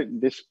there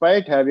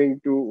despite having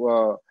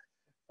to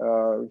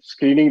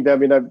screening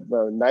them in a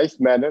nice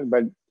manner,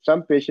 but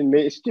some patient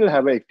may still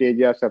have an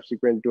ectasia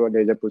subsequent to a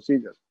laser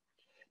procedure.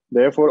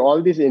 Therefore,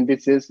 all these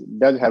indices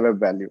does have a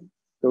value.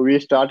 So we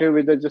started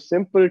with just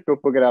simple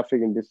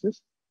topographic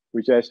indices,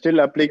 which are still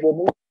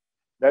applicable.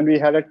 Then we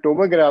had a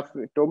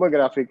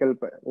tomographical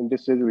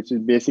indices, which is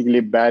basically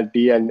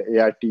BAD-D and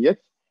ARTH.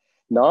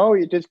 Now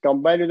it is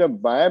combined with a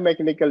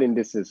biomechanical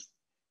indices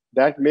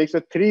that makes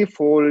a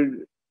threefold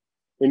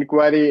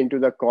inquiry into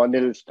the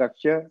corneal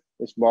structure,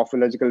 its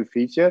morphological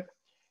feature,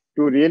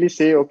 to really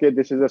say, okay,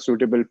 this is a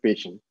suitable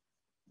patient.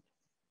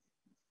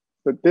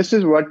 So this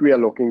is what we are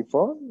looking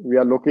for. We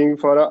are looking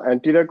for an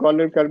anterior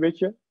corneal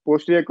curvature,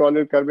 posterior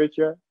corneal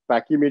curvature,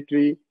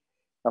 pachymetry.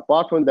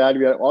 Apart from that,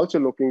 we are also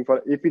looking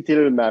for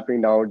epithelial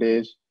mapping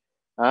nowadays,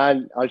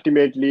 and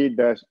ultimately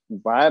the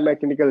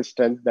biomechanical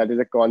strength, that is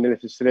a corneal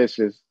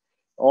hysteresis.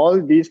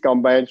 All these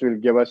combines will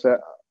give us a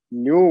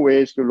new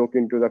ways to look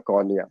into the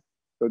cornea.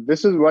 So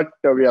this is what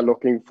we are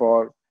looking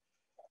for.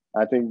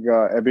 I think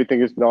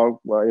everything is now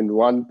in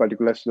one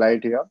particular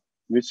slide here,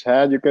 which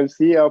has, you can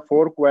see a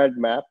 4-quad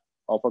map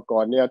of a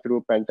cornea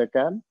through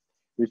pentacam,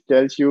 which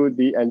tells you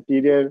the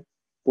anterior,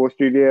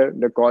 posterior,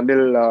 the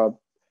corneal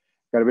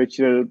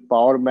curvatural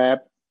power map,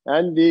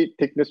 and the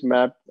thickness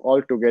map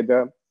all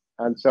together.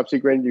 And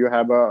subsequent, you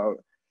have a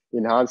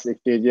enhanced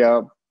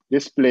ectasia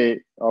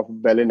display of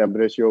Bell-in-Umb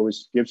ratio,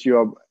 which gives you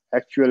a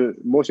actual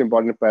most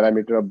important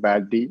parameter of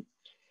BAD-D.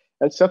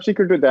 And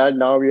subsequent to that,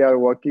 now we are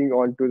working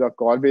on to the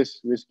Corbis,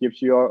 which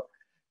gives you a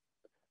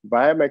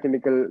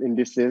biomechanical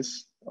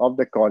indices of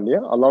the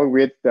cornea, along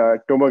with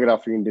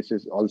tomography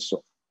indices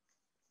also.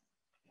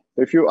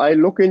 If I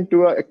look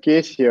into a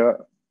case here,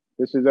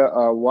 this is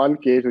a one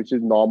case which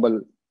is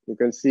normal. You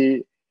can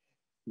see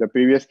the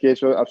previous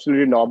case was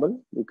absolutely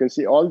normal. You can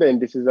see all the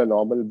indices are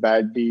normal.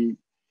 BAD-D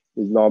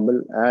is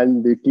normal,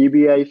 and the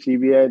TBI,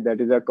 CBI, that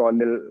is a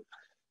corneal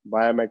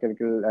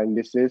biomechanical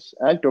indices,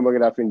 and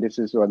tomography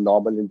indices were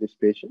normal in this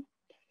patient.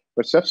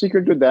 But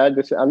subsequent to that,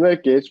 this is another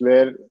case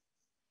where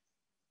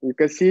you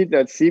can see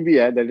that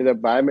CBI, that is a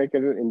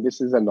biomechanical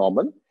indices, are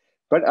normal,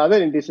 but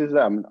other indices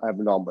are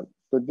abnormal.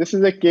 So this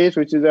is a case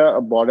which is a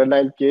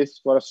borderline case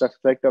for a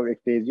suspect of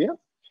ectasia.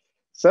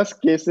 Such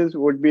cases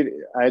would be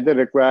either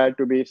required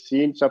to be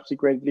seen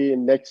subsequently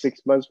in next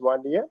 6 months,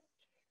 1 year,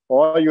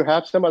 or you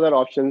have some other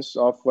options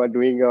of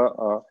doing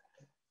a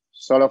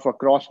sort of a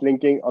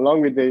cross-linking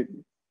along with the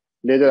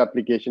laser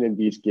application in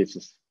these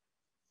cases.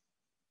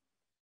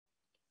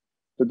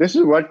 So this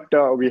is what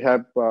we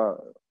have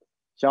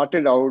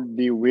charted out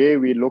the way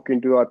we look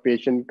into our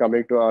patient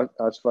coming to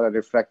us for a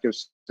refractive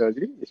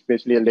surgery,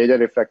 especially a laser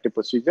refractive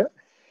procedure.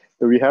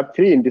 So we have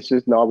 3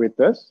 indices now with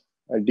us: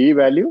 a D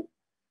value,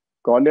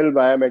 corneal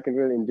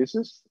biomechanical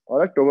indices,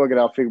 or a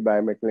tomographic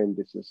biomechanical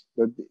indices.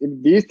 So if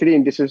these 3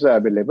 indices are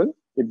available,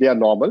 if they are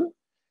normal,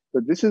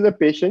 so this is a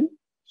patient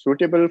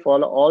suitable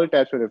for all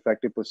types of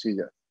refractive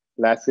procedure: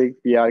 LASIK,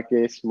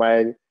 PRK,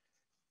 SMILE,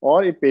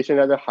 or if patient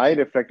has a high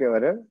refractive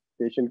error,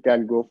 patient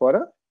can go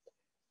for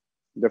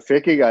the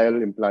phakic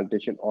IOL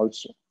implantation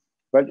also.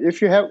 But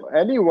if you have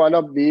any one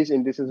of these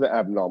indices are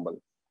abnormal,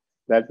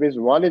 that means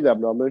 1 is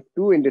abnormal,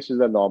 2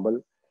 indices are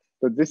normal.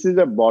 So this is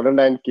a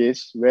borderline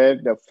case where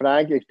the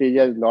frank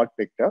ectasia is not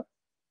picked up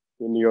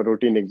in your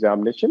routine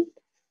examination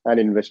and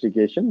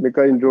investigation,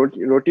 because in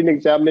routine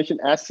examination,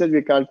 as such,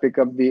 we can't pick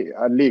up the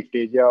early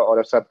ectasia or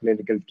a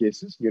subclinical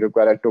cases. You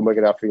require a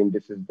tomography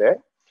indices there.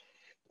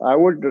 I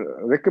would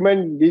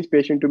recommend these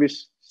patients to be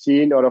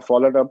seen or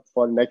followed up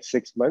for next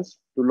 6 months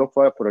to look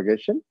for a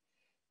progression,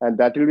 and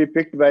that will be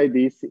picked by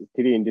these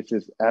 3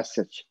 indices as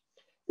such.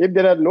 If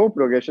there are no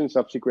progression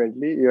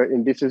subsequently, your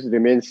indices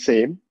remain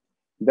same,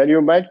 then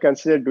you might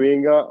consider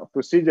doing a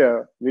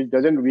procedure which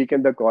doesn't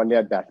weaken the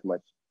cornea that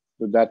much.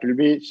 So that will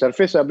be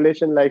surface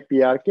ablation like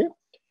PRK,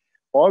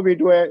 or we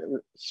do a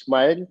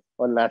smile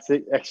or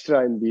LASIK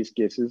extra in these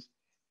cases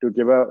to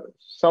give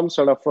some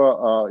sort of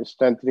a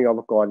strengthening of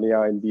a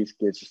cornea in these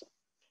cases.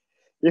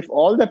 If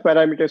all the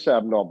parameters are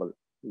abnormal,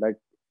 like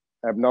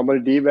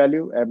abnormal D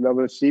value,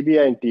 abnormal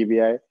CBI and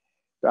TBI,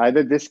 so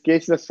either this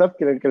case is a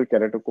subclinical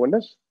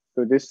keratoconus,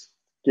 so this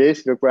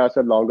case requires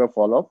a longer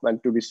follow-up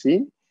and to be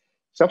seen.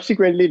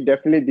 Subsequently,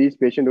 definitely these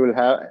patients will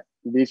have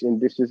these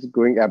indices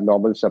going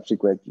abnormal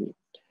subsequently.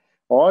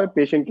 Or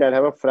patient can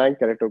have a frank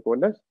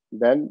keratoconus,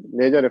 then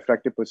laser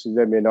refractive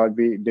procedure may not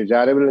be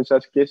desirable in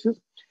such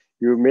cases.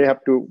 You may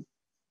have to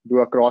do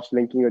a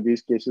cross-linking of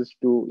these cases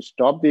to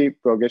stop the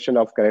progression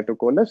of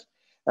keratoconus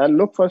and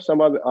look for some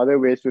other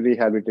ways to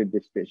rehabilitate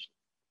this patient.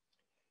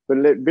 So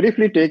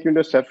briefly take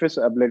into surface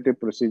ablative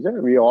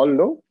procedure. We all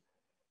know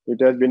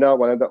it has been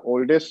one of the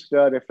oldest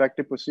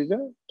refractive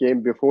procedure,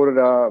 came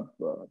before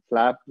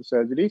flap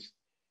surgeries,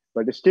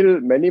 but still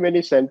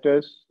many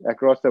centers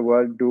across the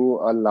world do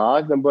a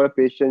large number of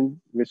patients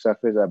with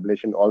surface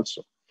ablation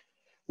also.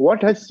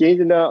 What has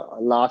changed in the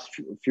last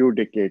few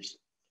decades?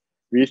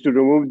 We used to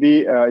remove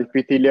the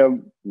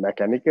epithelium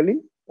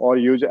mechanically or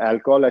use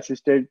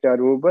alcohol-assisted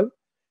removal.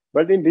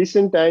 But in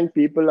recent times,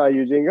 people are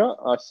using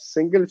a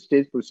single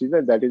stage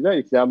procedure, that is an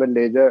examined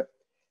laser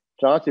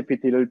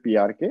transepithelial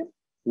PRK,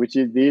 which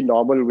is the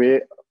normal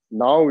way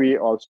now we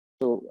also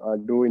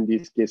do in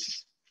these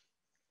cases.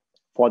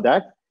 For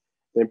that,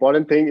 the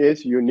important thing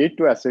is you need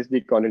to assess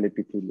the corneal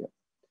epithelium,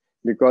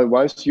 because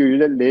once you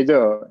use a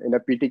laser in a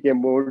PTK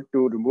mode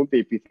to remove the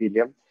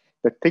epithelium,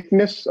 the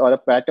thickness or a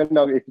pattern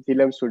of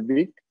epithelium should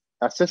be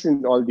assessed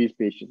in all these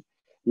patients.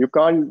 You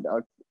can't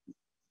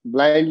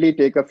blindly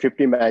take a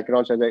 50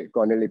 microns as a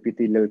corneal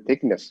epithelial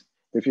thickness.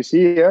 If you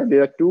see here,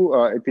 there are two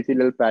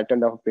epithelial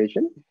patterns of a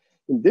patient.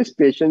 In this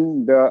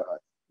patient,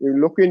 you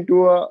look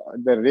into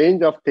the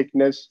range of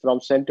thickness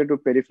from center to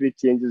periphery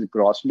changes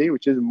grossly,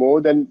 which is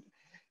more than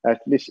at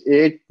least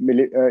 8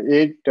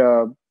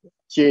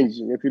 change.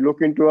 If you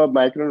look into a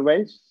micron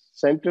wise,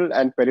 central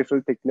and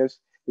peripheral thickness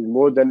is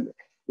more than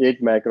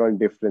 8 micron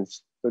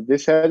difference. So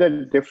this has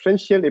a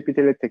differential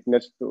epithelial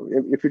thickness. So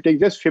if you take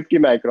just 50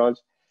 microns,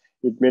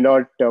 it may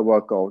not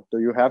work out. So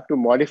you have to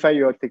modify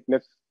your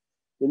thickness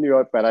in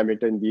your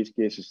parameter in these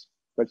cases.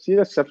 But see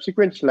the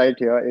subsequent slide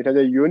here, it has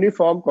a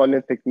uniform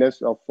corneal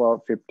thickness of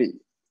 52.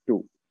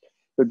 So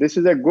this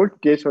is a good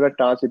case for a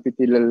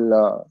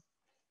transepithelial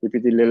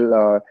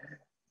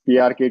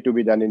PRK to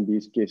be done in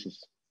these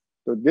cases.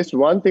 So this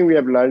one thing we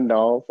have learned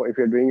now, if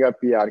you're doing a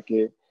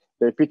PRK,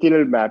 the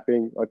epithelial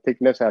mapping or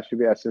thickness has to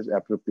be assessed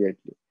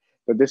appropriately.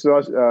 So this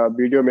was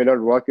video may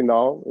not work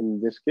now in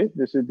this case.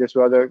 This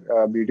was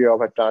a video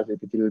of a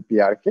transepithelial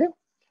PRK.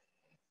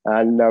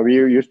 And we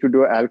used to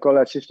do alcohol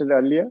assisted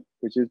earlier,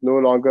 which is no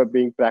longer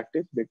being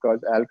practiced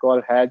because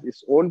alcohol has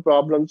its own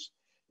problems.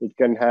 It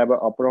can have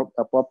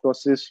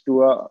apoptosis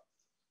to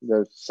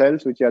the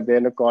cells which are there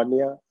in the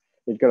cornea.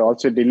 It can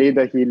also delay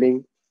the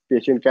healing.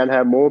 Patient can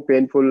have more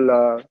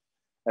painful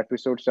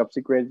episodes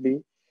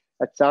subsequently.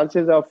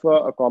 Chances of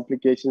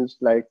complications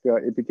like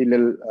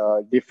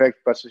epithelial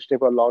defect persisting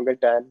for longer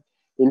time,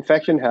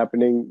 infection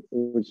happening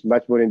is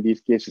much more in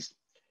these cases.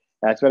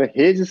 As far as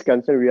haze is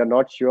concerned, we are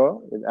not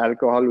sure if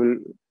alcohol will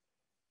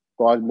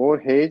cause more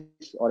haze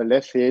or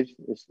less haze.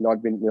 It's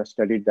not been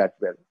studied that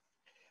well.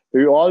 So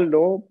you all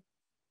know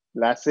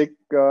LASIK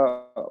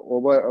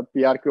over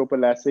PRK over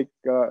LASIK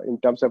in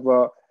terms of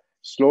a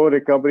slow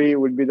recovery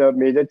would be the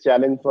major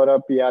challenge for a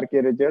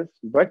PRK results,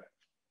 but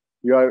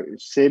you are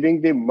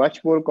saving the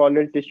much more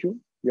corneal tissue.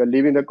 You are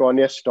leaving the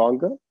cornea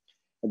stronger.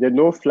 There's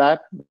no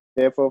flap.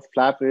 Therefore,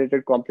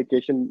 flap-related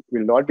complication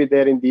will not be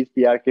there in these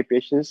PRK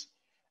patients.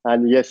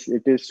 And yes,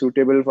 it is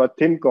suitable for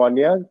thin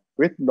cornea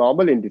with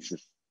normal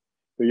indices.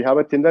 So you have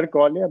a thinner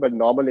cornea, but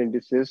normal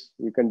indices,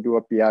 you can do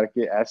a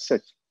PRK as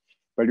such.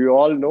 But we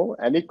all know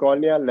any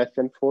cornea less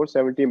than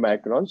 470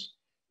 microns,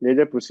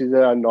 laser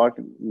procedures are not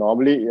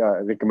normally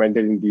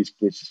recommended in these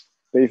cases.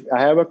 So if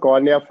I have a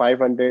cornea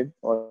 500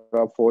 or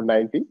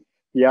 490,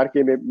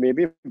 PRK may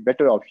be a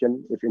better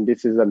option if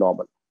indices are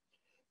normal.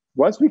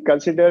 Once we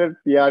consider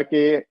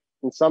PRK,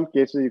 in some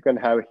cases you can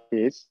have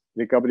haze,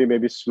 recovery may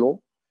be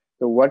slow.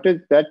 So what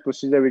is that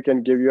procedure? We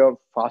can give you a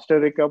faster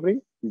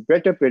recovery,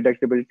 better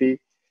predictability,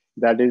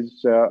 that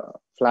is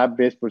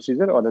flap-based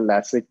procedure or the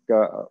LASIK,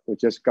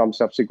 which has come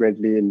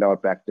subsequently in our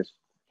practice.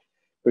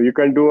 So you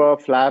can do a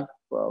flap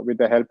with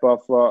the help of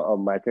a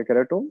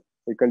microkeratome.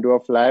 You can do a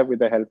flap with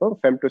the help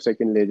of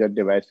femtosecond laser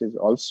devices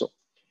also.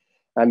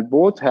 And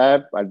both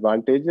have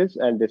advantages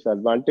and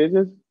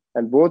disadvantages,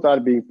 and both are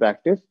being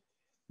practiced.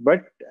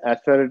 But as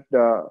far as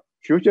the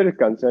future is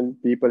concerned,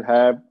 people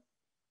have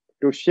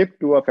to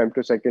shift to a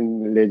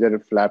femtosecond laser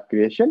flap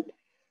creation,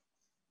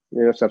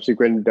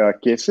 subsequent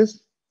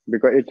cases,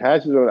 because it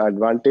has its own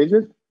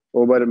advantages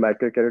over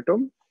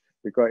microkeratome,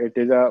 because it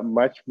is a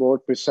much more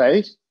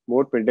precise,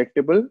 more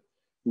predictable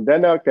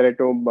than a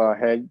keratome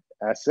head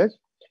as such.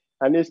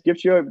 And it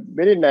gives you a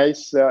very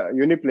nice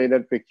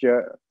uniplanar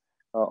picture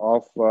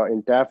of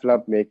entire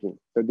flap making.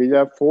 So these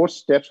are 4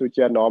 steps which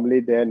are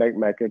normally there like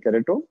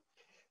microkeratome.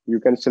 You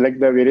can select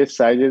the various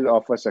sizes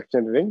of a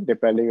suction ring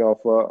depending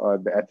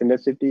on the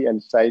ethnicity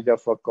and size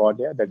of a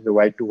cornea, that is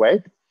white to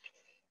white.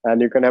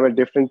 And you can have a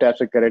different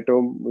types of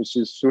keratome which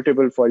is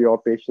suitable for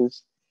your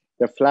patients.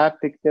 The flap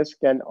thickness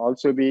can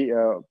also be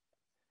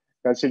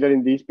considered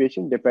in these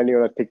patients depending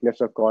on the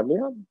thickness of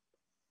cornea.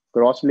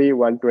 Grossly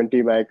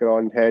 120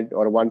 micron head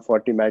or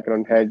 140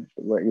 micron head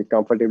is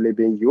comfortably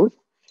being used.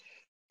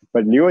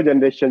 But newer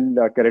generation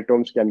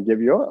keratomes can give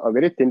you a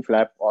very thin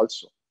flap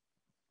also.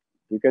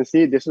 You can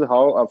see this is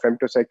how a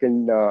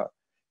femtosecond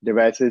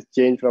devices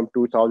change from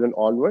 2000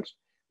 onwards.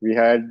 We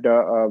had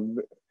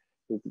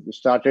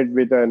started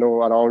with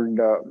around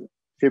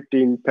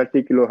 15,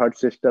 30 kilohertz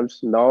systems.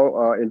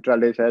 Now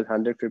Intralaser has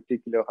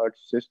 150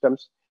 kilohertz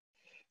systems.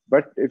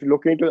 But if you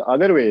look into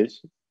other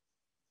ways,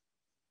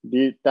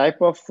 the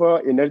type of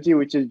energy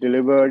which is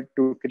delivered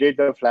to create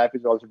the flap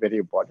is also very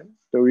important.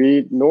 So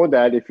we know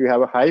that if you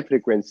have a high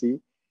frequency,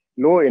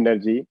 low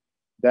energy,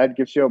 that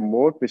gives you a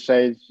more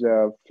precise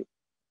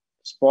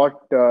spot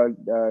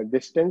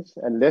distance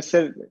and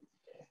lesser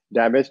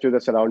damage to the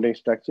surrounding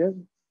structure.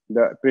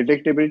 The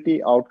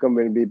predictability outcome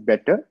will be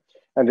better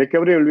and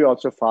recovery will be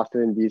also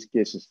faster in these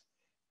cases.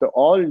 So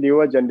all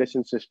newer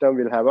generation system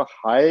will have a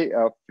high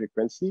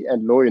frequency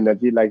and low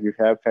energy, like you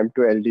have femto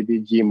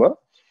LDB GMR,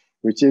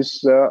 which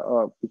is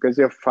because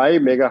you have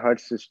 5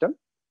 megahertz system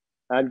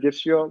and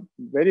gives you a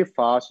very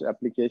fast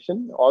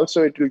application.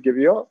 Also, it will give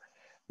you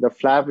the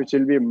flap, which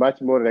will be much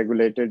more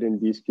regulated in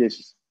these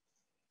cases.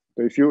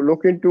 So if you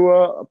look into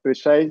a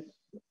precision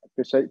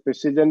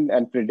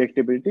and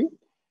predictability,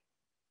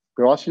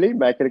 grossly,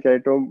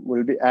 microkeratome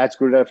will be as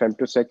good as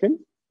femtosecond,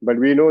 but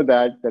we know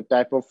that the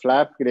type of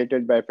flap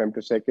created by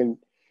femtosecond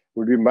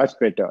would be much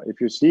better.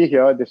 If you see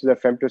here, this is a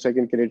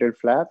femtosecond created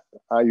flap,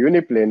 a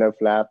uniplanar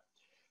flap.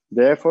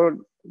 Therefore,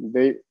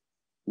 the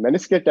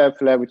meniscate type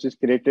flap, which is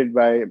created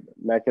by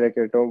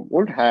microkeratome,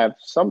 would have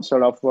some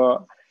sort of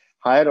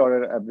higher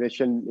order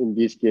aberration in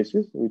these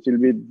cases, which will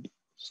be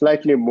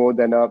slightly more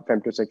than a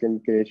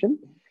femtosecond creation.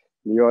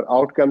 Your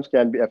outcomes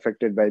can be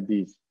affected by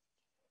these.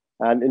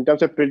 And in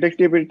terms of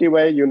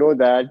predictability, you know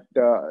that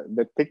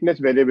the thickness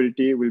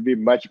variability will be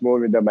much more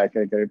with the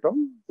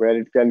microkeratome, where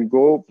it can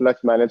go plus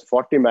minus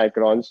 40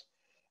 microns.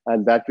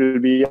 And that will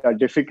be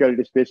difficult,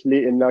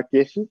 especially in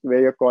cases where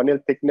your corneal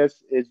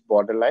thickness is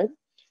borderline.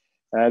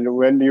 And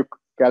when you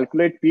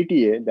calculate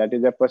PTA, that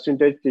is a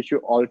percentage tissue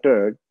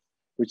altered,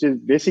 which is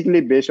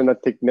basically based on the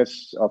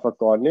thickness of a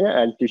cornea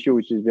and tissue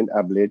which has been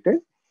ablated.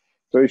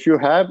 So if you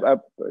have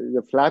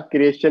the flap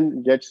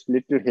creation gets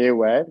little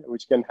haywire,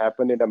 which can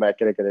happen in a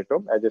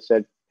microkeratome. As I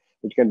said,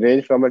 it can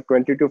range from a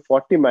 20 to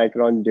 40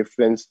 micron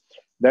difference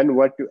than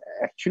what you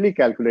actually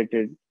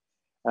calculated.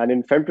 And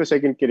in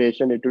femtosecond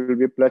creation, it will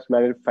be plus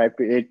minus 5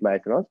 to 8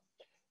 microns.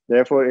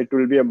 Therefore, it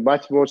will be a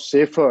much more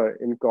safer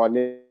in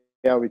cornea,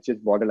 which is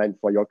borderline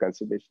for your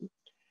consideration.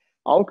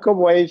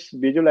 Outcome-wise,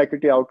 visual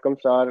acuity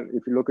outcomes are,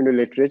 if you look into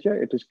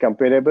literature, it is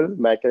comparable,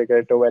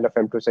 microkeratome and a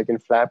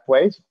femtosecond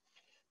flap-wise.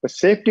 But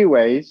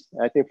safety-wise,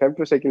 I think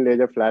femtosecond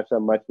laser flaps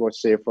are much more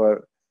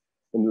safer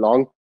in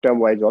long-term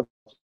wise also,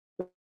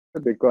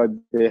 because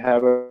they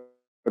have a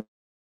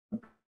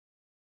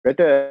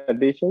better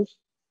adhesions,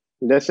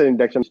 lesser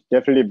induction,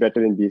 definitely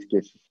better in these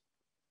cases.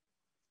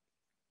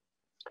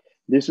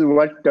 This is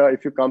what,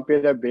 if you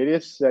compare the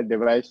various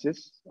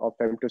devices of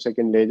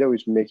femtosecond laser,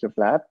 which makes a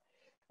flap,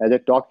 as I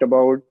talked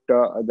about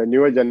the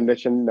newer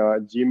generation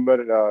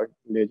GMR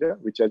laser,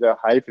 which has a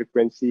high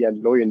frequency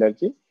and low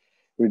energy,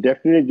 will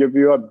definitely give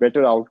you a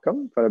better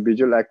outcome for a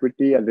visual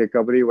acuity and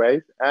recovery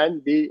wise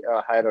and the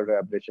higher order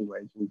aberration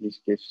wise in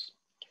these cases.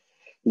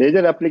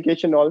 Laser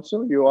application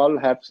also, you all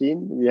have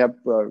seen, we have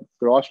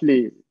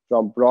grossly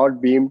from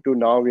broad beam to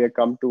now we have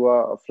come to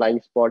a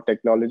flying spot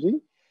technology,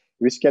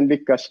 which can be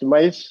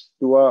customized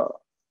to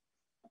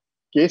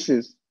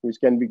cases, which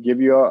can be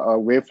give you a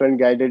wavefront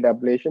guided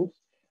ablations,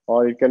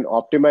 or it can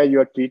optimize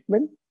your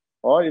treatment,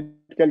 or it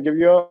can give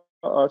you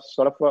a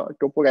sort of a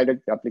topo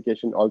guided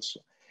application also.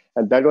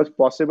 And that was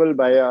possible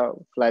by a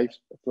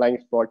flying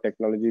spot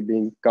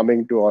technology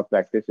coming to our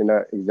practice in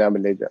an exam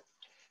laser.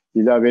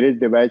 These are various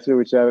devices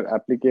which are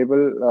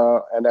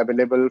applicable and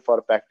available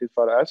for practice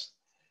for us.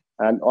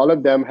 And all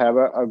of them have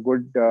a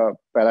good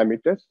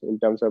parameters in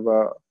terms of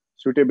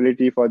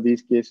suitability for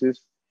these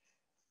cases.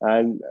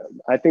 And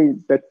I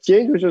think the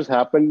change which has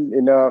happened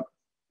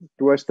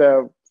towards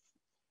the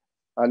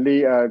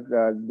early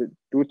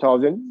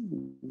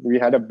 2000, we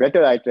had a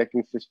better eye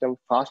tracking system,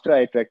 faster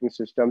eye tracking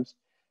systems,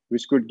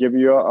 which could give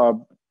you a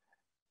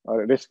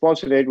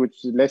response rate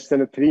which is less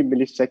than 3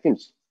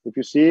 milliseconds.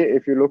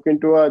 If you look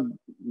into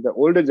the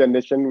older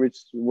generation, which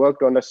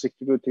worked on a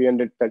 60 to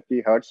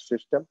 330 hertz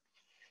system,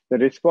 the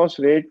response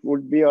rate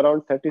would be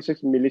around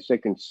 36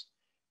 milliseconds.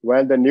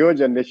 While the newer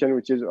generation,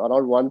 which is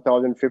around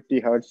 1050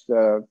 hertz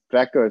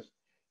trackers,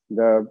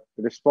 the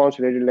response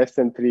rate is less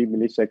than 3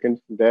 milliseconds.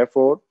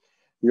 Therefore,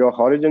 your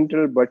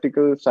horizontal,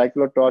 vertical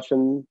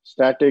cyclotorsion,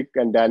 static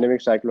and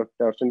dynamic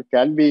cyclotorsion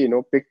can be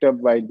picked up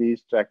by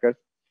these trackers.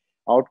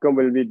 Outcome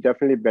will be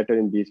definitely better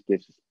in these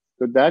cases.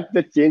 So that's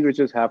the change which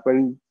has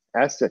happened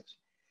as such.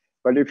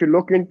 But if you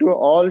look into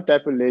all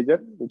type of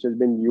laser which has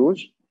been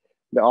used,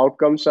 the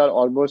outcomes are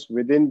almost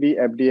within the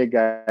FDA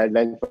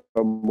guidelines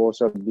for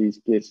most of these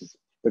cases.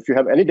 If you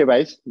have any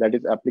device that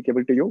is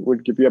applicable to you,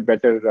 would give you a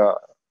better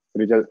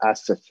result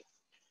as such.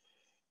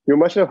 You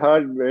must have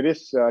heard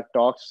various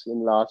talks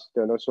in last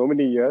so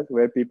many years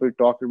where people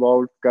talk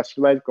about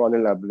customized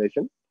corneal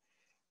ablation.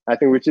 I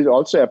think which is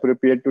also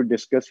appropriate to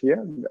discuss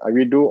here.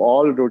 We do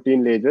all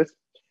routine lasers,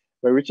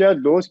 but which are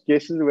those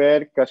cases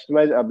where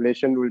customized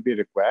ablation will be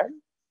required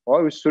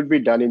or which should be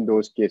done in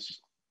those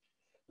cases.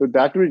 So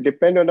that will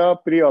depend on a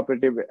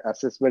preoperative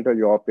assessment of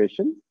your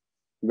patient,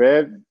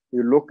 where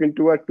you look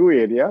into two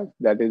areas.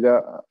 That is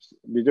a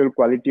visual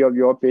quality of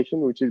your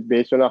patient, which is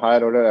based on a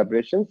higher order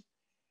aberrations.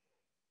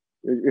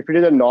 If it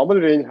is a normal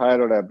range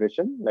higher order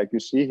aberration, like you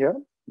see here,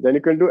 then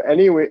you can do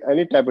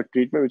any type of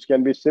treatment, which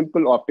can be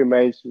simple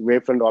optimized,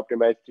 wavefront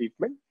optimized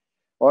treatment.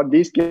 Or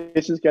these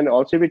cases can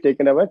also be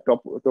taken away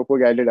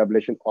topo-guided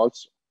ablation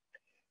also.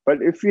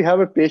 But if you have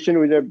a patient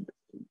with a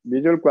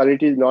visual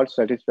quality is not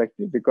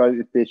satisfactory because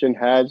the patient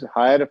has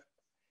higher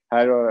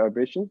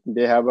aberration,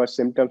 they have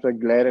symptoms of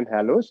glare and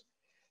halos.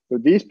 So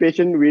these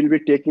patients will be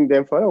taking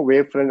them for a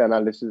wavefront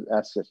analysis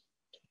as such.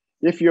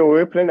 If your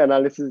wavefront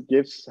analysis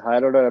gives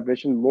higher order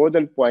aberration more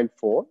than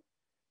 0.4,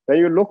 then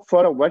you look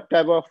for what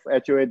type of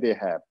HOA they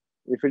have.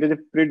 If it is a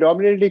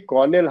predominantly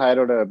corneal higher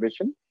order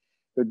aberration,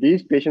 so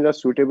these patients are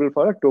suitable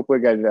for a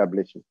topo-guided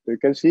ablation. So you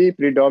can see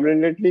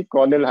predominantly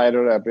corneal higher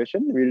order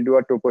aberration, we'll do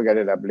a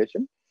topo-guided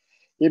ablation.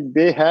 If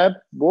they have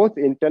both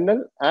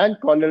internal and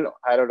corneal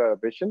higher order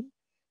aberration,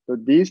 so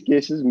these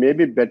cases may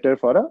be better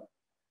for a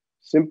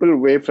simple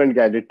wavefront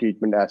guided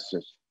treatment as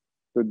such.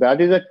 So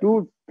that is a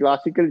two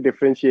classical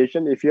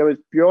differentiation. If you have a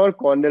pure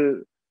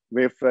corneal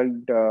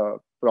wavefront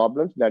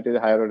problems, that is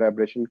higher order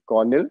aberration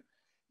corneal,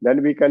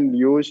 then we can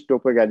use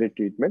topo-guided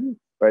treatment.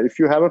 But if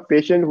you have a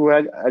patient who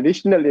has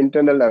additional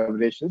internal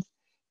aberrations,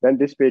 then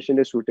this patient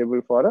is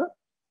suitable for a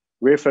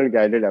wavefront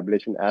guided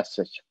ablation as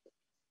such.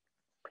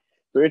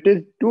 So it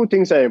is two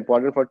things are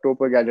important for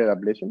topo-guided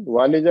ablation.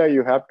 One is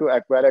you have to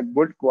acquire a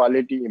good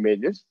quality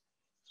images,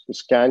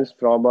 scans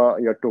from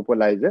your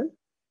topolyzer.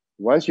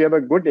 Once you have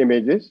a good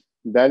images,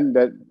 then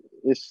that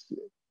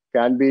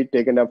can be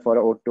taken up for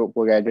a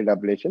topo-guided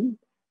ablation,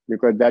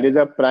 because that is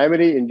a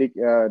primary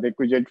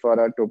requisite for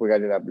a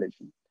topo-guided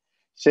ablation.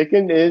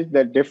 Second is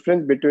the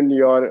difference between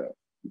your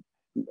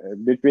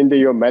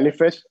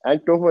manifest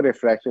and topo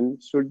refraction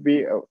should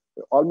be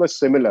almost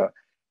similar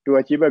to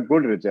achieve a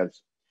good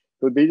results.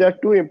 So these are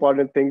two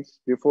important things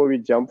before we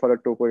jump for a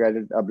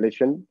topo-guided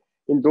ablation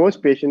in those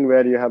patients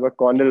where you have a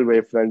corneal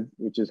wavefront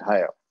which is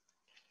higher.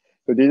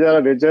 So these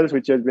are results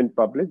which has been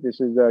published.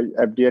 This is a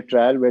FDA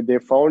trial where they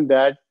found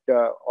that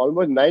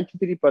almost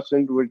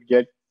 93% would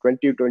get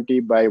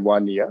 20/20 by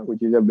 1 year,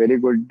 which is a very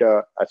good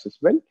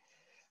assessment.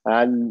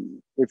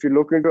 And if you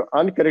look into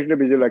uncorrected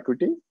visual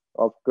acuity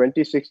of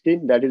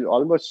 2016, that is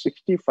almost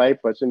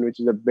 65%, which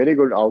is a very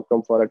good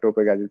outcome for a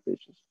topo-guided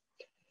patient.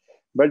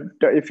 But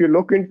if you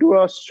look into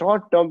a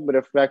short-term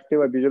refractive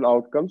or visual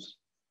outcomes,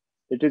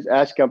 it is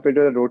as compared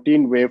to a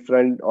routine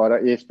wavefront or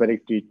an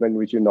aspheric treatment,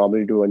 which you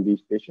normally do on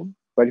these patients.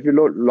 But if you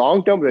look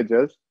long-term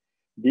results,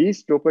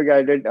 these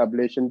topo-guided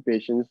ablation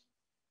patients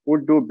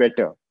would do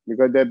better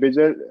because their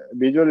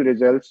visual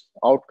results,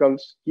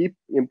 outcomes keep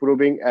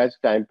improving as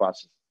time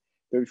passes.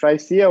 So if I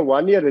see a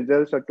 1 year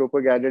results of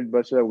topo-guided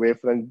versus a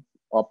wavefront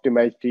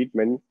optimized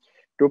treatment,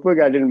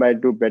 topo-guided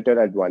might do better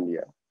at 1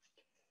 year.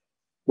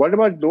 What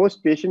about those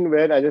patients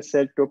where, as I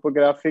said,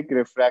 topographic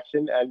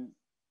refraction and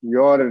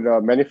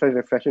your manifest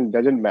refraction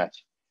doesn't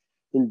match?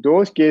 In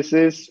those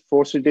cases,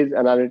 Sstc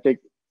analytic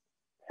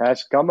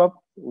has come up,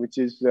 which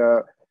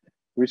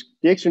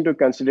takes into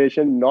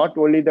consideration not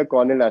only the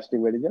corneal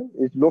astigmatism,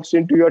 it looks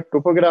into your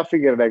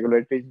topographic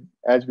irregularities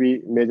as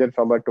we measure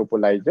from a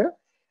topolyzer,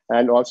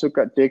 and also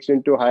takes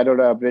into higher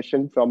order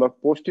aberration from a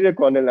posterior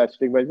corneal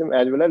astigmatism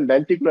as well as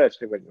lenticular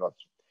astigmatism also.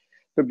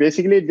 So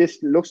basically,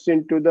 this looks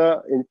into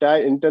the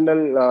entire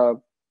internal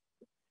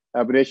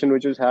aberration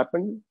which has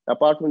happened.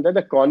 Apart from that,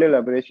 the corneal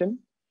aberration,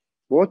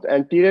 both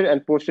anterior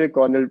and posterior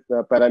corneal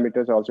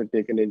parameters are also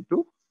taken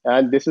into.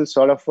 And this is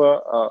sort of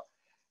a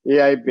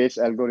AI-based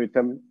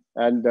algorithm,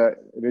 and the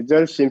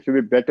results seem to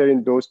be better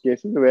in those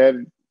cases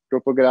where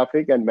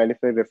topographic and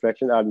manifest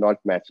refraction are not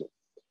matching.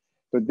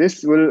 So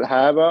this will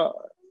have a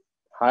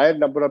higher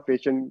number of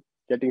patients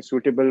getting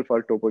suitable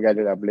for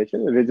topo-guided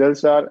ablation. The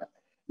results are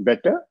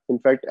better, in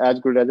fact, as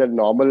good as a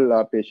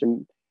normal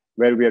patient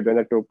where we have done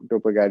a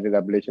topo-guided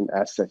ablation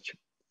as such.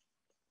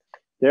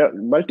 There are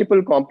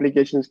multiple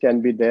complications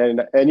can be there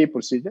in any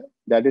procedure.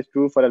 That is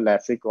true for a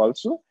LASIK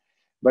also,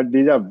 but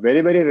these are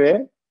very, very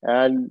rare.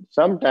 And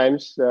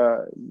sometimes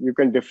you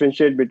can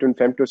differentiate between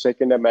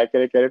femtosecond and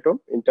microkeratome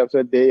in terms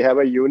of they have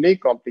a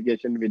unique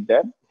complication with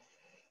them.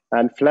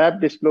 And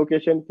flap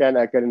dislocation can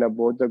occur in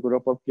both the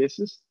group of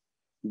cases,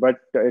 but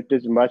it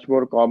is much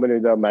more common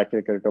in the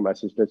microkeratome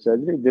assisted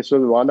surgery. This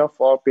was one of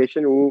our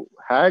patients who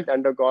had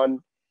undergone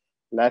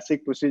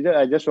LASIK procedure.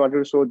 I just wanted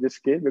to show this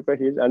case because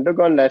he's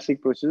undergone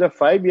LASIK procedure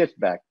 5 years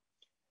back.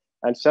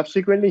 And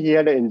subsequently, he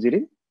had an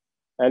injury.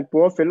 And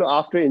poor fellow,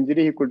 after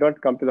injury, he could not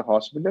come to the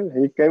hospital.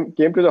 He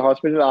came to the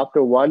hospital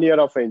after 1 year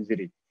of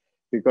injury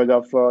because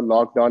of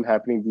lockdown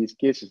happening in these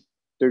cases.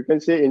 So you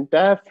can say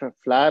entire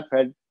flap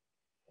had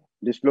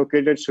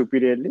dislocated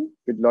superiorly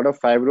with a lot of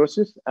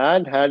fibrosis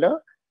and had a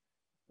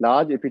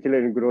large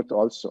epithelial ingrowth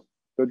also.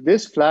 So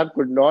this flap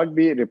could not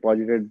be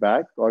reposited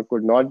back or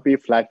could not be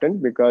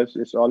flattened because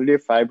it's already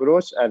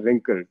fibrous and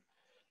wrinkled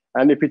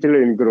and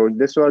epithelial ingrowth.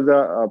 This was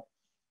a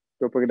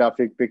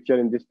topographic picture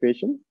in this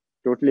patient,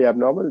 totally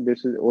abnormal.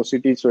 This is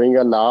OCT showing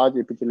a large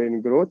epithelial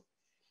ingrowth,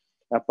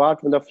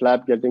 apart from the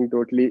flap getting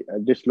totally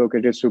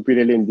dislocated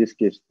superiorly in this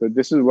case. So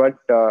this is what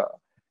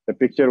the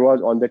picture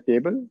was on the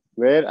table,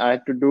 where I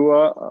had to do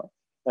a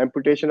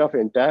amputation of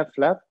entire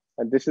flap.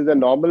 And this is a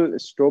normal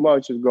stoma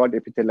which has got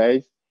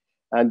epithelialized.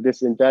 And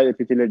this entire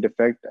epithelial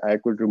defect I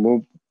could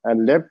remove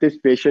and left this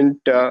patient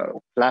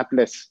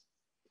flapless.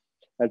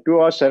 And to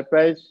our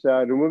surprise,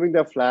 removing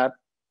the flap,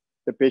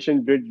 the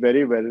patient did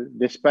very well,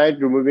 despite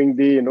removing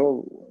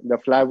the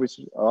flap, which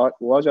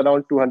was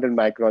around 200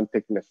 micron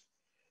thickness.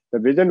 The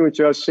vision, which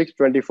was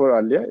 624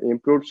 earlier,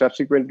 improved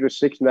subsequently to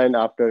 69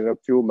 after a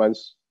few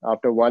months,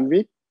 after 1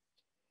 week.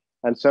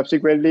 And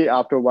subsequently,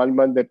 after 1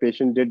 month, the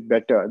patient did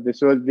better.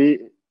 This was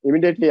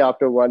immediately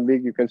after 1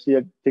 week, you can see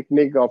a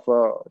thickening of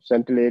a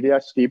central area,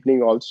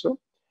 steepening also.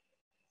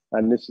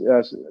 And this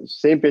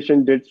same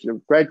patient did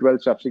quite well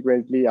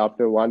subsequently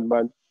after 1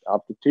 month,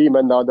 after 3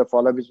 months. Now the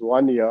follow-up is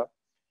 1 year.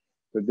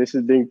 So this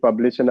is being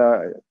published in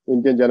a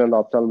Indian Journal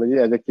of Ophthalmology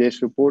as a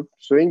case report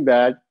showing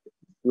that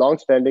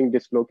long-standing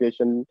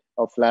dislocation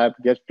of flap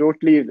gets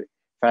totally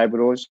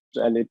fibrous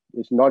and it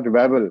is not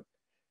viable.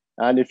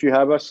 And if you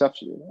have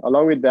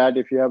along with that,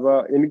 if you have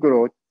a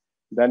ingrowth,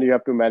 then you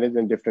have to manage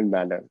in different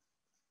manner.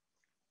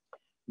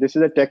 This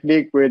is a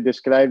technique we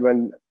described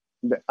when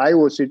the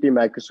IOCT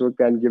microscope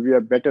can give you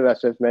a better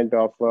assessment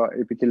of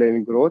epithelial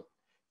ingrowth.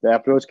 The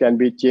approach can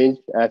be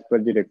changed as per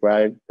the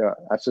required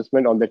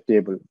assessment on the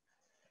table.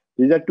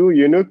 These are two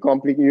unique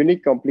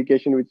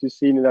complications which is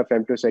seen in a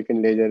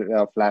femtosecond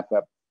laser flap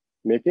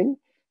making.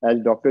 As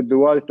Dr.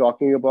 Dua is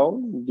talking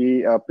about,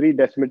 the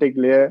pre-descemetic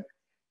layer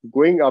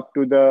going up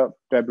to the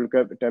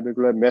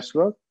trabecular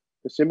meshwork.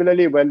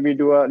 Similarly, when we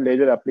do a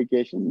laser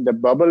application, the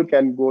bubble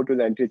can go to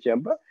the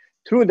antechamber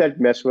through that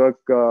meshwork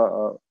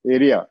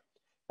area.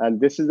 And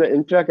this is the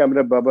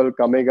intracameral bubble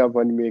coming up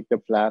when we make the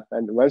flap.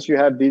 And once you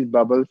have these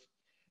bubbles,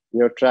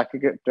 your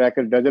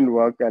tracker doesn't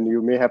work and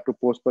you may have to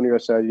postpone your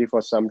surgery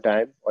for some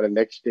time or the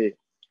next day.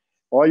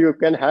 Or you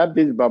can have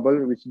these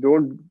bubbles which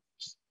don't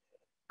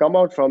come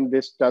out from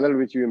this tunnel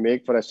which you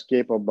make for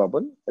escape of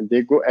bubble, and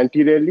they go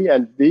anteriorly,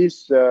 and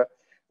these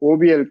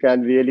OBL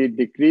can really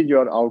decrease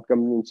your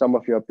outcome in some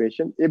of your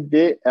patients if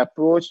they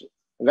approach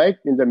right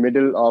in the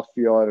middle of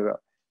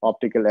your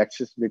optical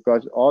axis,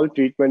 because all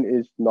treatment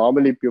is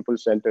normally pupil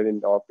centered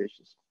in our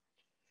patients.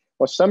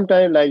 Or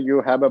sometimes, like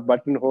you have a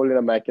buttonhole in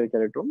a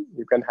microkeratome,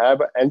 you can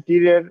have an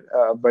anterior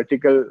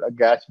vertical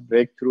gas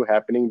breakthrough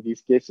happening in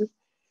these cases.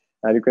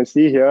 And you can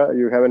see here,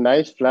 you have a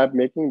nice flap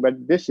making,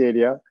 but this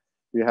area,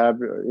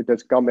 it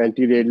has come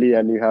anteriorly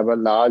and you have a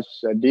large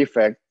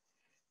defect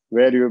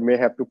where you may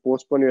have to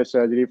postpone your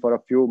surgery for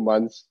a few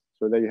months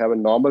so that you have a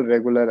normal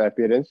regular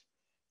appearance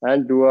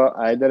and do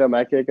either a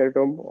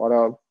microkeratome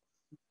or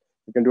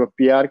you can do a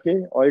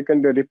PRK, or you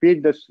can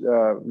repeat this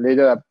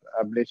laser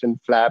ablation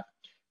flap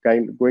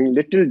going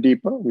little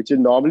deeper, which is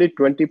normally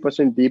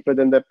 20% deeper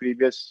than the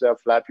previous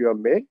flap you have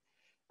made,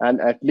 and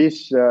at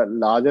least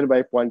larger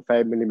by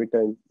 0.5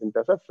 millimeter in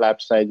terms of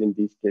flap size in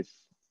these cases.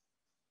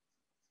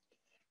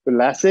 So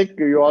LASIK,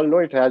 you all know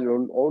it has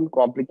own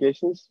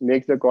complications,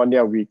 makes the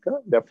cornea weaker.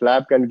 The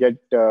flap can get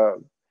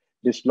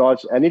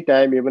dislodged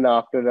anytime, even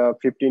after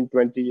 15,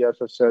 20 years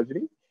of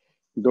surgery.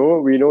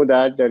 Though we know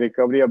that the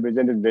recovery of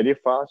vision is very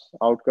fast,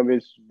 outcome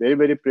is very,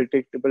 very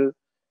predictable.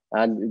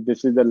 And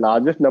this is the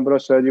largest number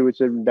of surgery which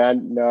is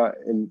done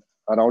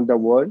around the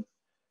world.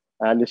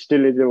 And it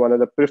still is one of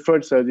the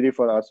preferred surgery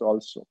for us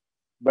also.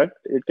 But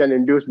it can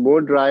induce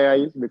more dry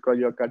eyes because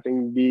you're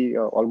cutting the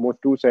almost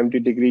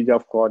 270 degrees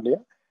of cornea,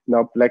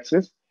 nerve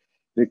plexus.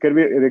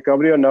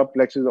 Recovery of nerve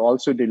plexus is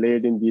also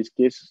delayed in these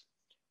cases.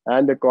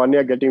 And the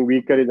cornea getting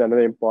weaker is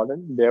another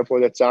important. Therefore,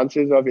 the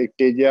chances of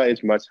ectasia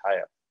is much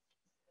higher.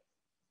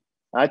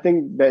 I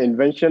think the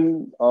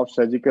invention of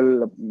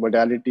surgical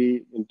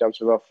modality in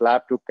terms of a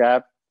flap to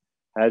cap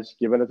has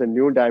given us a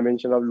new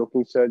dimension of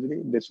looking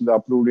surgery. This was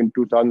approved in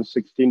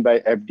 2016 by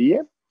FDA.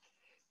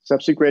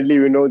 Subsequently,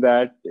 we know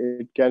that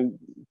it can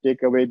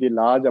take away the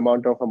large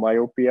amount of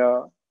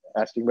myopia.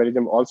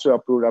 Astigmatism also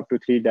approved up to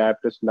 3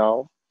 diopters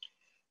now.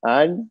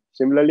 And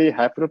similarly,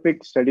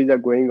 hyperopic studies are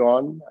going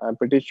on. I'm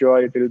pretty sure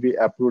it will be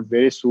approved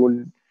very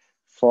soon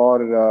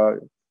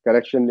for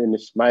correction in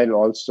smile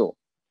also.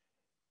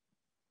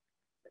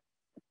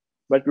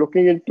 But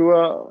looking into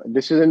a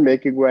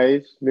decision-making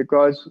wise,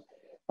 because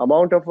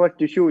amount of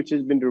tissue which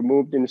has been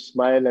removed in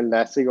smile and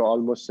LASIK are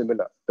almost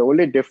similar. The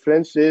only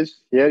difference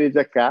is here is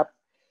a cap.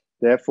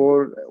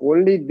 Therefore,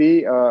 only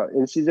the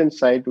incision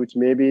site, which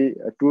may be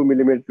 2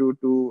 millimeter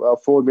to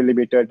 4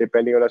 millimeter,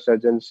 depending on a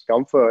surgeon's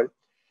comfort,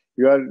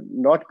 you are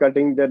not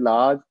cutting the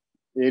large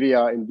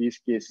area in these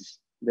cases.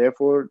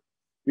 Therefore,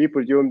 we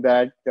presume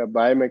that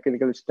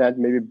biomechanical stent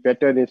may be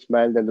better in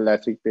smile than the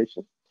LASIK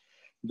patient.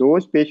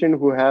 Those patients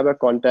who have a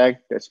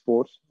contact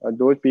sports, or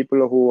those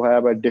people who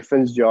have a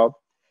defense job,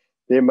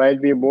 they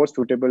might be more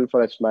suitable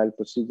for a smile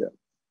procedure.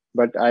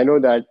 But I know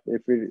that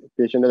if a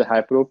patient has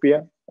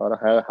hyperopia or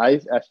has high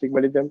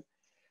astigmatism,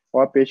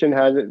 or patient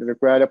has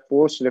required a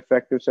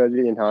post-refractive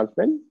surgery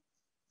enhancement,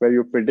 where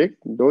you predict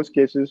those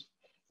cases,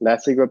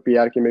 LASIK or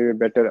PRK may be a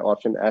better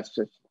option as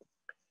such.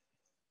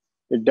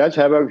 It does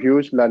have a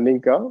huge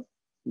learning curve.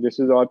 This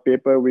is our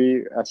paper.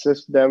 We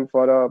assessed them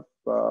for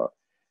a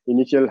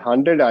initial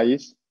 100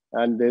 eyes,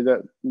 and there's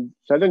a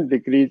sudden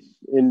decrease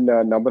in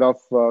the number of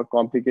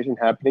complications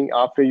happening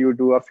after you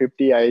do a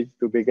 50 eyes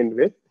to begin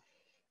with.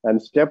 And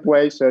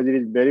stepwise surgery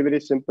is very, very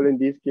simple in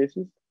these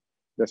cases.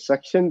 The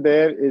suction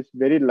there is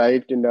very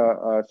light in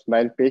a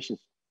smile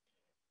patients.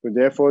 So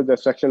therefore, the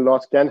suction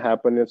loss can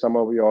happen in some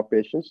of your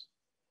patients.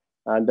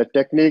 And the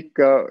technique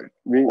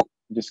we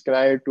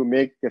described to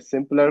make it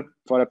simpler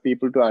for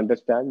people to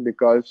understand,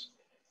 because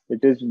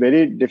it is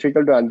very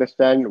difficult to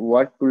understand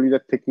what will be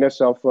the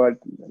thickness of a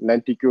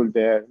lenticule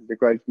there,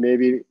 because it may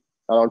be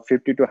around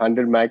 50 to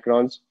 100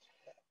 microns.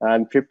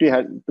 And 50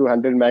 to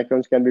 100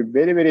 microns can be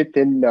very, very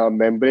thin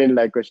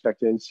membrane-like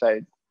structure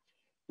inside.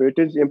 So it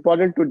is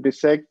important to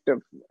dissect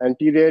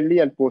anteriorly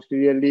and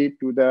posteriorly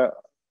to the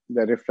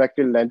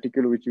refractive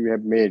lenticule which we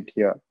have made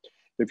here.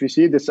 If you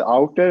see, this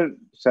outer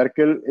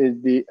circle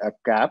is the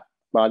cap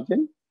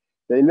margin.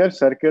 The inner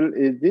circle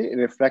is the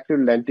refractive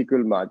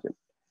lenticule margin.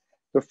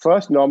 So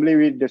first, normally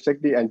we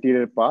dissect the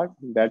anterior part,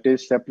 that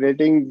is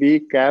separating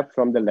the cap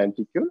from the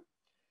lenticule.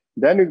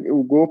 Then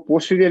we go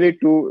posteriorly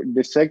to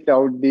dissect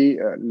out the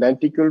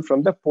lenticule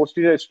from the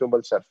posterior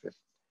stromal surface.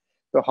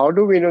 So how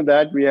do we know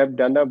that? We have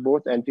done a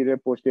both anterior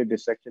posterior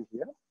dissection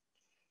here.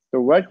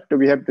 So what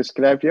we have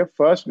described here,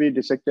 first we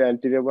dissect the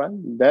anterior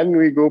one, then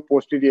we go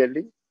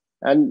posteriorly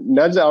and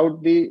nudge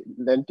out the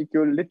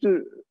lenticule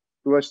little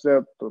towards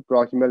the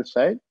proximal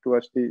side,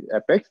 towards the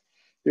apex.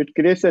 It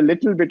creates a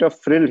little bit of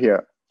frill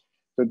here.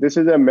 So this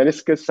is a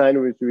meniscus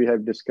sign which we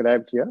have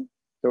described here.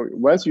 So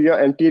once you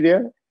are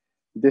anterior,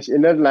 this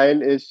inner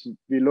line is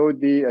below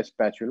the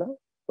spatula.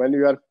 When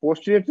you are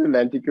posterior to the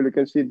lenticule, you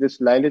can see this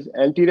line is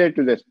anterior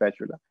to the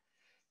spatula.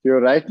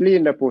 You're rightly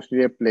in the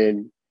posterior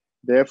plane.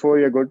 Therefore,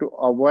 you're going to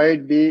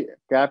avoid the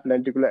cap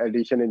lenticular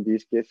adhesion in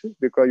these cases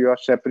because you are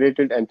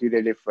separated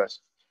anteriorly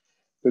first.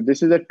 So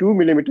this is a 2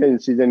 millimeter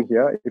incision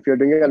here. If you're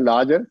doing a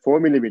larger 4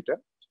 millimeter,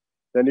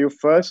 then you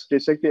first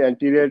dissect the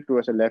anterior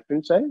towards the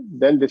left-hand side,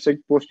 then dissect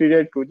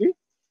posterior to the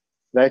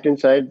right-hand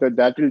side. But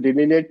that will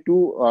delineate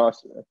two,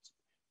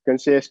 can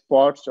say,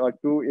 spots or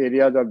two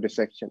areas of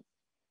dissection.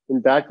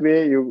 In that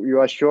way, you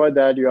are sure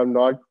that you have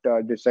not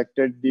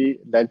dissected the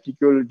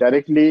lenticule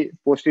directly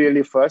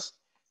posteriorly first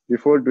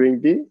before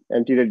doing the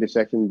anterior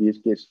dissection in these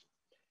cases.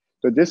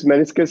 So this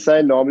meniscus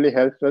sign normally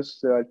helps us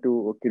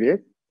to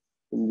create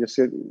in this,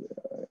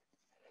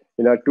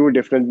 two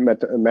different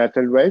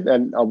method-wise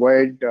and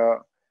avoid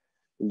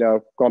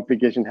the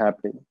complication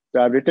happening.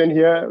 So I've written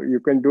here, you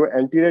can do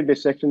anterior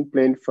dissection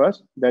plane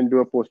first, then do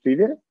a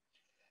posterior.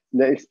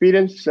 The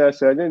experienced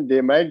surgeon,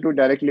 they might do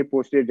directly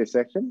posterior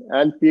dissection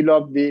and peel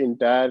off the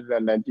entire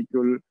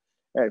lenticule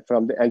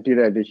from the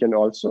anterior adhesion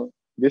also.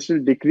 This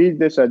will decrease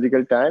the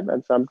surgical time,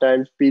 and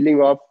sometimes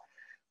peeling off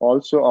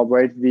also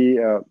avoids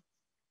the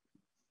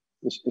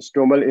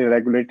stromal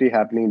irregularity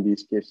happening in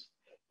these cases.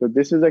 So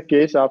this is a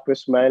case after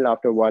smile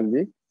after 1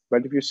 week.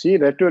 But if you see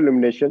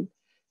retroillumination,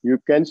 you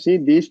can see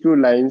these two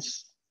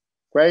lines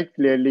quite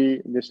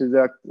clearly. This is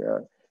a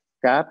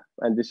cap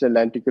and this is a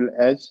lenticular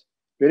edge.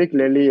 Very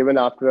clearly, even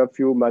after a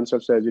few months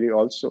of surgery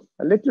also.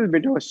 A little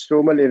bit of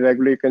stromal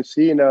irregularity you can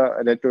see in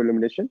a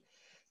retroillumination.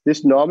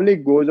 This normally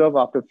goes off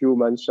after a few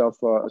months of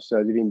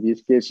surgery in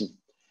these cases.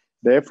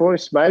 Therefore,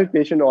 smile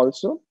patient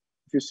also,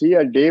 if you see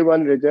a day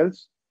one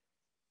results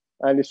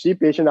and you see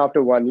patient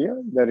after 1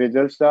 year, the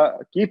results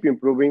keep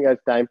improving as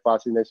time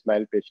passes in a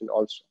smile patient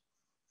also.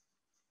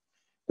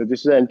 So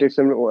this is an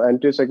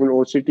anterior-segment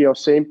OCT of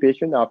same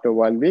patient after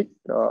 1 week.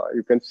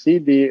 You can see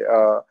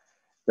the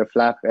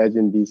flap edge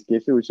in these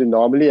cases, which is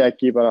normally I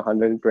keep around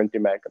 120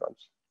 microns.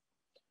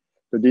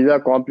 So these are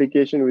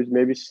complications which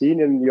may be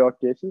seen in your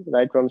cases,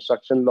 right from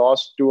suction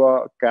loss to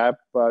a cap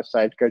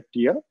side cut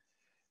tear,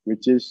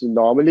 which is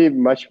normally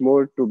much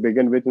more to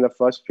begin with in the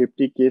first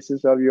 50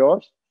 cases of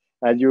yours.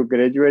 As you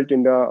graduate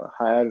in the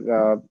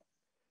higher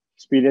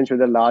experience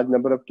with a large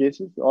number of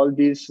cases, all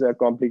these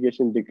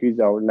complications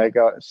decrease out, like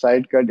a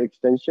side cut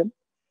extension,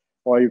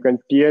 or you can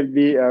tear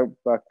the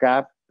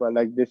cap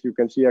like this. You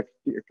can see a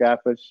cap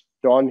is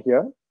torn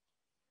here.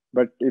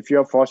 But if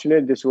you're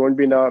fortunate, this won't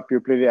be in a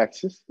pupillary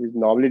axis, which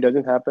normally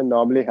doesn't happen,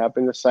 normally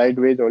happens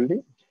sideways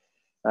only,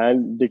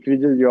 and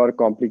decreases your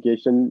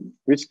complication,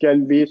 which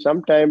can be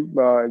sometimes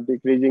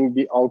decreasing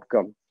the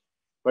outcome.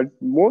 But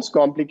most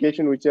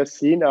complications which are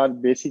seen are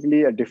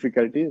basically a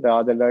difficulty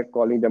rather than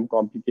calling them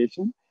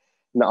complication.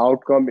 The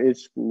outcome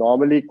is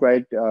normally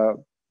quite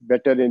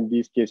better in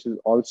these cases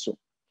also.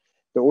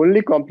 The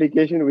only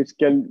complication which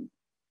can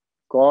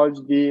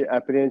cause the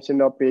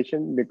apprehension of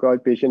patient, because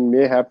patient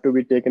may have to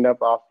be taken up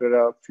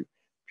after a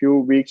few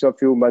weeks or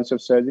few months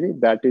of surgery,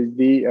 that is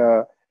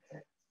the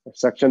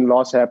suction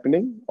loss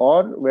happening,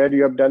 or where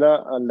you have done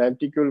a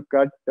lenticle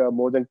cut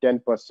more than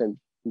 10%.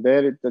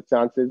 There, the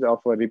chances of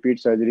a repeat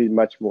surgery is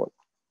much more.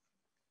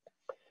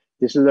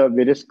 This is the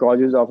various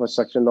causes of a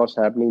suction loss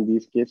happening in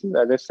these cases.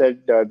 As I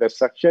said, the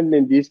suction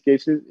in these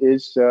cases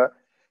is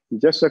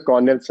just a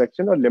corneal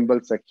section or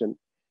limbal section.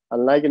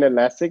 Unlike in a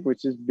LASIK,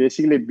 which is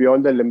basically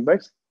beyond the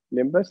limbus,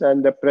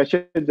 and the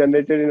pressure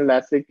generated in a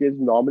LASIK is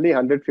normally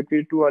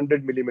 150 to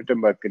 200 millimeter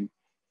mercury.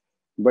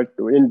 But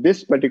in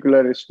this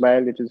particular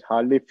smile, it is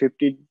hardly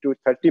 50 to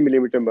 30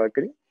 millimeter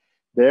mercury.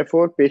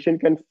 Therefore,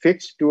 patient can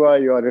fix to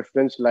your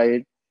reference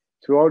light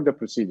throughout the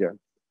procedure.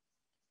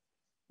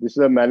 This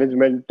is a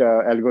management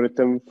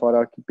algorithm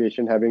for a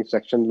patient having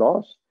suction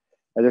loss.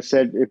 As I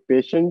said, if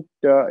patient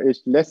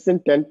is less than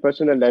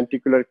 10% a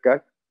lenticular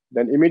cut,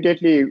 then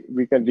immediately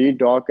we can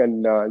redock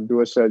and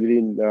do a surgery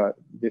in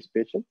this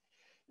patient.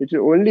 It is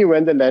only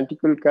when the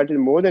lenticular cut is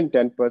more than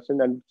 10%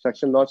 and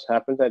suction loss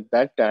happens at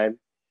that time,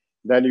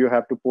 then you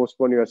have to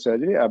postpone your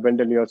surgery,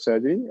 abandon your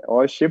surgery,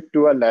 or shift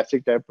to a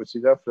LASIK type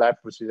procedure, flap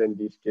procedure in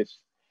these cases.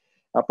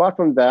 Apart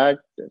from that,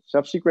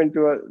 subsequent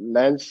to a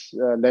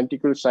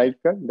lenticle side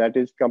cut, that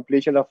is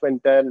completion of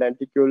entire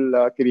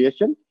lenticle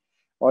creation,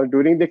 or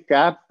during the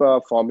cap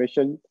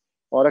formation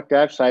or a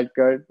cap side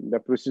cut, the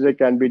procedure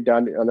can be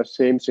done on the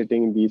same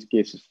sitting in these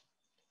cases.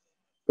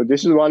 So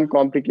this is one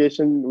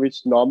complication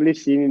which normally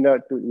seen in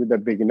with the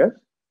beginners,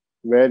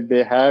 where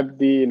they have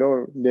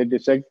the, they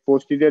dissect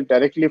posterior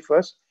directly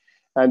first,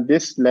 and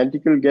this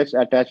lenticle gets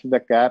attached to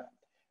the cap.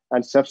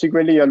 And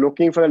subsequently, you're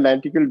looking for a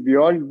lenticle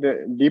beyond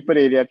the deeper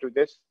area to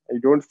this, you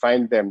don't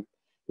find them.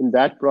 In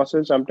that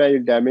process, sometimes you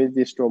damage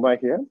the stroma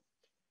here.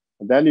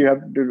 Then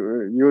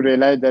you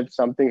realize that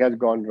something has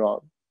gone wrong.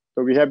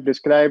 So we have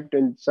described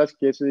in such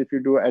cases, if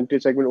you do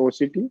anti-segment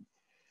OCT,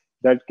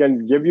 that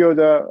can give you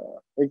the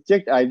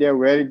exact idea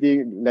where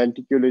the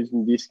lenticle is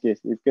in this case.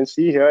 You can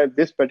see here, in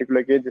this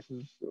particular case, this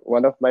is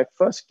one of my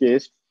first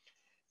case.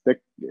 The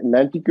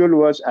lenticle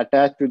was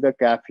attached to the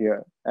cap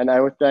here, and I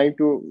was trying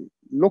to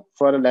look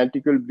for a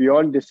lenticle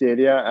beyond this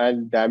area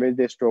and damage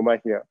the stroma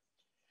here.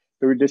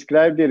 So we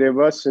described the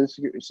reverse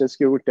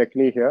sensitive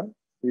technique here.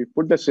 We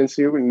put the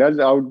sensitive, nudge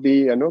out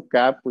the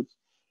cap, which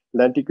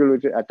lenticle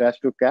which is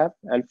attached to cap,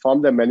 and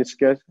form the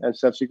meniscus, and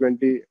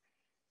subsequently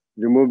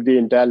remove the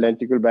entire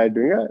lenticle by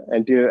doing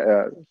an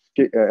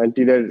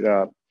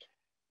anterior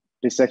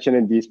dissection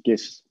in these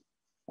cases.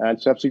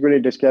 And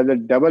subsequently describe the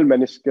double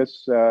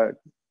meniscus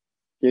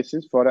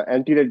cases for an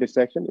anterior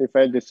dissection. If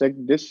I dissect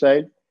this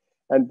side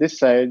and this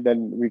side,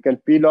 then we can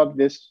peel off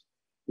this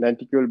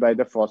lenticle by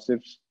the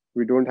forceps.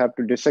 We don't have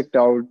to dissect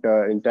out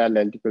entire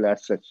lenticle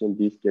as such in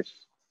these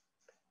cases.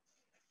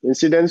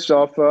 Incidence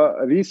of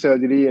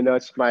resurgery in a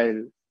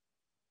smile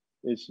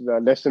is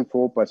less than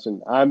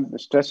 4%. I'm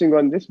stressing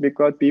on this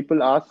because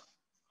people ask,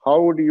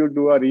 how would you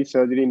do a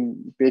resurgery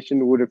in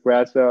patient who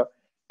requires a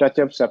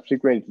touch-up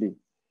subsequently?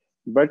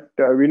 But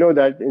we know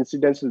that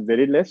incidence is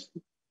very less.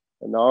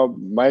 Now,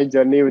 my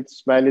journey with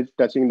smile is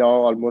touching now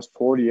almost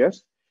 4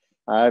 years.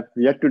 I have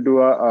yet to do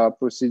a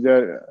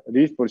procedure,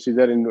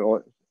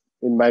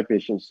 in my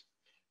patients.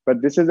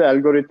 But this is the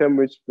algorithm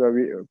which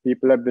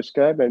people have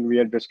described, and we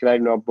have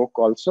described in our book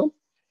also.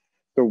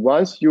 So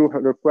once you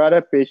require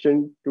a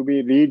patient to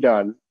be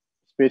redone,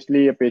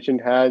 especially a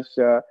patient has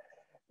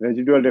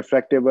residual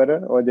refractive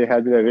error or there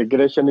has been a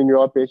regression in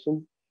your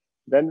patient,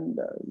 then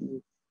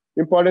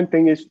important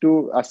thing is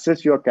to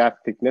assess your cap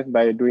thickness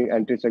by doing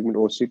anti-segment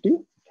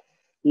OCT.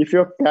 If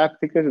your cap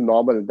thickness is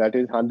normal, that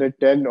is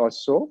 110 or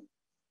so,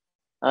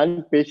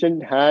 and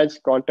patient has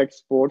contact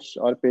sports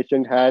or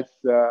patient has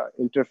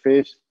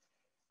interface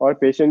or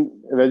patient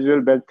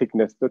residual belt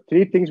thickness. So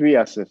 3 things we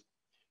assess.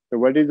 So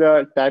what is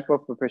the type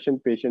of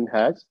profession patient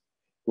has?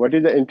 What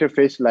is the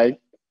interface like?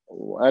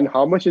 And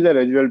how much is the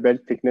residual belt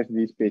thickness of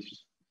these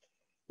patients?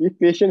 If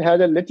patient has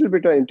a little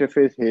bit of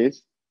interface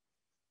haze,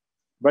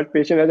 but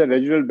patient has a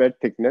residual belt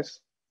thickness,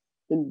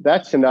 in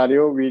that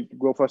scenario, we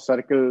go for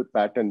circle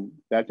pattern.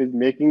 That is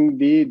making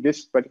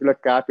this particular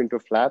cap into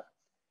flap,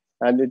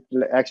 and it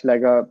acts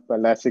like a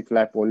LASIK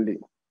flap only.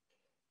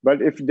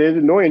 But if there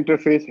is no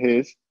interface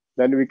haze,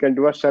 then we can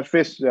do a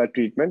surface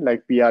treatment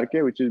like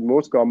PRK, which is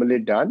most commonly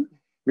done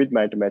with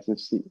mitomycin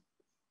C.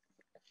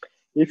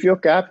 If your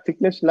cap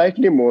thickness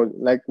slightly more,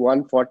 like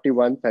 140,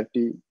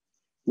 130,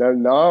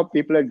 now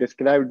people have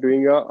described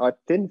doing a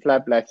thin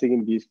flap LASIK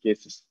in these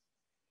cases,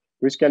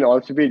 which can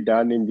also be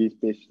done in these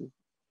patients.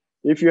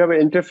 If you have an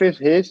interface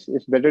haze,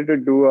 it's better to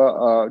do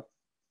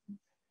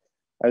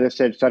as I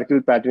said,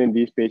 circle pattern in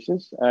these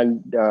patients,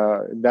 and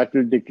that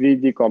will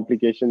decrease the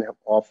complication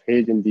of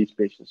haze in these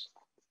patients.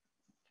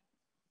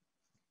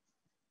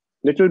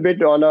 Little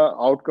bit on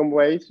outcome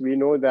wise, we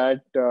know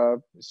that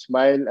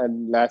smile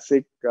and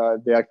LASIK,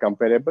 they are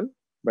comparable.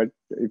 But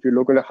if you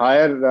look at a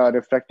higher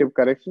refractive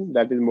correction,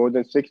 that is more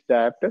than 6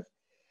 diopters,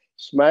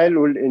 smile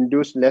will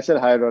induce lesser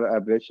higher order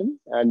aberration,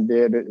 and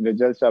the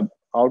results are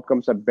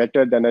outcomes are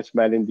better than a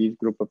smile in these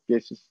group of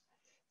cases.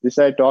 This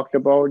I talked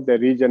about. The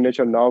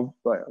regeneration of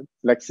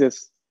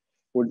plexus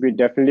would be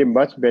definitely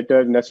much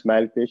better in a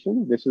smile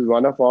patient. This is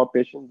one of our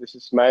patients. This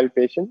is smile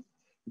patient.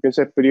 You can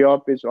say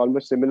pre-op is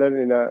almost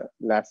similar in a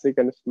LASIK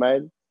and a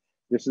smile.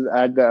 This is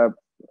at the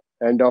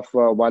end of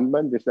 1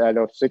 month. This is at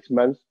of 6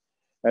 months.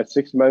 At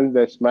 6 months,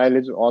 the smile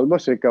is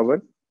almost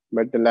recovered,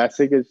 but the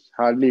LASIK is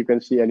hardly you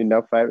can see any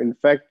nerve fiber. In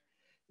fact,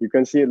 you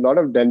can see a lot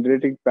of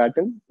dendritic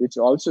pattern, which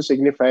also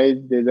signifies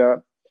there's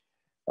a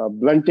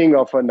blunting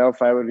of a nerve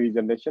fiber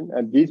regeneration.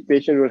 And these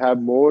patients will have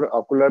more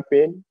ocular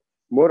pain,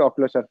 more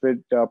ocular surface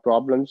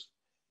problems,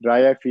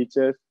 dry eye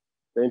features.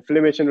 The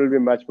inflammation will be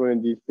much more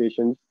in these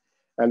patients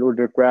and would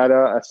require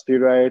a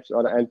steroids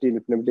or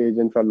anti-inflammatory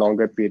agent for a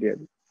longer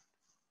period.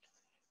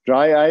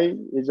 Dry eye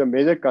is a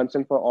major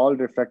concern for all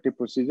refractive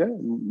procedure,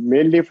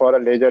 mainly for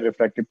a laser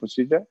refractive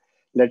procedure.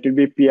 Let it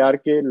be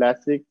PRK,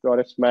 LASIK, or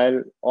a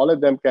smile. All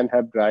of them can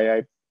have dry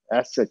eye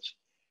as such.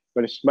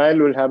 But a smile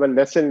will have a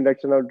lesser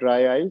induction of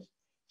dry eyes,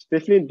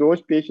 especially in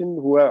those patients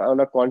who are on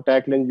a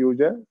contact lens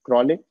user,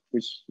 chronic,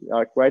 which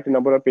are quite a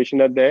number of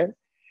patients are there,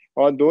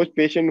 or those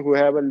patients who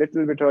have a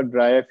little bit of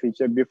dry eye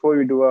feature before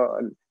we do a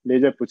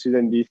laser procedure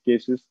in these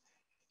cases.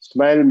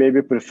 Smile may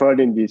be preferred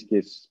in these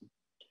cases.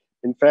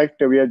 In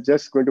fact, we are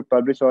just going to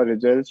publish our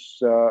results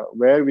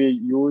where we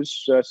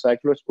use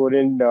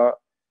cyclosporin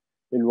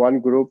in one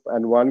group,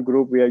 and one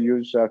group we have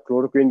used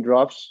chloroquine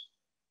drops,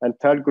 and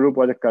third group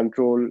was a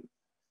control.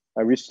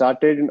 We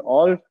started in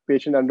all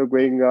patients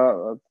undergoing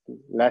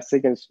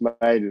LASIK and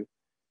smile,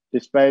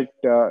 despite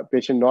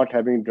patient not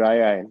having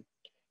dry eye.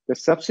 The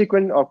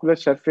subsequent ocular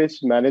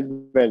surface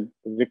management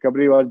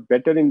recovery was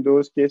better in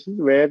those cases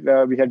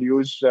where we had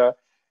used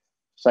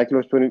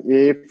cyclosporin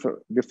A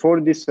before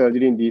this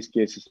surgery in these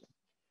cases.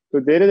 So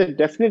there is a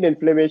definite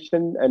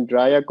inflammation and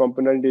dry eye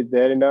component is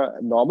there in a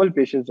normal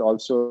patients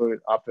also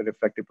after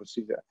refractive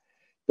procedure.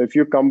 So if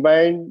you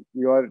combine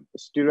your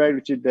steroid,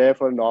 which is there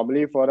for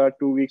normally for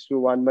 2 weeks to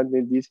 1 month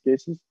in these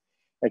cases,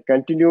 and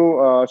continue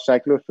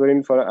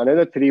cyclosporin for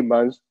another 3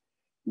 months,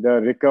 the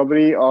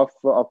recovery of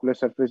ocular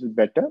surface is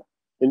better.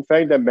 In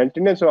fact, the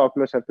maintenance of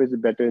ocular surface is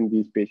better in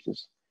these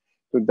patients.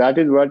 So that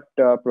is what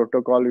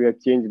protocol we have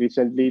changed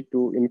recently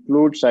to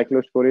include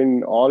cyclosporin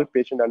in all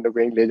patients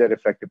undergoing laser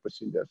refractive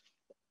procedures.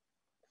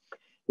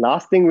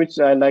 Last thing which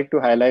I like to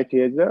highlight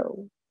here is the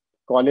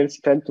corneal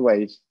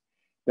strength-wise,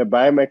 the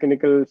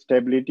biomechanical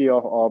stability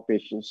of our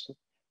patients.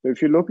 So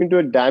if you look into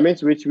a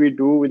damage which we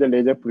do with the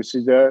laser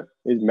procedure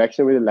is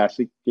maximum with the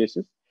LASIK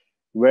cases,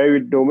 where we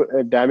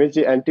damage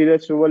the anterior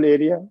stromal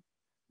area.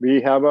 We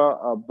have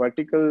a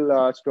vertical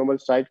stromal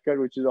side cut,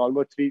 which is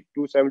almost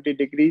 270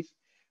 degrees.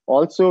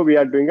 Also, we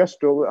are doing a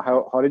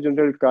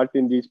horizontal cut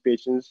in these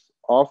patients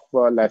of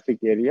LASIK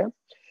area,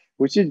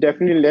 which is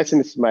definitely less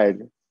in smile.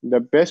 The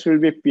best will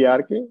be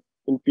PRK.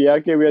 In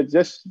PRK, we are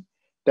just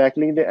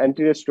tackling the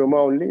anterior stroma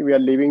only. We are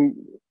leaving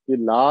the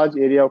large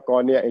area of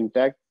cornea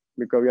intact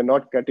because we are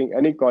not cutting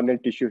any corneal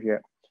tissue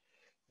here.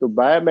 So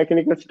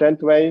biomechanical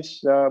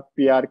strength-wise,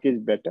 PRK is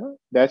better.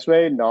 That's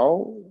why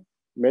now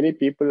many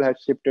people have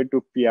shifted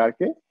to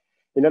PRK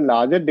in a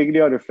larger degree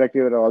of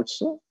refractive error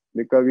also,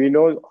 because we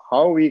know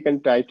how we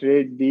can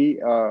titrate the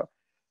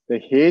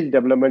haze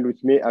development which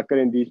may occur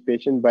in these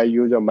patients by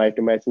use of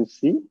mitomycin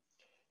C.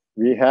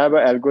 We have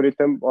an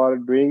algorithm for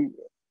doing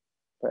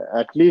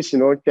at least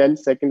 10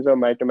 seconds of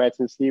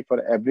mitomycin C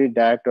for every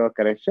diet or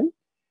correction,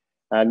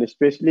 and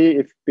especially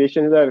if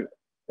patients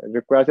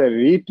requires a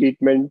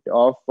retreatment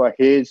of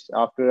haze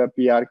after a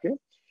PRK,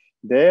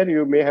 there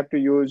you may have to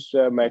use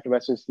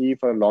mitomycin C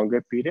for a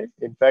longer period.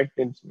 In fact,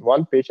 in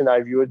one patient,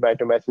 I've used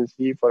mitomycin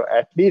C for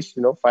at least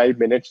 5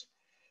 minutes,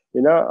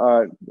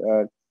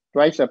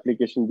 twice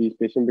application in these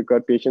patients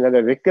because patient has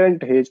a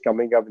recurrent haze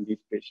coming up in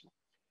these patients.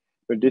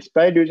 But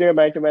despite using a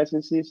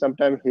mitomycin C,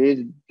 sometimes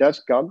haze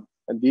does come,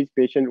 and these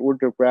patients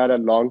would require a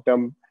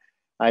long-term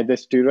either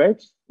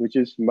steroids, which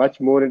is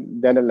much more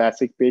than a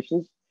LASIK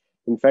patients.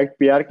 In fact,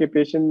 PRK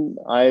patient,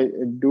 I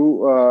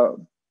do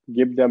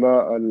give them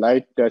a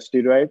light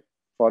steroid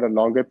for a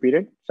longer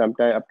period,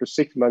 sometimes up to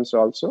 6 months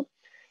also.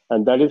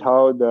 And that is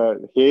how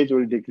the haze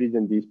will decrease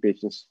in these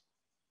patients.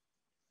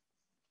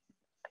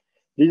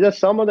 These are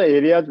some of the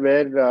areas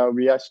where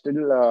we are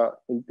still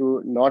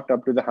into not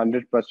up to the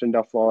 100%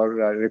 of our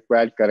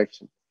required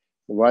correction.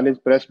 One is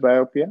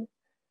presbyopia.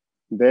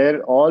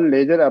 There, all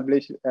laser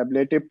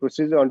ablative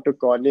procedure onto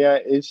cornea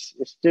is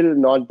still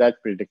not that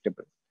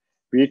predictable.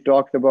 We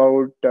talked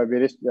about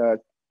various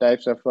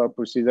types of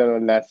procedure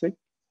on LASIK.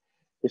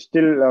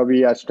 Still,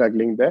 we are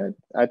struggling there.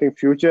 I think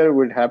future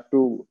we have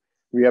to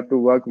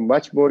work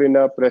much more in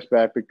a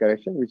presbyopic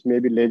correction, which may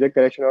be laser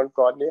correction on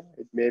cornea.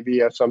 It may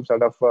be some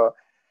sort of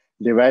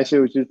device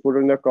which is put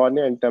on the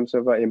cornea in terms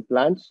of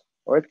implants,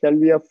 or it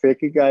can be a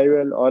phakic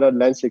IOL or a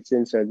lens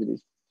exchange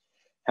surgeries.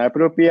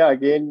 Hyperopia,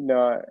 again,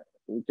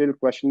 still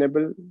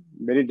questionable,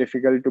 very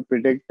difficult to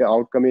predict the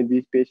outcome in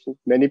these patients.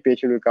 Many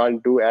patients we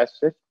can't do as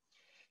such.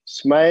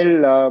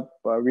 Smile,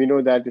 we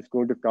know that it's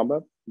going to come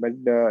up, but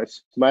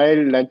smile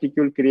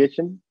lenticule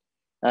creation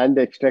and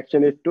the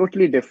extraction is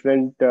totally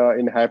different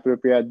in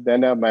hyperopia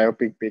than a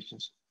myopic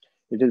patients.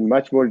 It is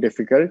much more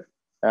difficult,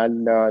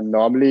 and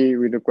normally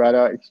we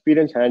require an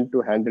experienced hand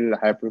to handle a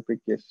hyperopic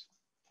case.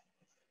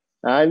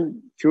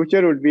 And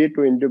future would be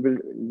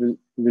to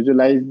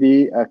visualize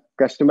the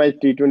customized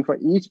treatment for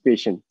each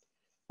patient,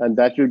 and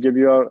that will give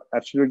you a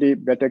absolutely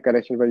better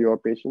correction for your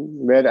patient.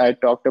 Where I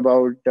talked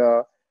about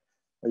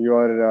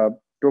your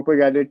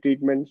topo-guided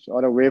treatments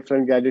or a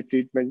wavefront guided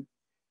treatment,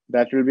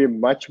 that will be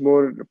much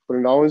more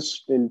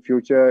pronounced in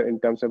future in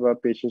terms of a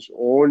patient's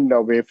own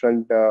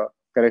wavefront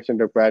correction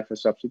required for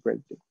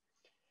subsequently.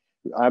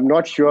 I'm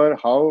not sure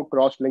how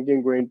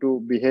cross-linking going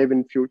to behave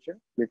in future,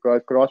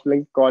 because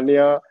cross-link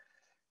cornea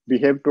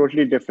behave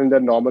totally different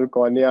than normal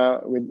cornea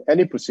with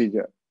any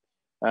procedure.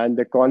 And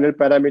the corneal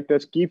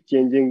parameters keep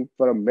changing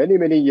for many,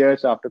 many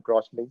years after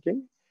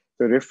cross-linking.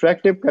 So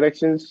refractive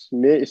corrections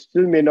may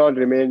not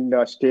remain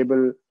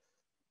stable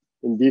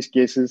in these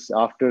cases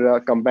after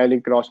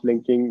combining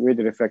cross-linking with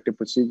refractive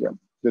procedure.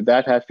 So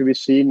that has to be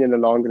seen in the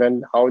long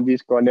run, how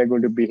these cornea are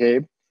going to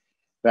behave,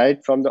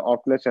 right from the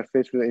ocular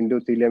surface to the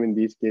endothelium in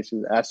these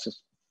cases as such.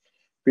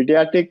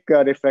 Pediatric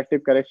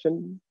refractive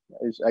correction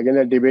is again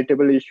a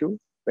debatable issue.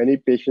 Many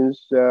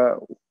patients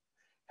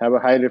have a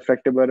high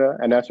refractive error,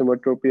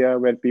 anisometropia,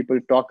 where people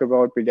talk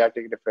about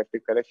pediatric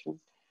refractive correction.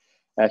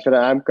 As far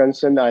as I'm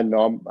concerned, I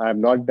have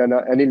not done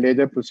any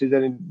laser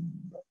procedure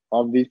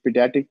of these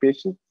pediatric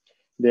patients.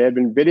 There have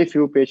been very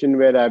few patients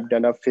where I've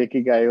done a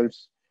phakic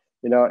IOLs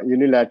in a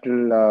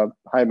unilateral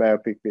high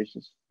myopic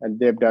patients, and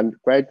they've done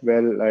quite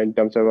well in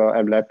terms of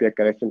amblyopia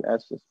correction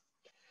as such.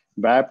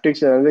 Bioptics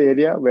is another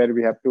area where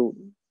we have to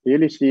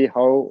really see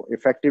how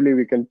effectively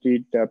we can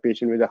treat a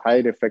patient with a high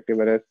refractive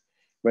error,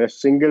 where a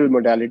single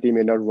modality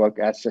may not work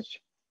as such.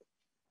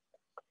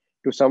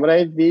 To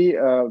summarize the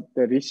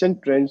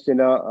recent trends in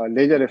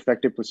laser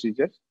refractive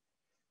procedures,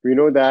 we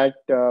know that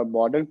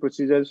modern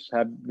procedures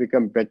have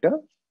become better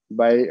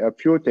by a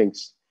few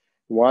things.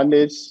 One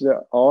is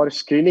our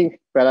screening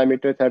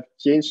parameters have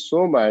changed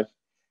so much,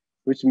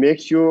 which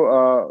makes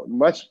you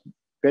much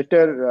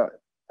better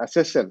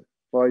assessor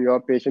for your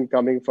patient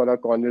coming for a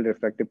corneal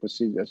refractive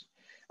procedures.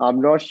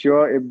 I'm not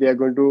sure if they're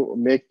going to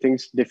make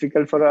things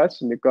difficult for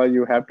us, because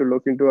you have to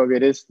look into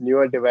various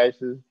newer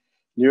devices,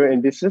 newer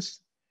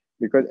indices,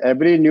 because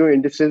every new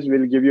indices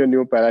will give you a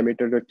new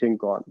parameter to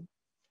think on.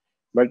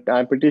 But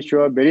I'm pretty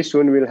sure very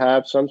soon we'll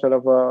have some sort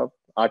of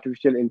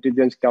artificial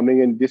intelligence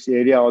coming in this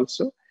area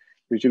also,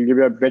 which will give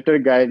you a better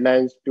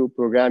guidelines to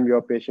program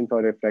your patient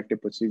for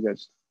refractive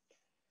procedures.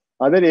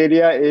 Other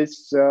area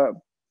is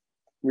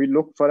we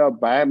look for a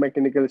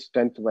biomechanical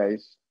strength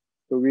wise.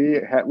 So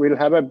we'll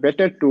have a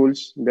better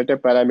tools, better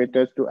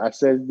parameters to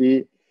assess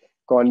the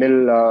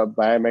corneal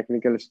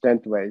biomechanical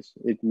strength wise.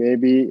 It may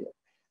be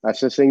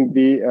assessing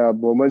the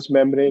Bowman's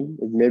membrane.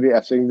 It may be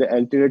assessing the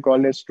anterior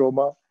corneal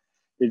stroma.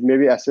 It may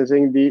be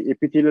assessing the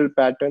epithelial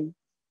pattern,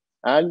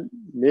 and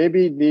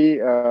maybe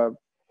the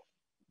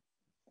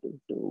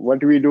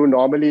what we do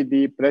normally,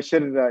 the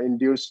pressure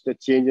induced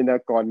change in the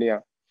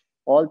cornea.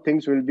 All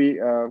things will be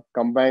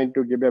combined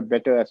to give a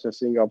better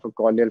assessing of a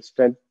corneal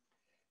strength,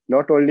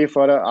 not only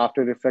for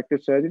after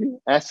refractive surgery,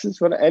 as is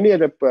for any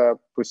other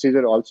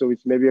procedure also,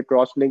 which may be a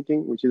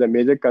cross-linking, which is a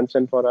major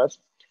concern for us.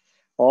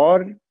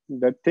 Or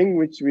the thing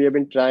which we have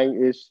been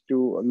trying is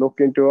to look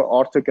into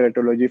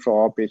orthokeratology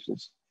for our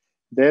patients.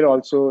 There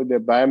also the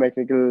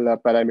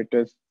biomechanical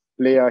parameters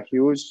play a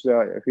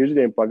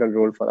hugely important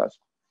role for us.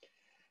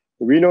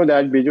 We know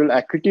that visual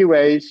acuity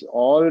wise,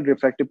 all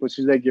refractive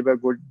procedures give a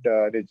good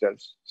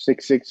results.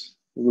 6.6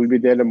 will be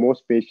there in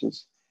most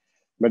patients.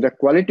 But the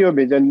quality of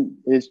vision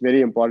is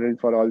very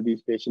important for all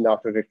these patients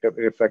after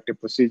refractive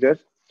procedures.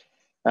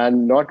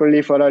 And not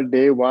only for a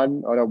day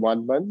one or a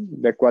 1 month,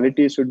 the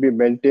quality should be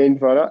maintained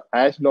for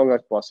as long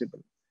as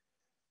possible.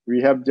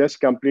 We have just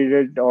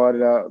completed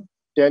our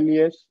 10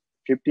 years,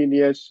 15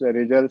 years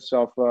results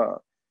of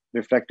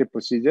refractive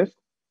procedures.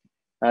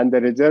 And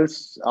the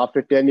results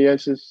after 10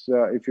 years is,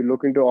 if you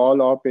look into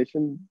all our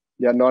patients,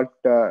 they are not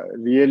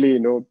really,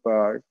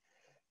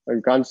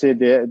 you can't say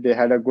they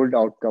had a good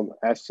outcome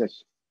as such.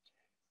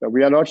 So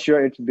we are not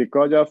sure it's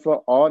because of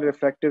our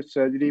refractive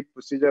surgery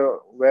procedure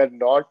were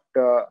not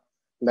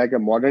like a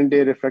modern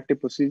day refractive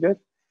procedure.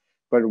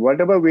 But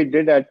whatever we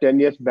did at 10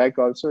 years back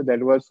also,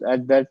 that was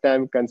at that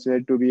time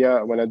considered to be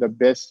one of the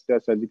best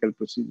surgical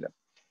procedure.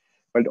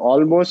 But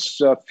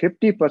almost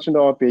 50% of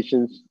our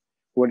patients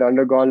who had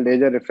undergone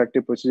laser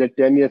refractive procedure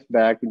 10 years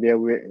back,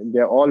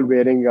 they're all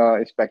wearing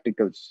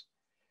spectacles.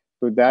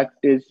 So that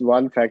is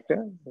one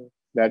factor,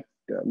 that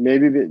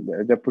maybe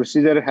the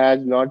procedure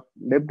has not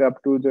lived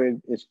up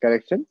to its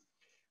correction,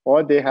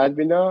 or there has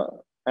been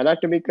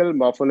anatomical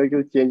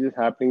morphological changes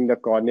happening in the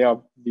cornea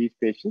of these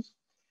patients,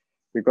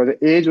 because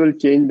the age will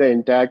change the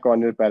entire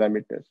corneal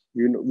parameters.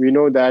 We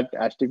know that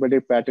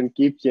astigmatic pattern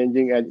keeps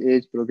changing as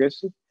age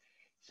progresses.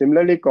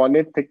 Similarly,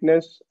 corneal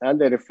thickness and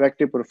the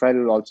refractive profile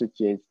will also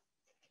change.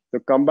 So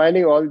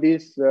combining all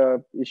these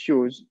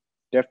issues,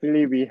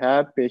 definitely we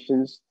have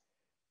patients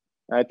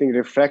I think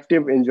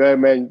refractive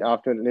enjoyment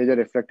after laser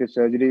refractive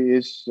surgery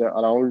is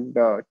around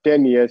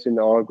 10 years in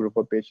our group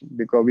of patients,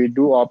 because we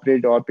do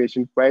operate our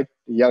patient quite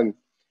young.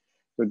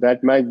 So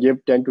that might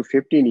give 10 to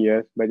 15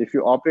 years. But if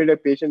you operate a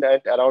patient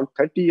at around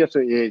 30 years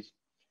of age,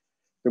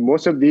 so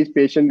most of these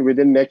patients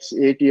within next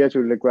 8 years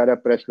will require a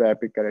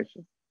presbyopic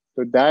correction.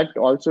 So that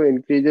also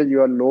increases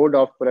your load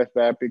of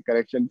presbyopic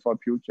correction for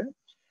future.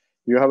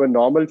 You have a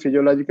normal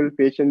physiological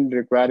patient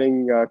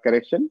requiring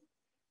correction.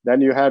 Then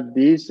you have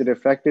these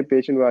refractive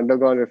patients who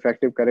undergone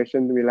refractive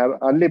correction will have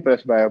only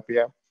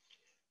presbyopia.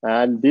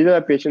 And these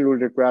are patients who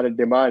require a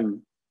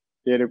demand.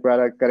 They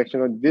require a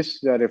correction of this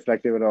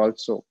refractive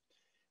also.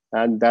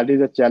 And that is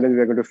a challenge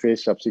we're going to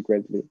face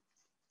subsequently.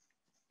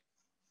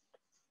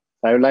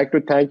 I would like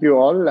to thank you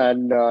all.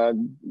 And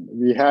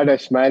we had a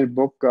Smile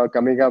book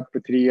coming up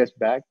 3 years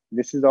back.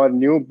 This is our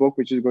new book,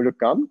 which is going to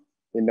come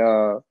in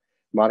a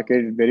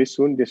market very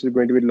soon. This is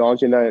going to be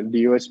launched in a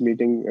DOS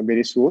meeting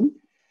very soon.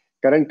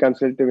 Current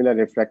consultative in a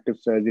refractive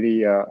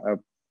surgery, a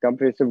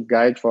comprehensive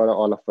guide for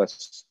all of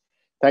us.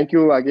 Thank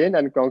you again,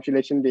 and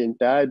congratulations the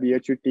entire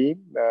BHU team,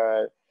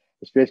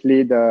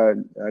 especially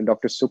the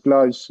Dr.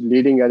 Sukla is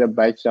leading as a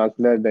Vice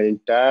Chancellor, the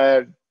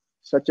entire,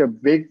 such a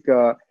big,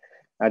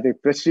 I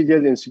think,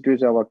 prestigious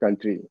institution of our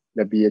country,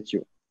 the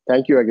BHU.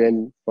 Thank you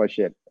again for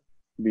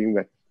being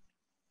with.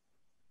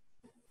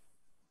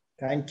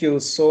 Thank you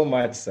so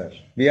much, sir.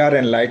 We are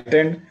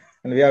enlightened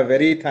and we are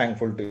very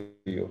thankful to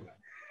you.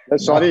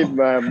 Sorry,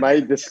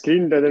 the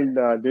screen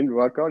didn't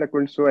work out. I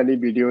couldn't show any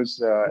videos.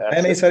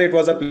 No, sir, it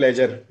was a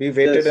pleasure. We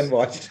waited and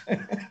watched.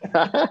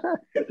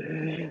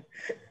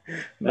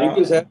 Thank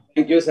you, sir.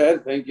 Thank you, sir.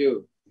 Thank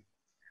you.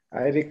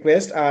 I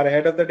request our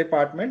head of the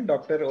department,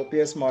 Dr.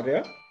 OPS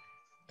Maurya,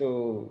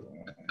 to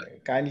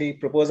kindly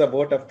propose a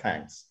vote of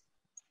thanks.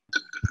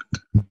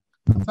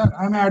 Sir,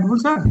 am I audible,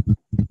 sir?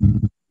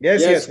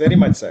 Yes, very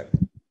much, sir.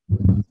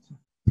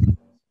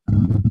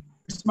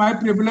 It's my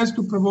privilege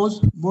to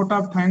propose vote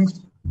of thanks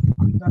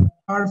on the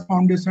third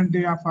Foundation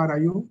Day of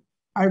RIU.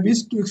 I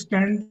wish to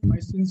extend my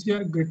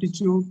sincere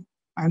gratitude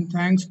and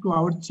thanks to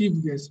our chief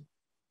guest,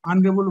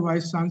 Honorable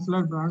Vice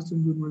Chancellor, Branch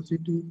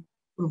University,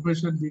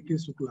 Professor B.K.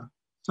 Shukla,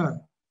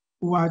 sir,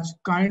 who was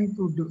kind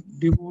to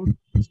devote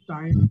his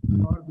time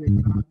to our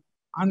webinar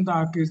on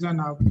the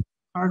occasion of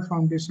third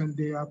Foundation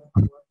Day of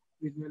our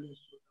Regional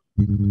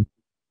Institute.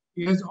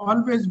 He has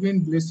always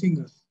been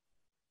blessing us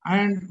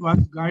and was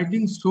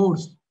guiding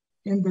source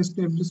in the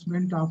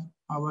establishment of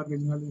our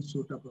Regional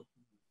Institute of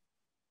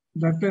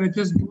Dr.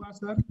 H.S. Dua,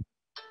 sir,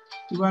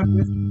 you are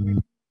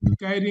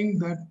carrying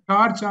the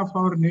torch of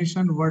our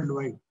nation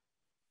worldwide.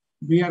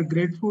 We are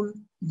grateful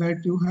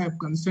that you have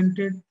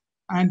consented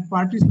and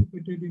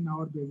participated in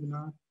our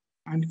webinar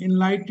and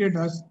enlightened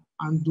us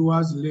on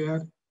Dua's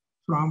layer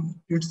from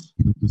its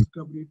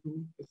discovery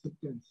to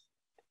acceptance.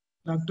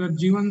 Dr.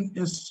 Jeevan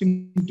S.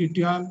 Singh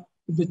Titial,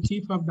 the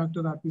chief of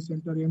Dr. R.P.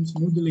 Center, AIIMS,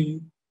 New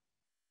Delhi,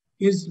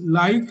 is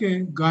like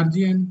a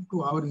guardian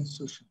to our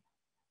institution.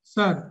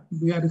 Sir,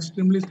 we are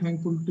extremely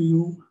thankful to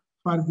you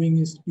for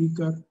being a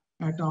speaker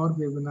at our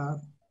webinar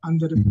on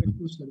the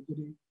refractive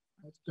surgery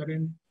as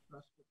current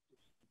perspective.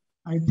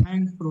 I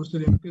thank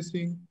Professor M.K.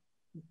 Singh,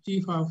 the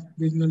Chief of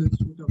Regional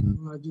Institute of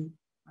Technology,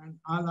 and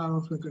all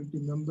our faculty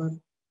members,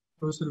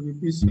 Professor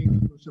V.P.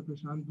 Singh, Professor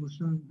Prashant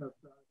Bhushan,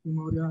 Dr. R.P.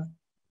 Maurya,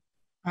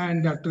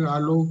 and Dr.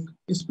 Alok,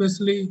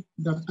 especially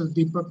Dr.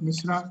 Deepak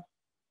Mishra,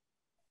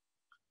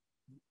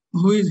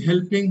 who is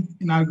helping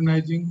in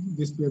organizing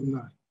this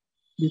webinar.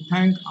 We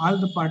thank all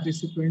the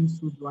participants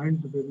who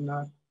joined the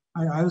webinar.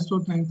 I also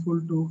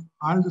thankful to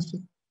all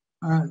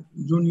the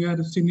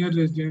junior, senior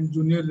resident,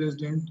 junior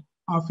resident,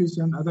 office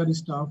and other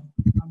staff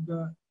of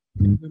the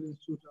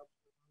Institute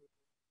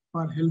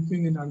for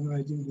helping in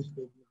organizing this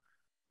webinar.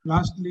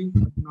 Lastly,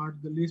 but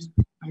not the least,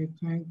 I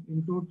thank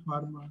Intot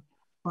Pharma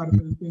for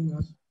helping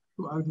us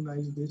to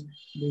organize this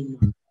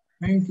webinar.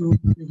 Thank you,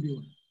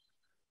 everyone.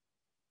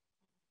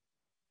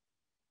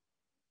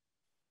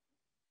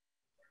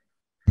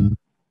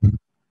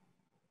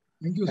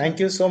 Thank you, sir. Thank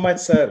you so much,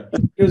 sir.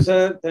 Thank you,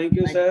 sir. Thank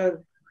you,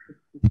 sir.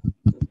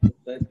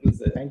 Thank you,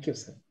 sir. Thank you,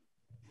 sir.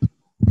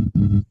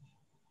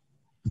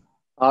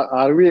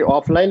 Are we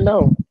offline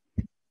now?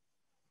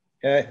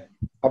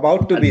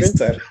 About to be,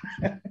 sir.